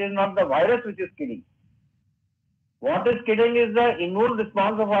where it is not the virus which is killing. What is killing is the immune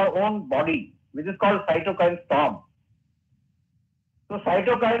response of our own body, which is called cytokine storm. So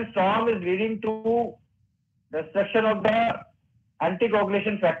cytokine storm is leading to destruction of the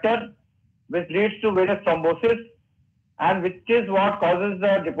anticoagulation factor, which leads to venous thrombosis, and which is what causes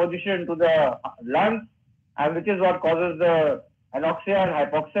the deposition into the lungs, and which is what causes the anoxia and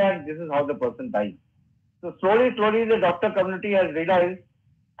hypoxia, and this is how the person dies. So slowly, the doctor community has realized,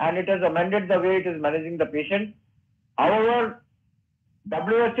 and it has amended the way it is managing the patient. However,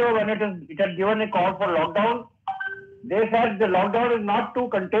 WHO, when it had given a call for lockdown, they said the lockdown is not to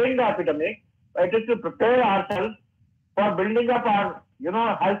contain the epidemic, but it is to prepare ourselves for building up our,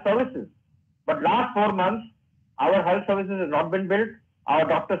 health services. But last 4 months, our health services have not been built. Our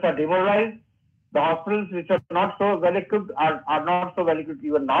doctors are demoralized. The hospitals which are not so well equipped are not so well equipped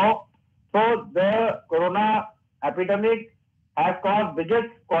even now. So the corona epidemic has caused biggest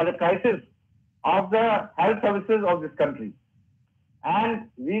crisis of the health services of this country. And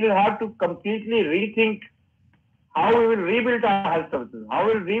we will have to completely rethink how we will rebuild our health services, how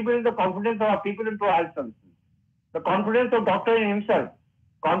we will rebuild the confidence of our people into our health services, the confidence of doctor in himself,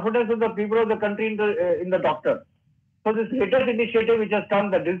 confidence of the people of the country in the doctor. So this latest initiative which has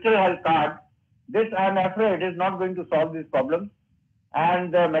come, the digital health card, this I am afraid is not going to solve these problems.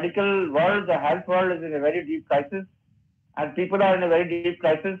 And the medical world, the health world is in a very deep crisis, and people are in a very deep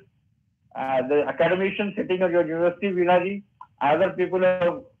crisis. The academicians sitting at your university, Vinaji, other people who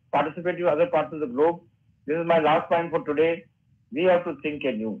have participated in other parts of the globe. This is my last point for today. We have to think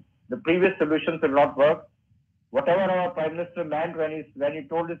anew. The previous solutions will not work. Whatever our Prime Minister meant when he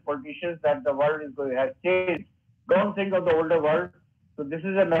told his politicians that the world is going to have changed, don't think of the older world. So this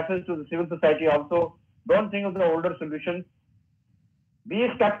is a message to the civil society also. Don't think of the older solutions. Be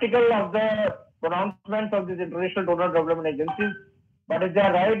skeptical of the pronouncements of these international donor development agencies. But if they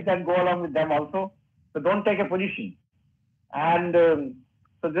are right, then go along with them also. So don't take a position. And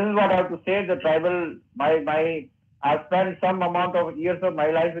so this is what I have to say. The tribal, I've spent some amount of years of my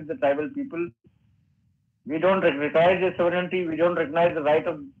life with the tribal people. We don't recognize their sovereignty. We don't recognize the right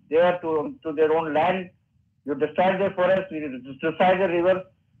of theirs to their own land. You destroy their forests, you destroy the river.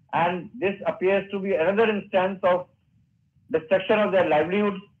 And this appears to be another instance of destruction of their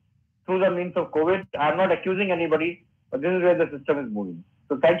livelihoods through the means of COVID. I'm not accusing anybody, but this is where the system is moving.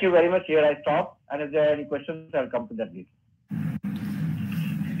 So thank you very much. Here I stop. And if there are any questions, I'll come to that later.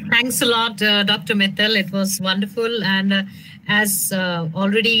 Thanks a lot, Dr. Mittal. It was wonderful. And as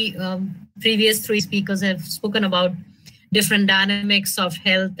already previous three speakers have spoken about different dynamics of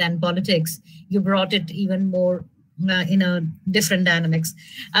health and politics, you brought it even more in a different dynamics.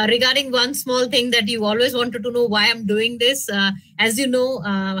 Regarding one small thing that you always wanted to know why I'm doing this, as you know,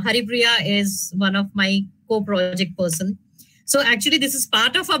 Haripriya is one of my co-project person. So actually this is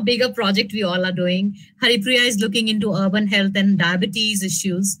part of a bigger project we all are doing. Haripriya is looking into urban health and diabetes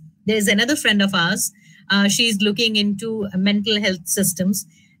issues. There's another friend of ours. She's looking into mental health systems.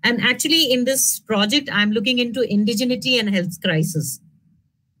 And actually in this project, I'm looking into indigeneity and health crisis,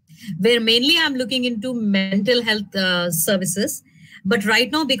 where mainly I'm looking into mental health services. But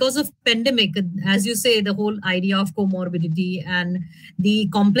right now, because of pandemic, as you say, the whole idea of comorbidity and the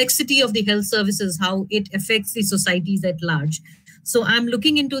complexity of the health services, how it affects the societies at large. So I'm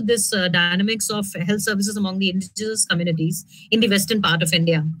looking into this dynamics of health services among the indigenous communities in the western part of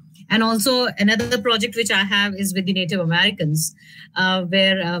India. And also another project which I have is with the Native Americans,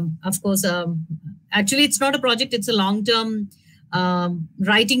 where, of course, actually it's not a project, it's a long-term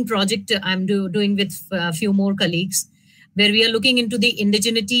writing project I'm doing with a few more colleagues, where we are looking into the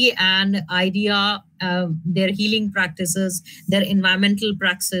indigeneity and idea, their healing practices, their environmental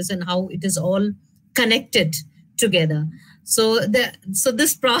praxis, and how it is all connected together. So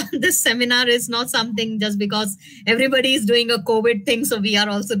this seminar is not something just because everybody is doing a COVID thing, so we are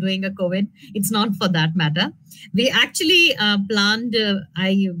also doing a COVID. It's not for that matter. We actually planned,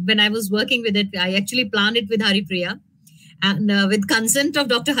 when I was working with it, I actually planned it with Haripriya. And with consent of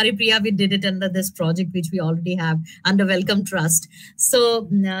Dr. Haripriya, we did it under this project, which we already have under Wellcome Trust. So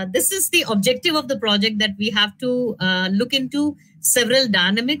this is the objective of the project, that we have to look into several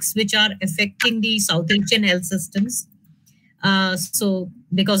dynamics which are affecting the South Asian health systems. So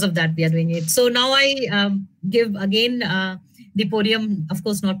because of that, we are doing it. So now I give again the podium, of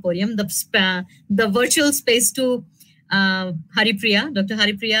course not podium, the virtual space to Haripriya, Dr.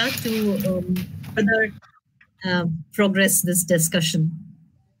 Haripriya, to further progress this discussion.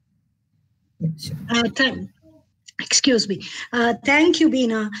 Yeah, sure. Excuse me. Thank you,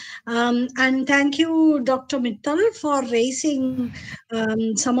 Beena. And thank you, Dr. Mittal, for raising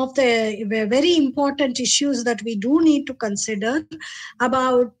some of the very important issues that we do need to consider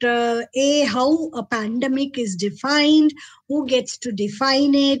about how a pandemic is defined, who gets to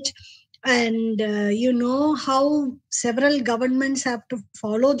define it, and how several governments have to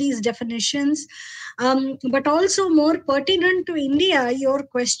follow these definitions. But also more pertinent to India, your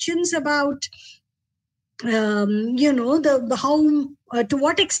questions about to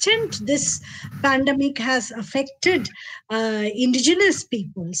what extent this pandemic has affected indigenous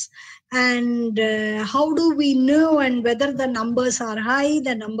peoples, and how do we know, and whether the numbers are high,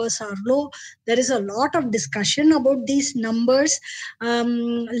 the numbers are low. There is a lot of discussion about these numbers.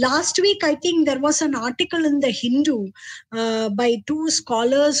 Last week, I think there was an article in the Hindu by two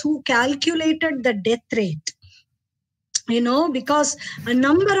scholars who calculated the death rate. Because a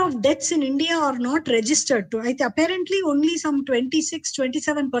number of deaths in India are not registered. Apparently, only some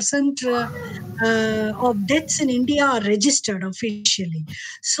 26-27% of deaths in India are registered officially.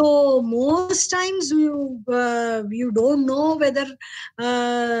 So most times you don't know whether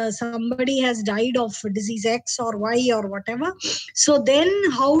somebody has died of disease X or Y or whatever. So then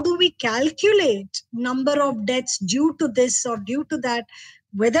how do we calculate number of deaths due to this or due to that?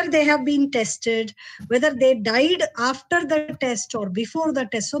 Whether they have been tested, whether they died after the test or before the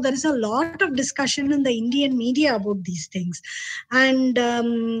test. So there is a lot of discussion in the Indian media about these things. And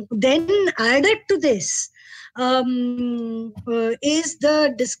then added to this is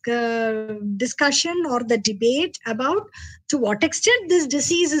the discussion or the debate about to what extent this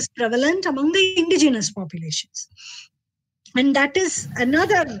disease is prevalent among the indigenous populations. And that is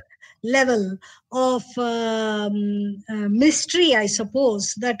another level of mystery, I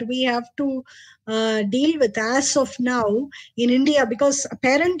suppose, that we have to deal with as of now in India, because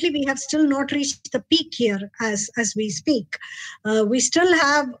apparently we have still not reached the peak here as we speak. We still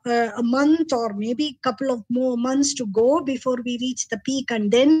have a month or maybe a couple of more months to go before we reach the peak,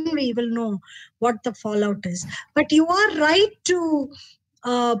 and then we will know what the fallout is. But you are right to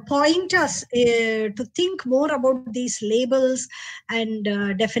point us to think more about these labels and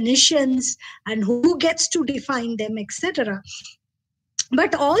definitions and who gets to define them, etc.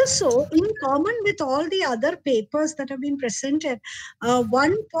 But also, in common with all the other papers that have been presented,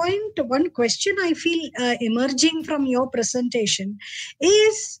 one question I feel emerging from your presentation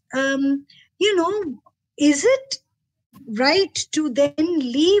is, is it right to then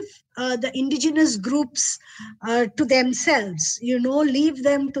leave the indigenous groups to themselves, leave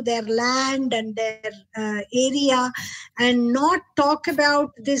them to their land and their area, and not talk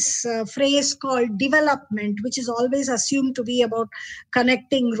about this phrase called development, which is always assumed to be about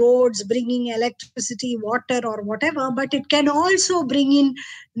connecting roads, bringing electricity, water, or whatever, but it can also bring in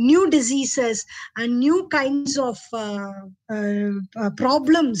new diseases and new kinds of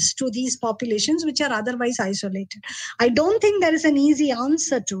problems to these populations which are otherwise isolated. I don't think there is an easy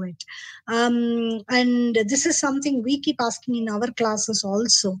answer to it. And this is something we keep asking in our classes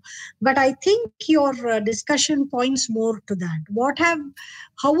also. But I think your discussion points more to that.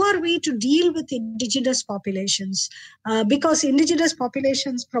 How are we to deal with indigenous populations? Because indigenous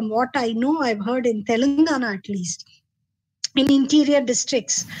populations, from what I know, I've heard in Telangana at least, in interior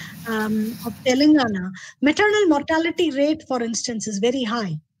districts of Telangana, maternal mortality rate, for instance, is very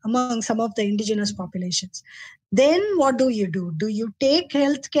high among some of the indigenous populations. Then what do? Do you take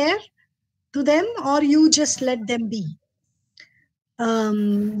health care to them, or you just let them be?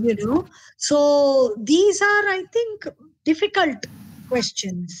 So these are, I think, difficult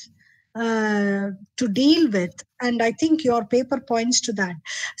questions to deal with, and I think your paper points to that.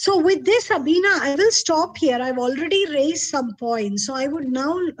 So with this, Abina, I will stop here. I've already raised some points, so I would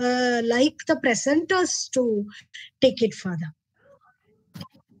now like the presenters to take it further.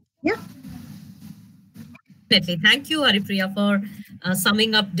 Yeah. Definitely. Thank you, Haripriya, for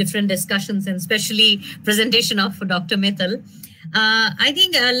summing up different discussions and especially presentation of Dr. Mittal. I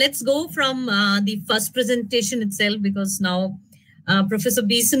think let's go from the first presentation itself, because now Professor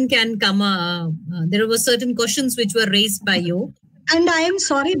Beason can come. There were certain questions which were raised by you. And I am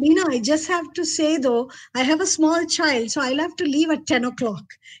sorry, Beena, I just have to say, though, I have a small child, so I'll have to leave at 10 o'clock.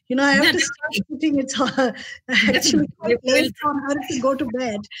 You know, I have to start putting it actually quite late for her to go to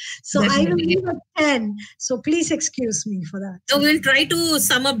bed. So I will leave at 10. So please excuse me for that. So we'll try to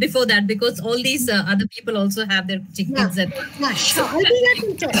sum up before that, because all these other people also have their chickens. Yeah, sure. I'll be back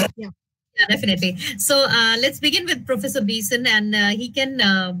in 10. Yeah. Yeah, definitely. So let's begin with Professor Beason, and he can,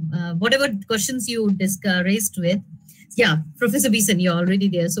 whatever questions you raised with. Yeah, Professor Beason, you're already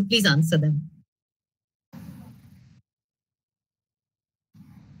there, so please answer them.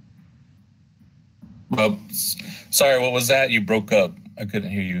 Well, sorry, what was that? You broke up. I couldn't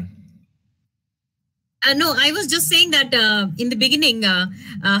hear you. No, I was just saying that in the beginning,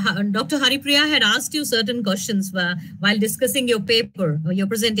 Dr. Haripriya had asked you certain questions while discussing your paper or your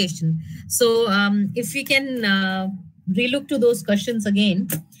presentation. So if we can relook to those questions again.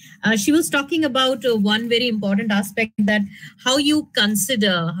 She was talking about one very important aspect, that how you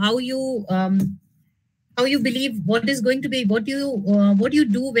consider, how you believe what is going to be, what you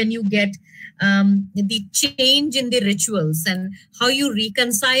do when you get the change in the rituals, and how you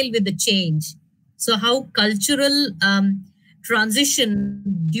reconcile with the change. So how cultural transition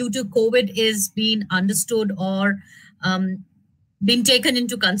due to COVID is being understood or being taken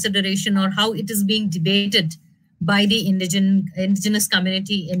into consideration, or how it is being debated by the indigenous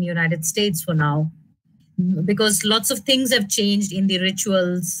community in the United States for now, because lots of things have changed in the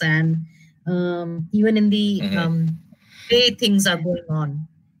rituals and even in the way things are going on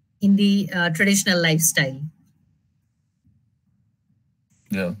in the traditional lifestyle.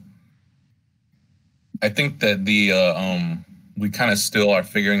 Yeah, I think that we kind of still are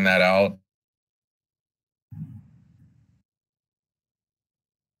figuring that out.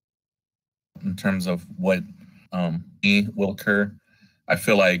 In terms of what will occur, I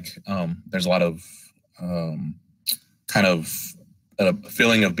feel like there's a lot of kind of a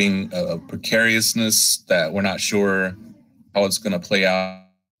feeling of being precariousness, that we're not sure how it's going to play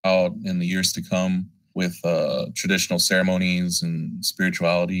out in the years to come with traditional ceremonies and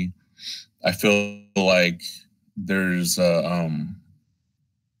spirituality. I feel like there's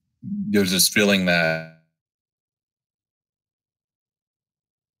this feeling that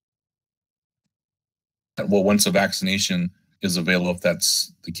well, once a vaccination is available, if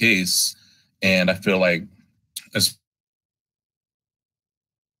that's the case, and I feel like as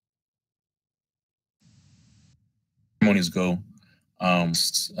ceremonies go,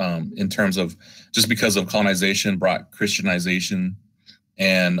 in terms of just because of colonization brought Christianization,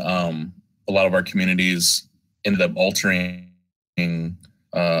 and a lot of our communities ended up altering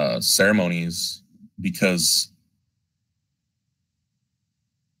ceremonies because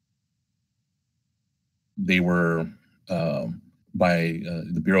they were by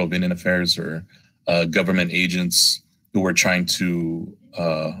the Bureau of Indian Affairs or government agents who were trying to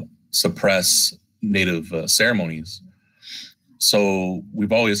suppress Native ceremonies. So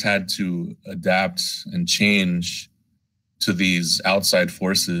we've always had to adapt and change to these outside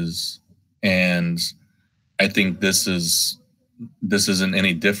forces, and I think this isn't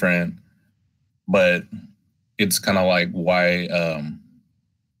any different. But it's kind of like why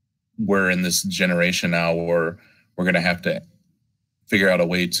we're in this generation now where we're going to have to figure out a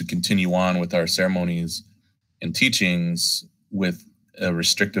way to continue on with our ceremonies and teachings with a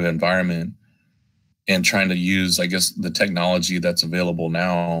restrictive environment, and trying to use, I guess, the technology that's available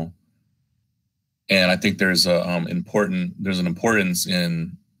now. And I think there's an importance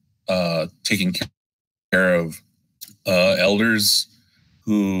in taking care of elders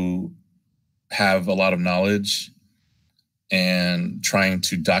who have a lot of knowledge, and trying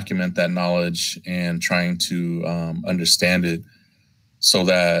to document that knowledge and trying to understand it so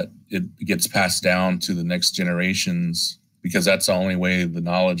that it gets passed down to the next generations, because that's the only way the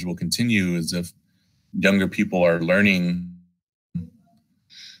knowledge will continue, is if younger people are learning.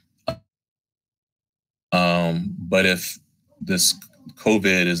 But if this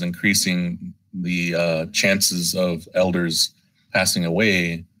COVID is increasing the chances of elders passing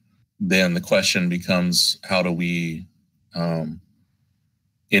away, then the question becomes, how do we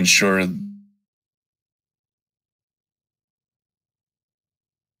ensure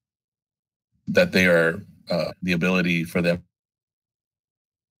that they are the ability for them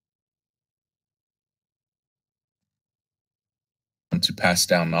to pass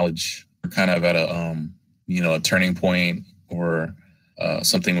down knowledge? We're kind of at a turning point, or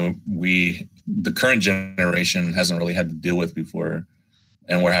something the current generation hasn't really had to deal with before.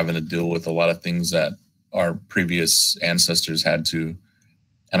 and we're having to deal with a lot of things that our previous ancestors had to.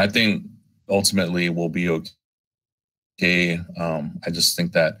 And I think ultimately we'll be okay. I just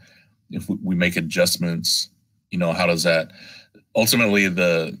think that if we make adjustments, you know, how does that ultimately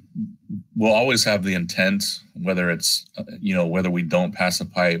we'll always have the intent, whether it's, you know, whether we don't pass a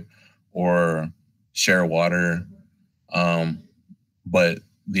pipe or share water. But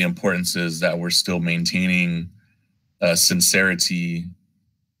the importance is that we're still maintaining sincerity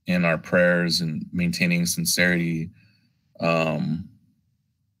in our prayers and maintaining sincerity in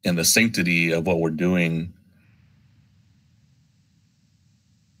the sanctity of what we're doing.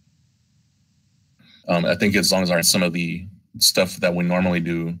 I think as long as some of the stuff that we normally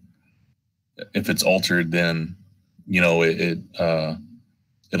do, if it's altered, then, you know,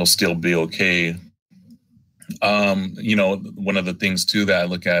 it'll still be okay. You know, one of the things too that I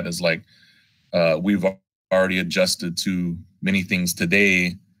look at is like, we've already adjusted to many things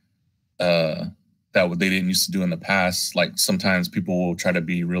today that they didn't used to do in the past. Like sometimes people will try to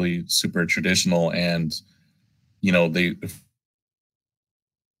be really super traditional, and, you know, if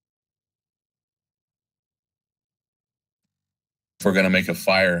we're going to make a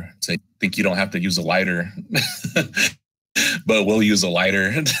fire, to think you don't have to use a lighter, but we'll use a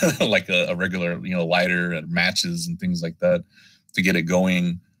lighter, like a regular, you know, lighter and matches and things like that to get it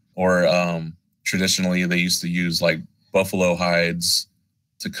going. Or traditionally they used to use like buffalo hides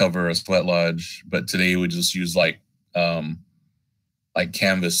to cover a sweat lodge, but today we just use like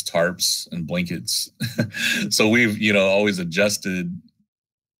canvas tarps and blankets. So we've, you know, always adjusted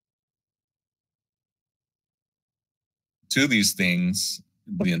to these things.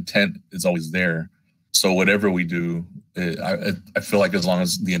 The intent is always there. So whatever we do, I feel like as long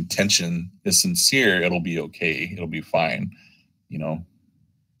as the intention is sincere, it'll be okay. It'll be fine. You know,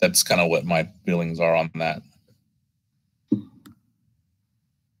 that's kind of what my feelings are on that.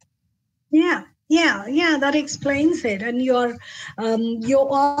 Yeah, that explains it. And you are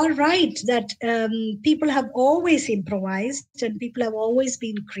right that people have always improvised and people have always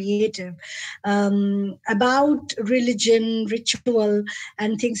been creative about religion, ritual,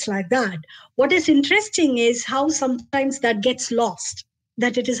 and things like that. What is interesting is how sometimes that gets lost,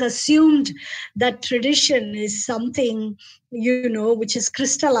 that it is assumed that tradition is something, you know, which is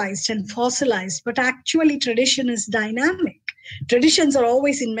crystallized and fossilized, but actually tradition is dynamic. Traditions are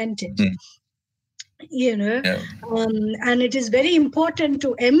always invented. You know, yeah. And it is very important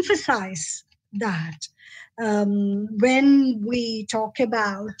to emphasize that when we talk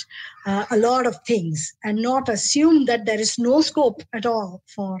about a lot of things, and not assume that there is no scope at all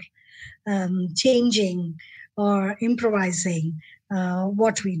for changing or improvising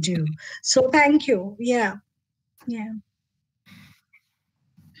what we do. So thank you. Yeah.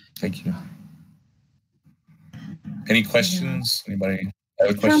 Thank you. Any questions? Anybody?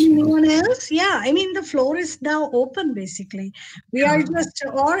 From anyone else? Yeah, I mean, the floor is now open, basically. We are just,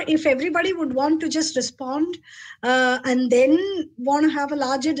 or if everybody would want to just respond and then want to have a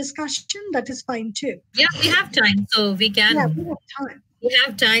larger discussion, that is fine too. Yeah, we have time, so we can. Yeah, we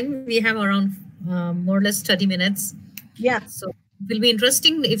have time. We have around more or less 30 minutes. Yeah. So it will be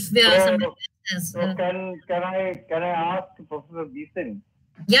interesting if there are some. So can I ask Professor Beason?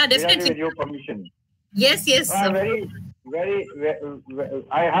 Yeah, definitely. With your permission. Yes. Very,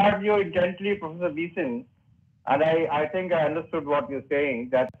 I heard you intently, Professor Beason, and I think I understood what you're saying.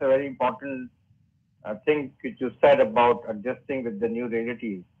 That's a very important thing which you said about adjusting with the new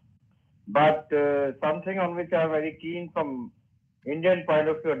realities. But something on which I'm very keen from Indian point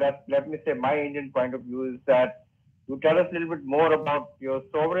of view, that let me say my Indian point of view, is that you tell us a little bit more about your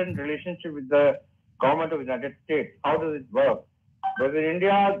sovereign relationship with the government of the United States. How does it work? Because in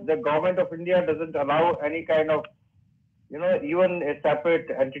India, the government of India doesn't allow any kind of, you know, even a separate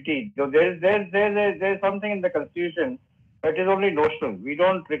entity. So there's something in the constitution that is only notional. We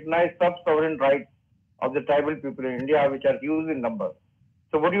don't recognize sub-sovereign rights of the tribal people in India, which are huge in number.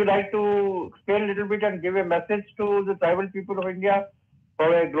 So would you like to explain a little bit and give a message to the tribal people of India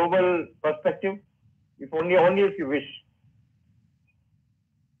from a global perspective, if only if you wish?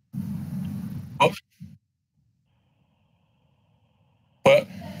 But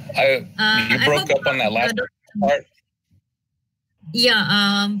you broke up on that last part. Yeah,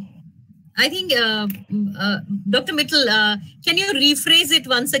 I think Dr. Mittal, can you rephrase it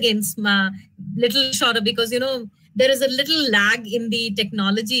once again, little shorter, because, you know, there is a little lag in the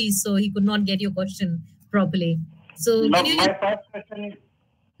technology, so he could not get your question properly. So no, can you? My first question is,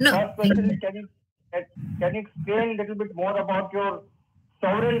 can you explain a little bit more about your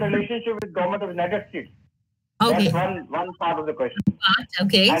sovereign relationship with government of the United States? Okay. That's one part of the question.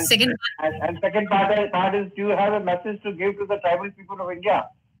 Okay. And, second part is, do you have a message to give to the tribal people of India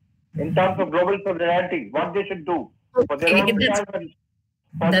in terms of global solidarity, what they should do for their own self and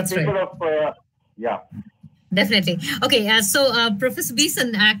for the people of, yeah. Definitely. Okay. Professor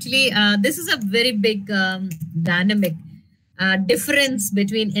Beason, actually, this is a very big dynamic difference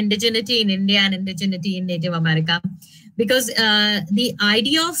between indigeneity in India and indigeneity in Native America, because the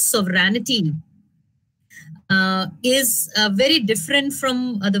idea of sovereignty is very different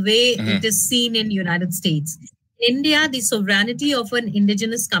from the way it is seen in United States. In India, the sovereignty of an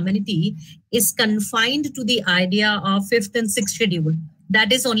indigenous community is confined to the idea of 5th and 6th schedule.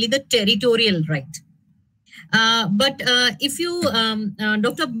 That is only the territorial right. But if you,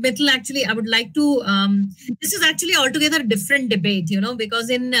 Dr. Mittal, actually, I would like to, this is actually altogether different debate,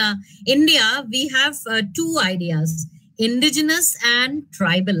 because in India, we have two ideas, indigenous and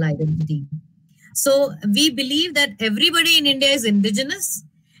tribal identity. So we believe that everybody in India is indigenous,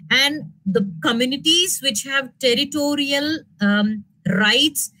 and the communities which have territorial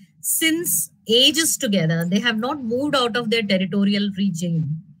rights since ages together, they have not moved out of their territorial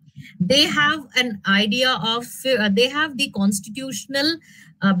regime. They have an idea of, they have the constitutional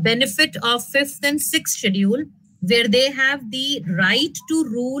benefit of 5th and 6th schedule, where they have the right to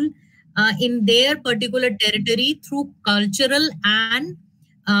rule in their particular territory through cultural and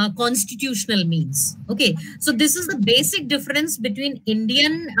constitutional means. Okay, so this is the basic difference between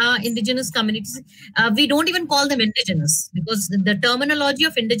Indian indigenous communities. We don't even call them indigenous because the terminology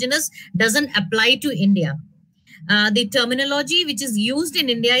of indigenous doesn't apply to India. The terminology which is used in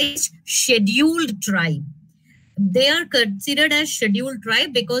India is scheduled tribe. They are considered as scheduled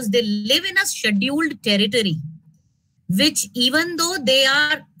tribe because they live in a scheduled territory, which even though they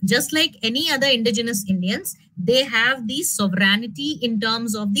are just like any other indigenous Indians, they have the sovereignty in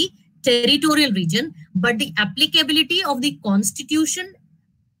terms of the territorial region, but the applicability of the constitution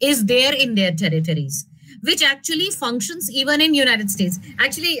is there in their territories, which actually functions even in United States.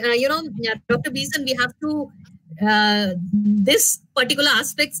 Actually, Dr. Beason, we have to, this particular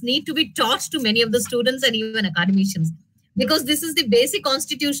aspects need to be taught to many of the students and even academicians, because this is the basic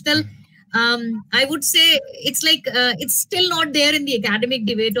constitutional, I would say it's like, it's still not there in the academic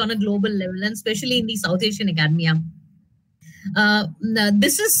debate on a global level, and especially in the South Asian academia.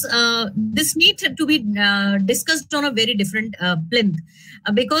 This needs to be discussed on a very different plinth,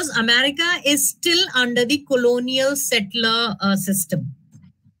 because America is still under the colonial settler system.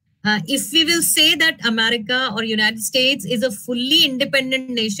 If we will say that America or United States is a fully independent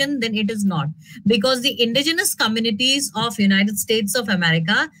nation, then it is not, because the indigenous communities of United States of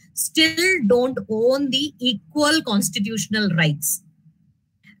America still don't own the equal constitutional rights,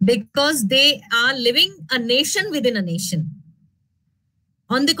 because they are living a nation within a nation.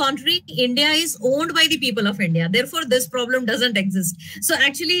 On the contrary, India is owned by the people of India. Therefore, this problem doesn't exist. So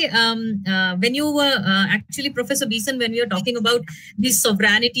actually, when you were, Professor Beason, when we were talking about these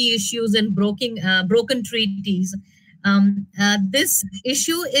sovereignty issues and broken treaties, this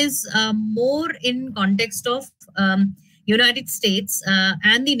issue is more in context of United States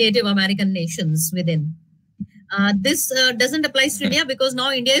and the Native American nations within. This doesn't apply to India because now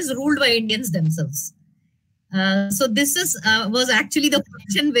India is ruled by Indians themselves. So this is was actually the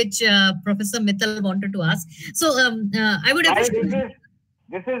question which Professor Mittal wanted to ask. So I would appreciate.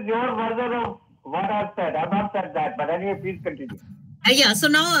 This is your version of what I've said. I've not said that, but anyway, please continue. Yeah. So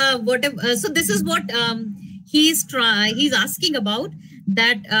now, so this is what he's asking about,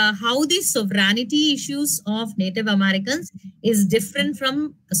 that how the sovereignty issues of Native Americans is different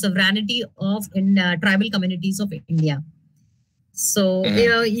from sovereignty of tribal communities of India. So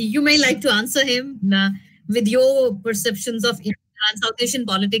you may like to answer him with your perceptions of South Asian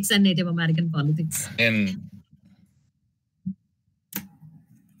politics and Native American politics.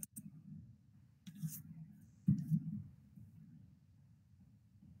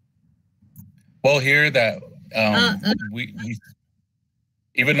 Well, here that we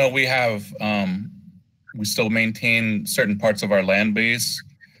even though we have we still maintain certain parts of our land base,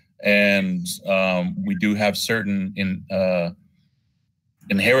 and we do have certain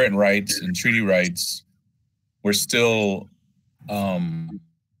inherent rights and treaty rights, we're still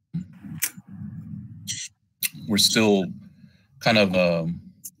kind of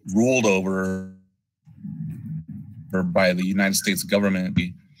ruled over by the United States government.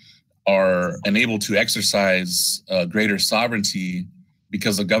 We are unable to exercise greater sovereignty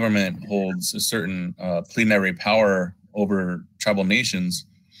because the government holds a certain plenary power over tribal nations.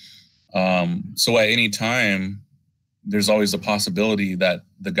 So at any time, there's always a possibility that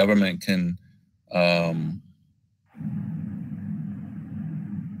the government can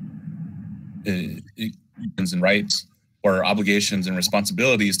and rights or obligations and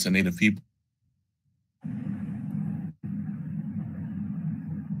responsibilities to Native people.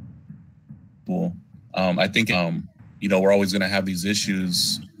 I think, you know, we're always going to have these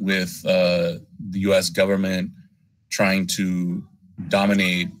issues with the U.S. government trying to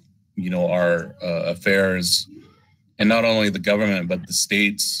dominate, you know, our affairs. And not only the government, but the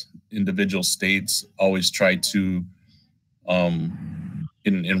states, individual states always try to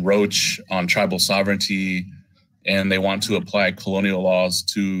encroach on tribal sovereignty, and they want to apply colonial laws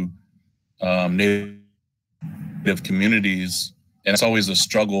to Native communities. And it's always a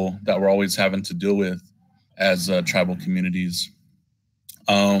struggle that we're always having to deal with as tribal communities.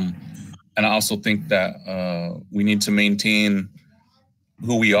 And I also think that we need to maintain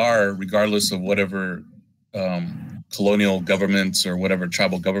who we are, regardless of whatever colonial governments or whatever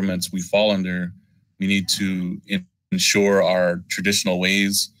tribal governments we fall under. We need to ensure our traditional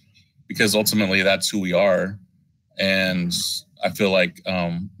ways, because ultimately that's who we are. And I feel like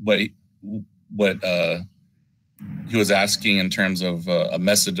what he was asking in terms of a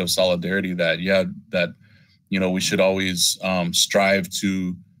message of solidarity, that, yeah, that, you know, we should always strive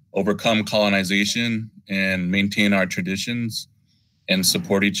to overcome colonization and maintain our traditions and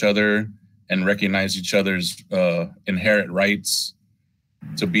support each other and recognize each other's inherent rights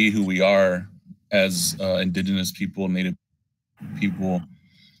to be who we are as Indigenous people, Native people,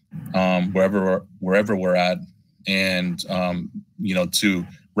 wherever we're at, and you know, to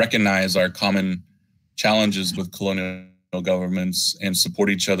recognize our common challenges with colonial governments and support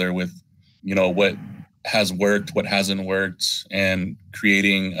each other with, you know, what has worked, what hasn't worked, and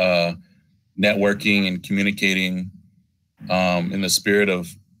creating networking and communicating in the spirit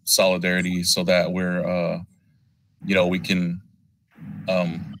of solidarity, so that we're, you know, we can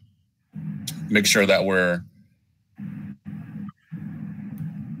make sure that we're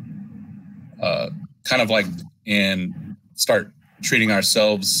kind of like, and start treating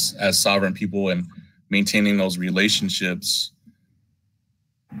ourselves as sovereign people and maintaining those relationships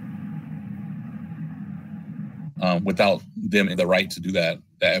without them the right to do that.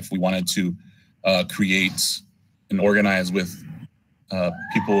 That if we wanted to create and organize with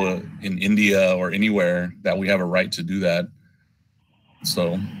people in India or anywhere, that we have a right to do that.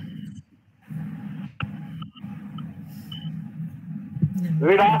 So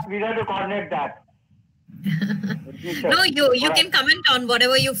we'd ask Vida to coordinate that. No, you can comment on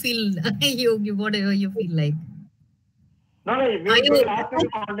whatever you feel. Whatever you feel like. No, we will ask you to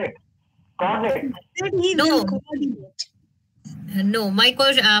coordinate. No, my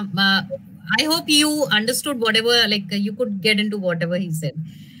question. I hope you understood whatever, like you could get into whatever he said.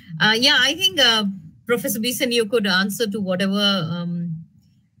 Yeah, I think Professor Beason, you could answer to whatever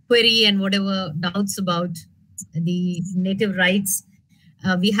query and whatever doubts about the native rights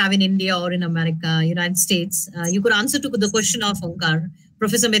we have in India or in America, United States. You could answer to the question of Onkar,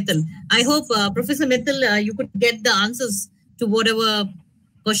 Professor Mittal. I hope, Professor Mittal, you could get the answers to whatever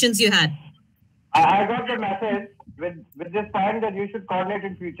questions you had. I got the message with this point that you should coordinate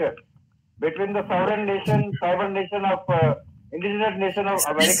in future between the sovereign nation, tribal nation of indigenous nation of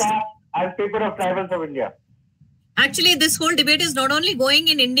America and people of tribals of India. Actually, this whole debate is not only going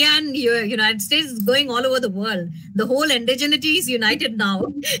in India and United States, it's going all over the world. The whole indigeneity is united now,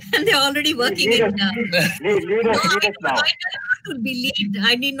 and they're already working in lead us now.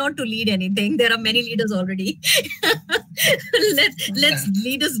 I need not to lead anything. There are many leaders already. Let's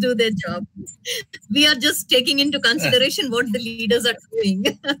leaders do their job. We are just taking into consideration what the leaders are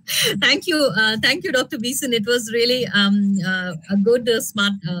doing. Thank you, Dr. Beason. It was really a good,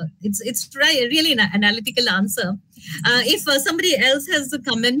 smart. It's really an analytical answer. If somebody else has a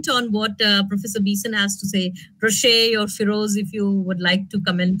comment on what Professor Beason has to say, Roche or Firuz, if you would like to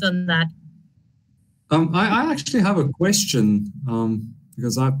comment on that. I actually have a question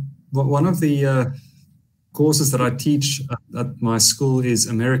because one of the courses that I teach at my school is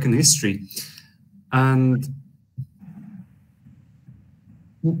American history. And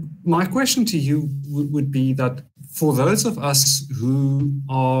my question to you would be that for those of us who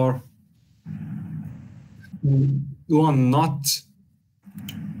are not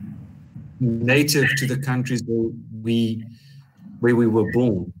native to the countries where we were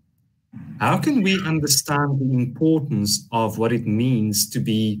born, how can we understand the importance of what it means to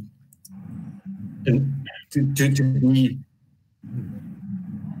be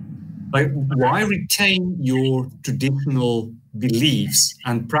like, why retain your traditional beliefs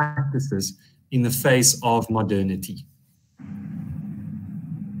and practices in the face of modernity?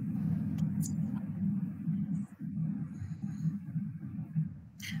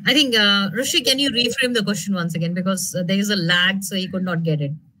 I think, Roche, can you reframe the question once again? Because there is a lag, so he could not get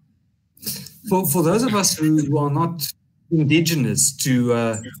it. for those of us who are not indigenous to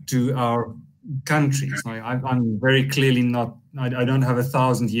our countries, I'm very clearly not. I don't have a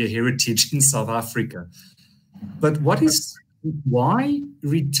 1,000-year heritage in South Africa. But why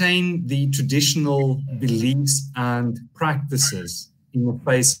retain the traditional beliefs and practices in the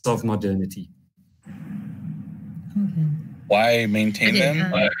face of modernity? Okay. Why maintain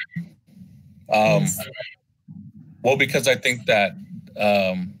them? Yes. Well, because I think that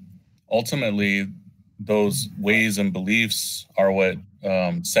ultimately those ways and beliefs are what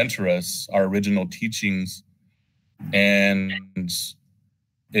center us, our original teachings, and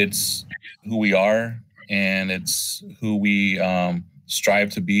it's who we are, and it's who we strive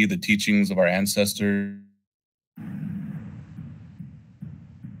to be, the teachings of our ancestors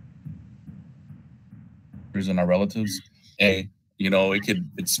and our relatives. And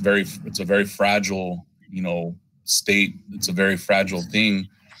it's a very fragile, state. It's a very fragile thing.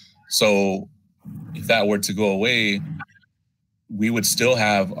 So if that were to go away, we would still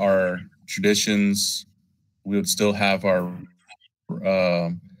have our traditions, we would still have our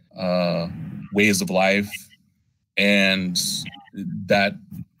ways of life, and that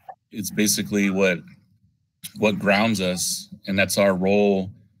is basically what grounds us, and that's our role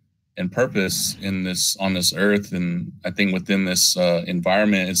and purpose on this earth. And I think within this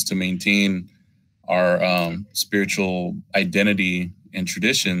environment is to maintain our spiritual identity and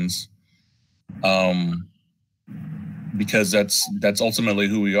traditions, because that's ultimately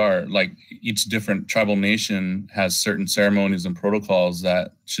who we are. Like, each different tribal nation has certain ceremonies and protocols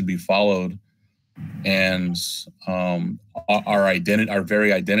that should be followed, and our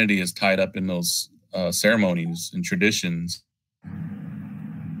very identity is tied up in those ceremonies and traditions.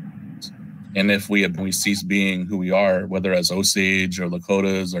 And if we cease being who we are, whether as Osage or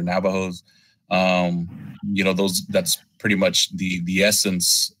Lakotas or Navajos, that's pretty much the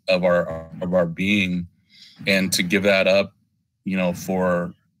essence of our being. And to give that up, it's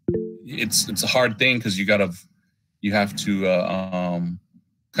a hard thing, because you have to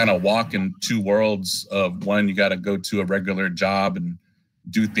kind of walk in two worlds of one. You got to go to a regular job and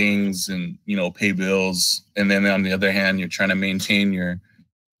do things and pay bills, and then on the other hand, you're trying to maintain your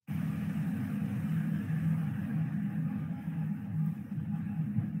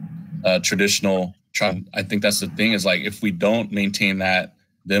traditional tribe. I think that's the thing, is like, if we don't maintain that,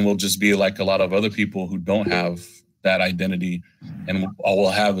 then we'll just be like a lot of other people who don't have that identity, and all we'll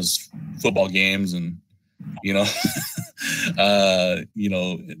have is football games and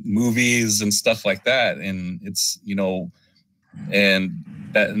movies and stuff like that. And it's and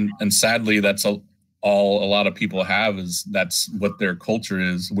sadly, that's all a lot of people have, is that's what their culture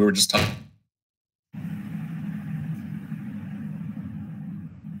is. We were just talking.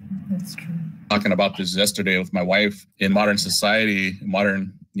 That's true. Talking about this yesterday with my wife. In modern society,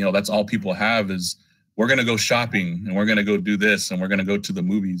 that's all people have, is we're going to go shopping and we're going to go do this and we're going to go to the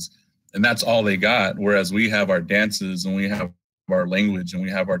movies, and that's all they got. Whereas we have our dances and we have our language and we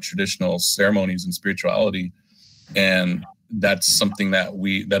have our traditional ceremonies and spirituality, and that's something that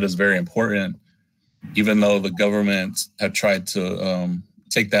is very important. Even though the government have tried to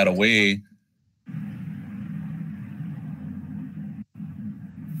take that away,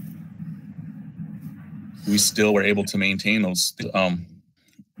 we still were able to maintain those.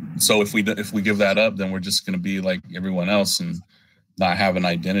 So if we give that up, then we're just going to be like everyone else and not have an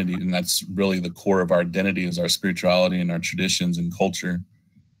identity. And that's really the core of our identity, is our spirituality and our traditions and culture.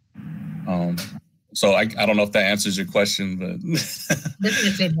 So I don't know if that answers your question, but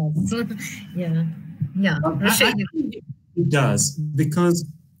definitely does. Yeah. It does, because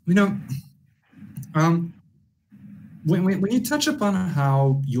when you touch upon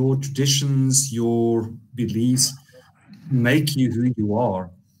how your traditions, your beliefs make you who you are,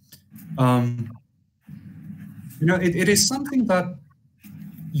 it is something that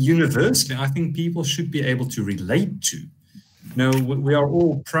universally I think people should be able to relate to. We are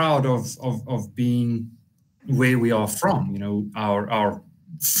all proud of being where we are from. Our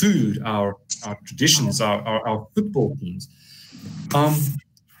food, our traditions, our football teams,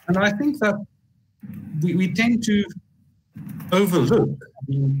 and I think that we tend to overlook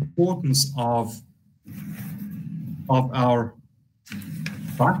the importance of our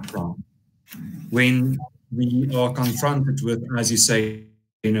background when we are confronted with, as you say,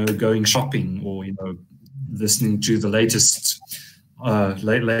 going shopping or listening to the latest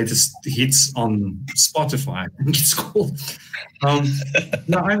hits on Spotify, I think it's called. I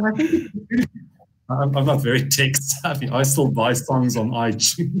think I'm not very tech savvy. I still buy songs on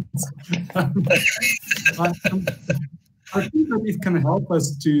iTunes. I think that it can help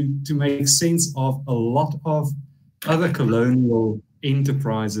us to make sense of a lot of other colonial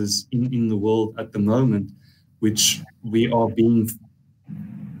enterprises in the world at the moment, which we are being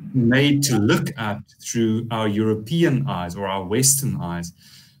made to look at through our European eyes or our Western eyes.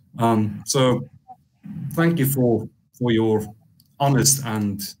 So thank you for your honest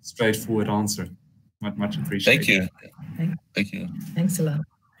and straightforward answer. Much appreciated. Thank you. Thanks a lot.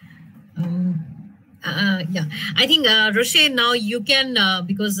 Yeah, I think Roche, now you can,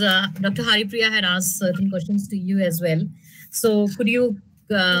 because Dr. Haripriya had asked certain questions to you as well. So could you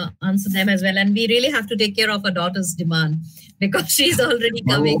answer them as well? And we really have to take care of our daughter's demand because she's already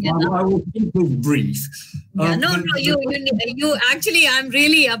coming. I will keep it brief. Yeah, no, you actually,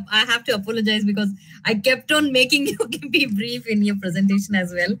 I have to apologize because I kept on making you be brief in your presentation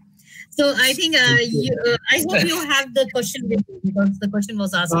as well. So I think I hope you have the question with you because the question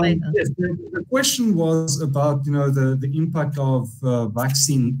was asked by yes, the question was about the impact of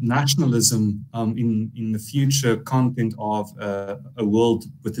vaccine nationalism in the future content of a world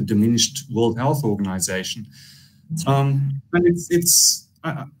with a diminished World Health Organization, and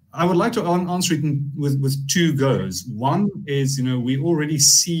I would like to answer it with two goes. One is we already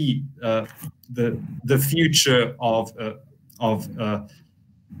see the future of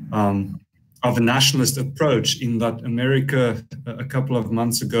a nationalist approach in that America a couple of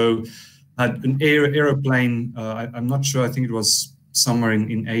months ago had an aeroplane, I'm not sure, I think it was somewhere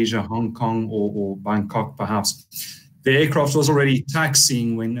in Asia, Hong Kong or Bangkok perhaps. The aircraft was already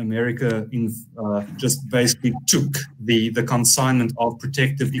taxiing when America just basically took the consignment of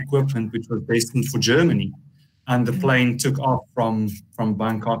protective equipment which was destined for Germany. And the plane took off from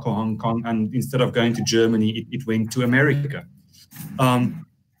Bangkok or Hong Kong, and instead of going to Germany, it went to America.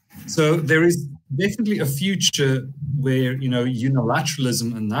 So there is definitely a future where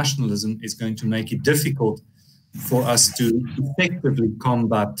unilateralism and nationalism is going to make it difficult for us to effectively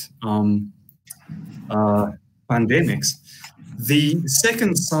combat pandemics. The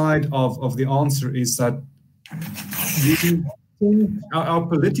second side of the answer is that our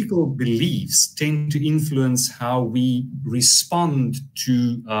political beliefs tend to influence how we respond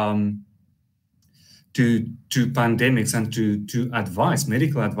to pandemics and to advice,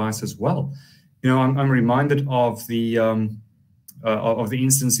 medical advice as well. I'm reminded of the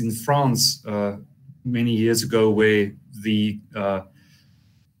instance in France many years ago where the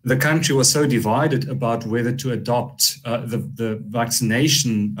country was so divided about whether to adopt the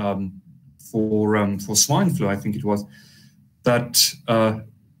vaccination for swine flu, I think it was, that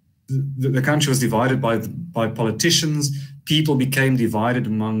the country was divided by politicians. People became divided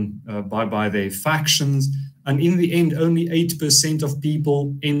by their factions, and in the end, only 8% of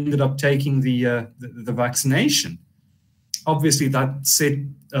people ended up taking the vaccination. Obviously, that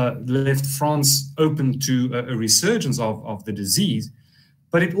left France open to a resurgence of the disease,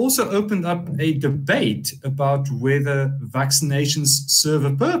 but it also opened up a debate about whether vaccinations serve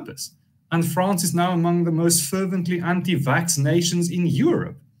a purpose. And France is now among the most fervently anti-vaccinations in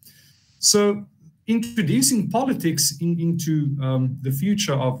Europe. So introducing politics into the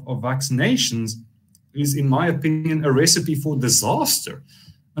future of vaccinations is, in my opinion, a recipe for disaster.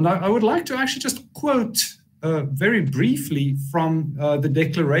 And I would like to actually just quote very briefly from the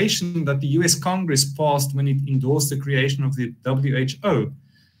declaration that the US Congress passed when it endorsed the creation of the WHO.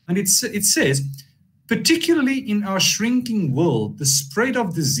 And it says, particularly in our shrinking world, the spread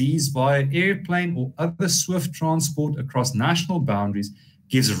of disease via airplane or other swift transport across national boundaries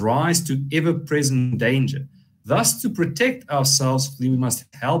gives rise to ever-present danger. Thus, to protect ourselves, we must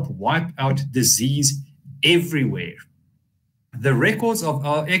help wipe out disease everywhere. The records of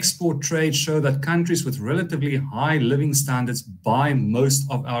our export trade show that countries with relatively high living standards buy most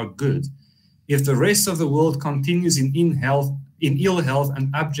of our goods. If the rest of the world continues in ill health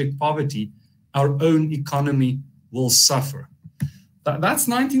and abject poverty, our own economy will suffer. That's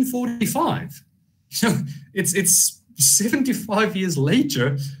 1945. It's 75 years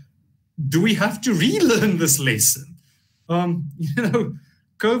later. Do we have to relearn this lesson?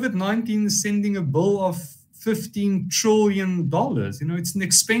 COVID-19 is sending a bill of $15 trillion. It's an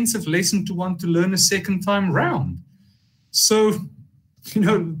expensive lesson to want to learn a second time round. So,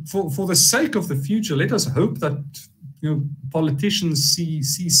 for the sake of the future, let us hope that politicians see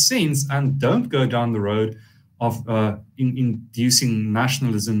sense and don't go down the road of inducing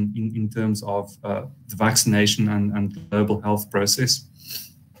nationalism in terms of the vaccination and global health process.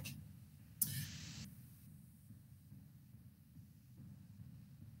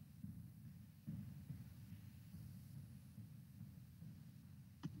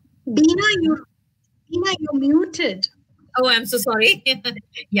 Dina, you're muted. Oh, I'm so sorry.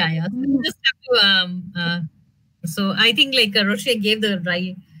 Yeah. Just have to, so I think Roche gave the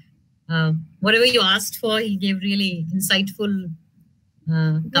right, whatever you asked for, he gave really insightful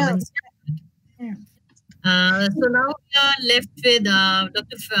comments. Yeah. So now we are left with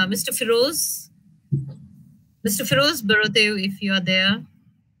Mr. Firuz. Mr. Firuz Barotov, if you are there.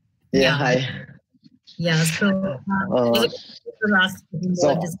 Yeah, hi. Yeah, so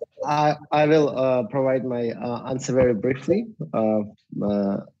I will provide my answer very briefly.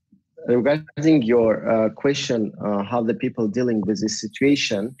 Regarding your question, how the people dealing with this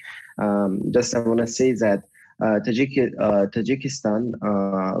situation, just I want to say that Tajikistan,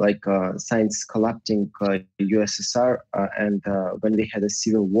 since collapsing USSR and when we had a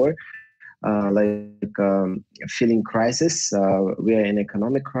civil war, feeling crisis. We are in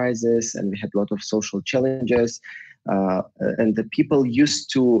economic crisis and we had a lot of social challenges. And the people used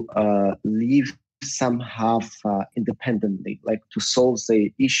to live somehow independently, like to solve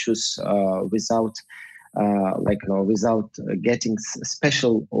the issues without getting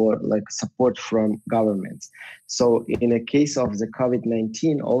special or like support from governments. So in a case of the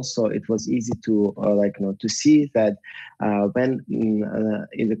COVID-19, also it was easy to to see that when in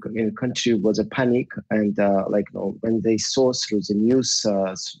the country was a panic and when they saw through the news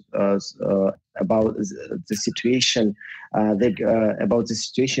about the situation, about the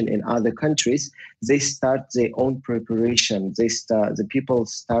situation in other countries, they start their own preparation. The people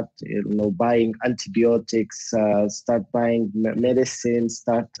start buying antibiotics, start buying medicine,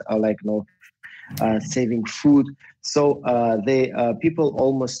 start saving food. So people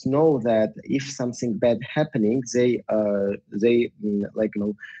almost know that if something bad happening,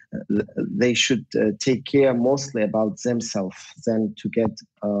 they should take care mostly about themselves than to get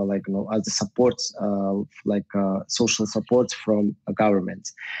other supports social supports from a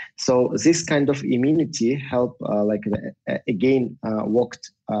government. So this kind of immunity help again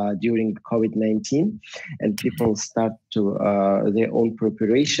worked during COVID-19, and people start to their own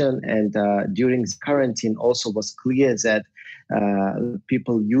preparation. And during the quarantine also was clear that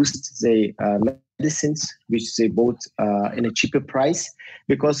people used the medicines which they bought in a cheaper price,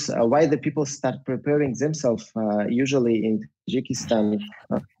 because why the people start preparing themselves usually in Tajikistan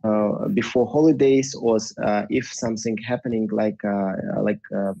before holidays, or if something happening like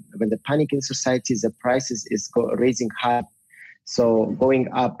when the panic in society, the prices is raising high, so going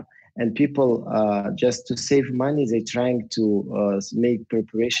up, and people just to save money, they're trying to make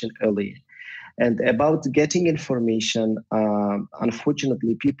preparation early. And about getting information,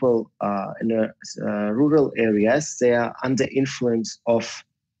 unfortunately, people in rural areas, they are under influence of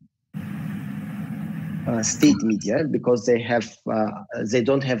state media because they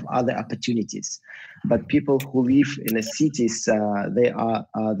don't have other opportunities. But people who live in the cities, they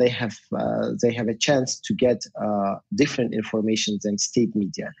have a chance to get different information than state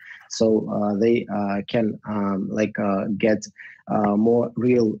media. So they can get more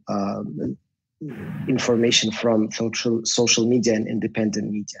real information from social media and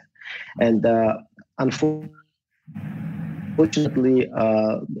independent media. And unfortunately,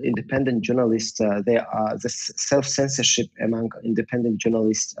 independent journalists, the self-censorship among independent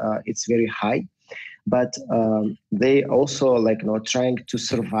journalists, it's very high. But they also trying to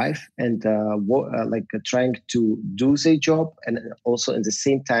survive and trying to do their job, and also in the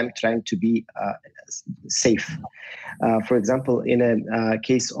same time trying to be safe. For example, in a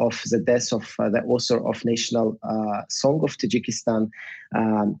case of the death of the author of national song of Tajikistan,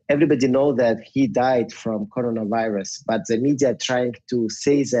 everybody know that he died from coronavirus, but the media trying to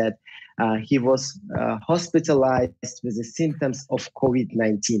say that he was hospitalized with the symptoms of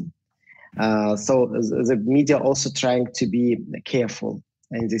COVID-19. So the media also trying to be careful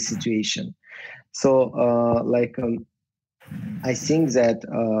in this situation. So I think that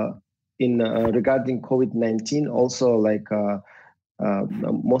in regarding COVID-19 also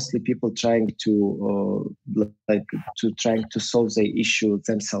mostly people trying to solve the issue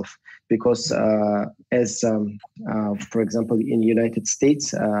themselves, because as for example in United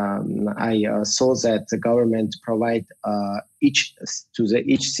States, I saw that the government provide each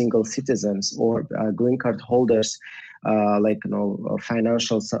single citizens or green card holders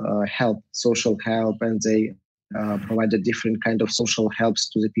financial help, social help, and they provided different kind of social helps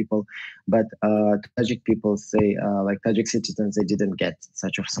to the people. But Tajik people, they Tajik citizens, they didn't get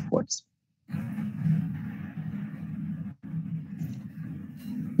such of supports.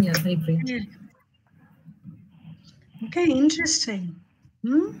 Yeah, I agree. Yeah. Okay, interesting.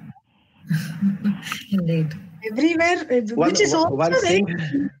 Indeed. Everywhere, which is also one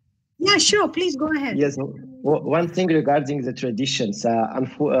thing. Yeah, sure. Please go ahead. Yes, one thing regarding the traditions,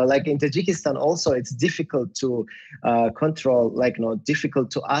 like in Tajikistan, also it's difficult to control, difficult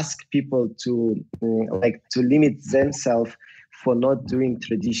to ask people to to limit themselves for not doing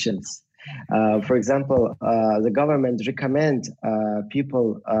traditions. For example, the government recommend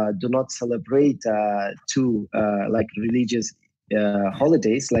people do not celebrate two like religious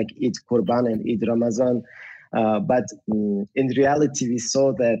holidays like Eid Qurban and Eid Ramadan. But in reality, we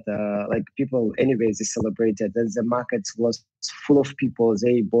saw that like people anyways they celebrated, and the market was full of people.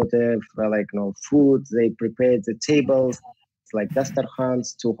 They bought food, they prepared the tables like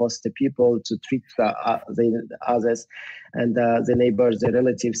dastarkhans to host the people, to treat the others and the neighbors, the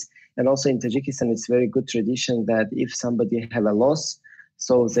relatives. And also in Tajikistan, it's very good tradition that if somebody have a loss,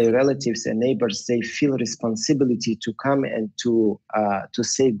 so their relatives and neighbors, they feel responsibility to come and to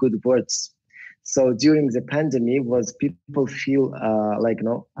say good words. So during the pandemic, was people feel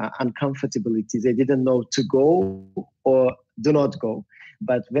uncomfortability. They didn't know to go or do not go.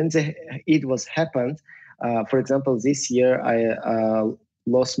 But when it was happened, for example, this year I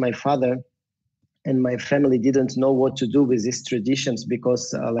lost my father, and my family didn't know what to do with these traditions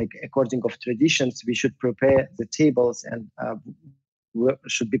because, according of traditions, we should prepare the tables and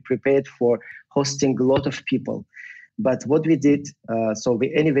should be prepared for hosting a lot of people. But what we did, so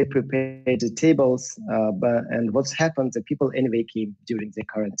we anyway prepared the tables, and what's happened, the people anyway came during the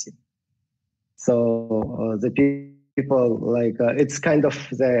quarantine. So the people it's kind of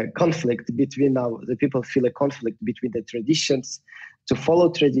the conflict between now, the people feel a conflict between the traditions, to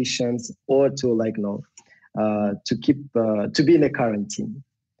follow traditions or to to keep, to be in a quarantine.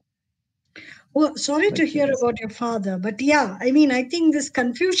 Well, sorry to hear about your father, but yeah, I mean, I think this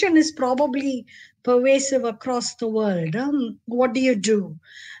confusion is probably pervasive across the world. What do you do?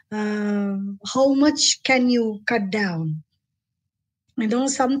 How much can you cut down? You know,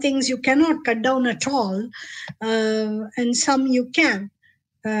 some things you cannot cut down at all, and some you can.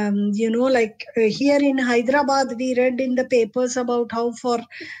 Here in Hyderabad, we read in the papers about how for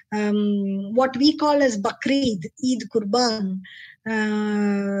what we call as Bakrid, Eid Qurban,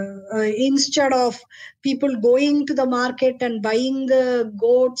 instead of people going to the market and buying the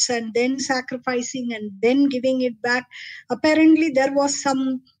goats and then sacrificing and then giving it back, apparently there was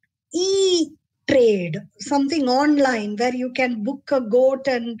some trade, something online where you can book a goat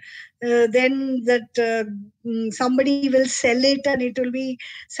and then that somebody will sell it and it will be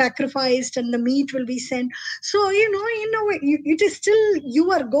sacrificed and the meat will be sent. So, in a way, it is still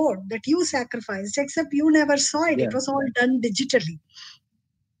your goat that you sacrificed, except you never saw it. Yeah. It was all done digitally.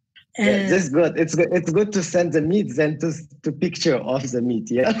 Yeah, this is good. It's good. It's good to send the meat than to picture of the meat.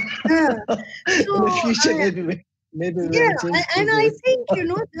 Yeah. So, in the future, maybe yeah, and I think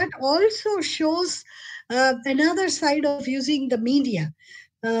that also shows another side of using the media.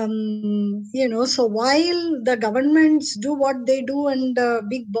 So while the governments do what they do and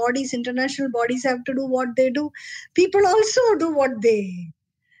big bodies, international bodies have to do what they do, people also do what they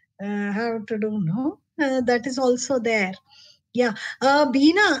have to do. No, that is also there. Yeah,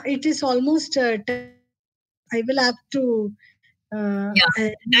 Beena, it is almost. I will have to.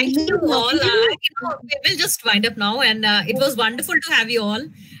 Thank you all. We will just wind up now, and it was wonderful to have you all.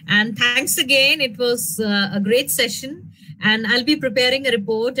 And thanks again. It was a great session, and I'll be preparing a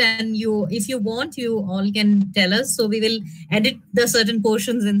report. And if you want, you all can tell us. So we will edit the certain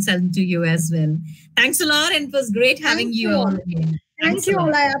portions and send to you as well. Thanks a lot, and it was great having you all again. Thank you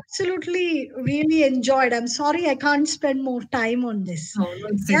all. I absolutely really enjoyed. I'm sorry I can't spend more time on this. Oh,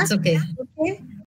 it's okay. Okay.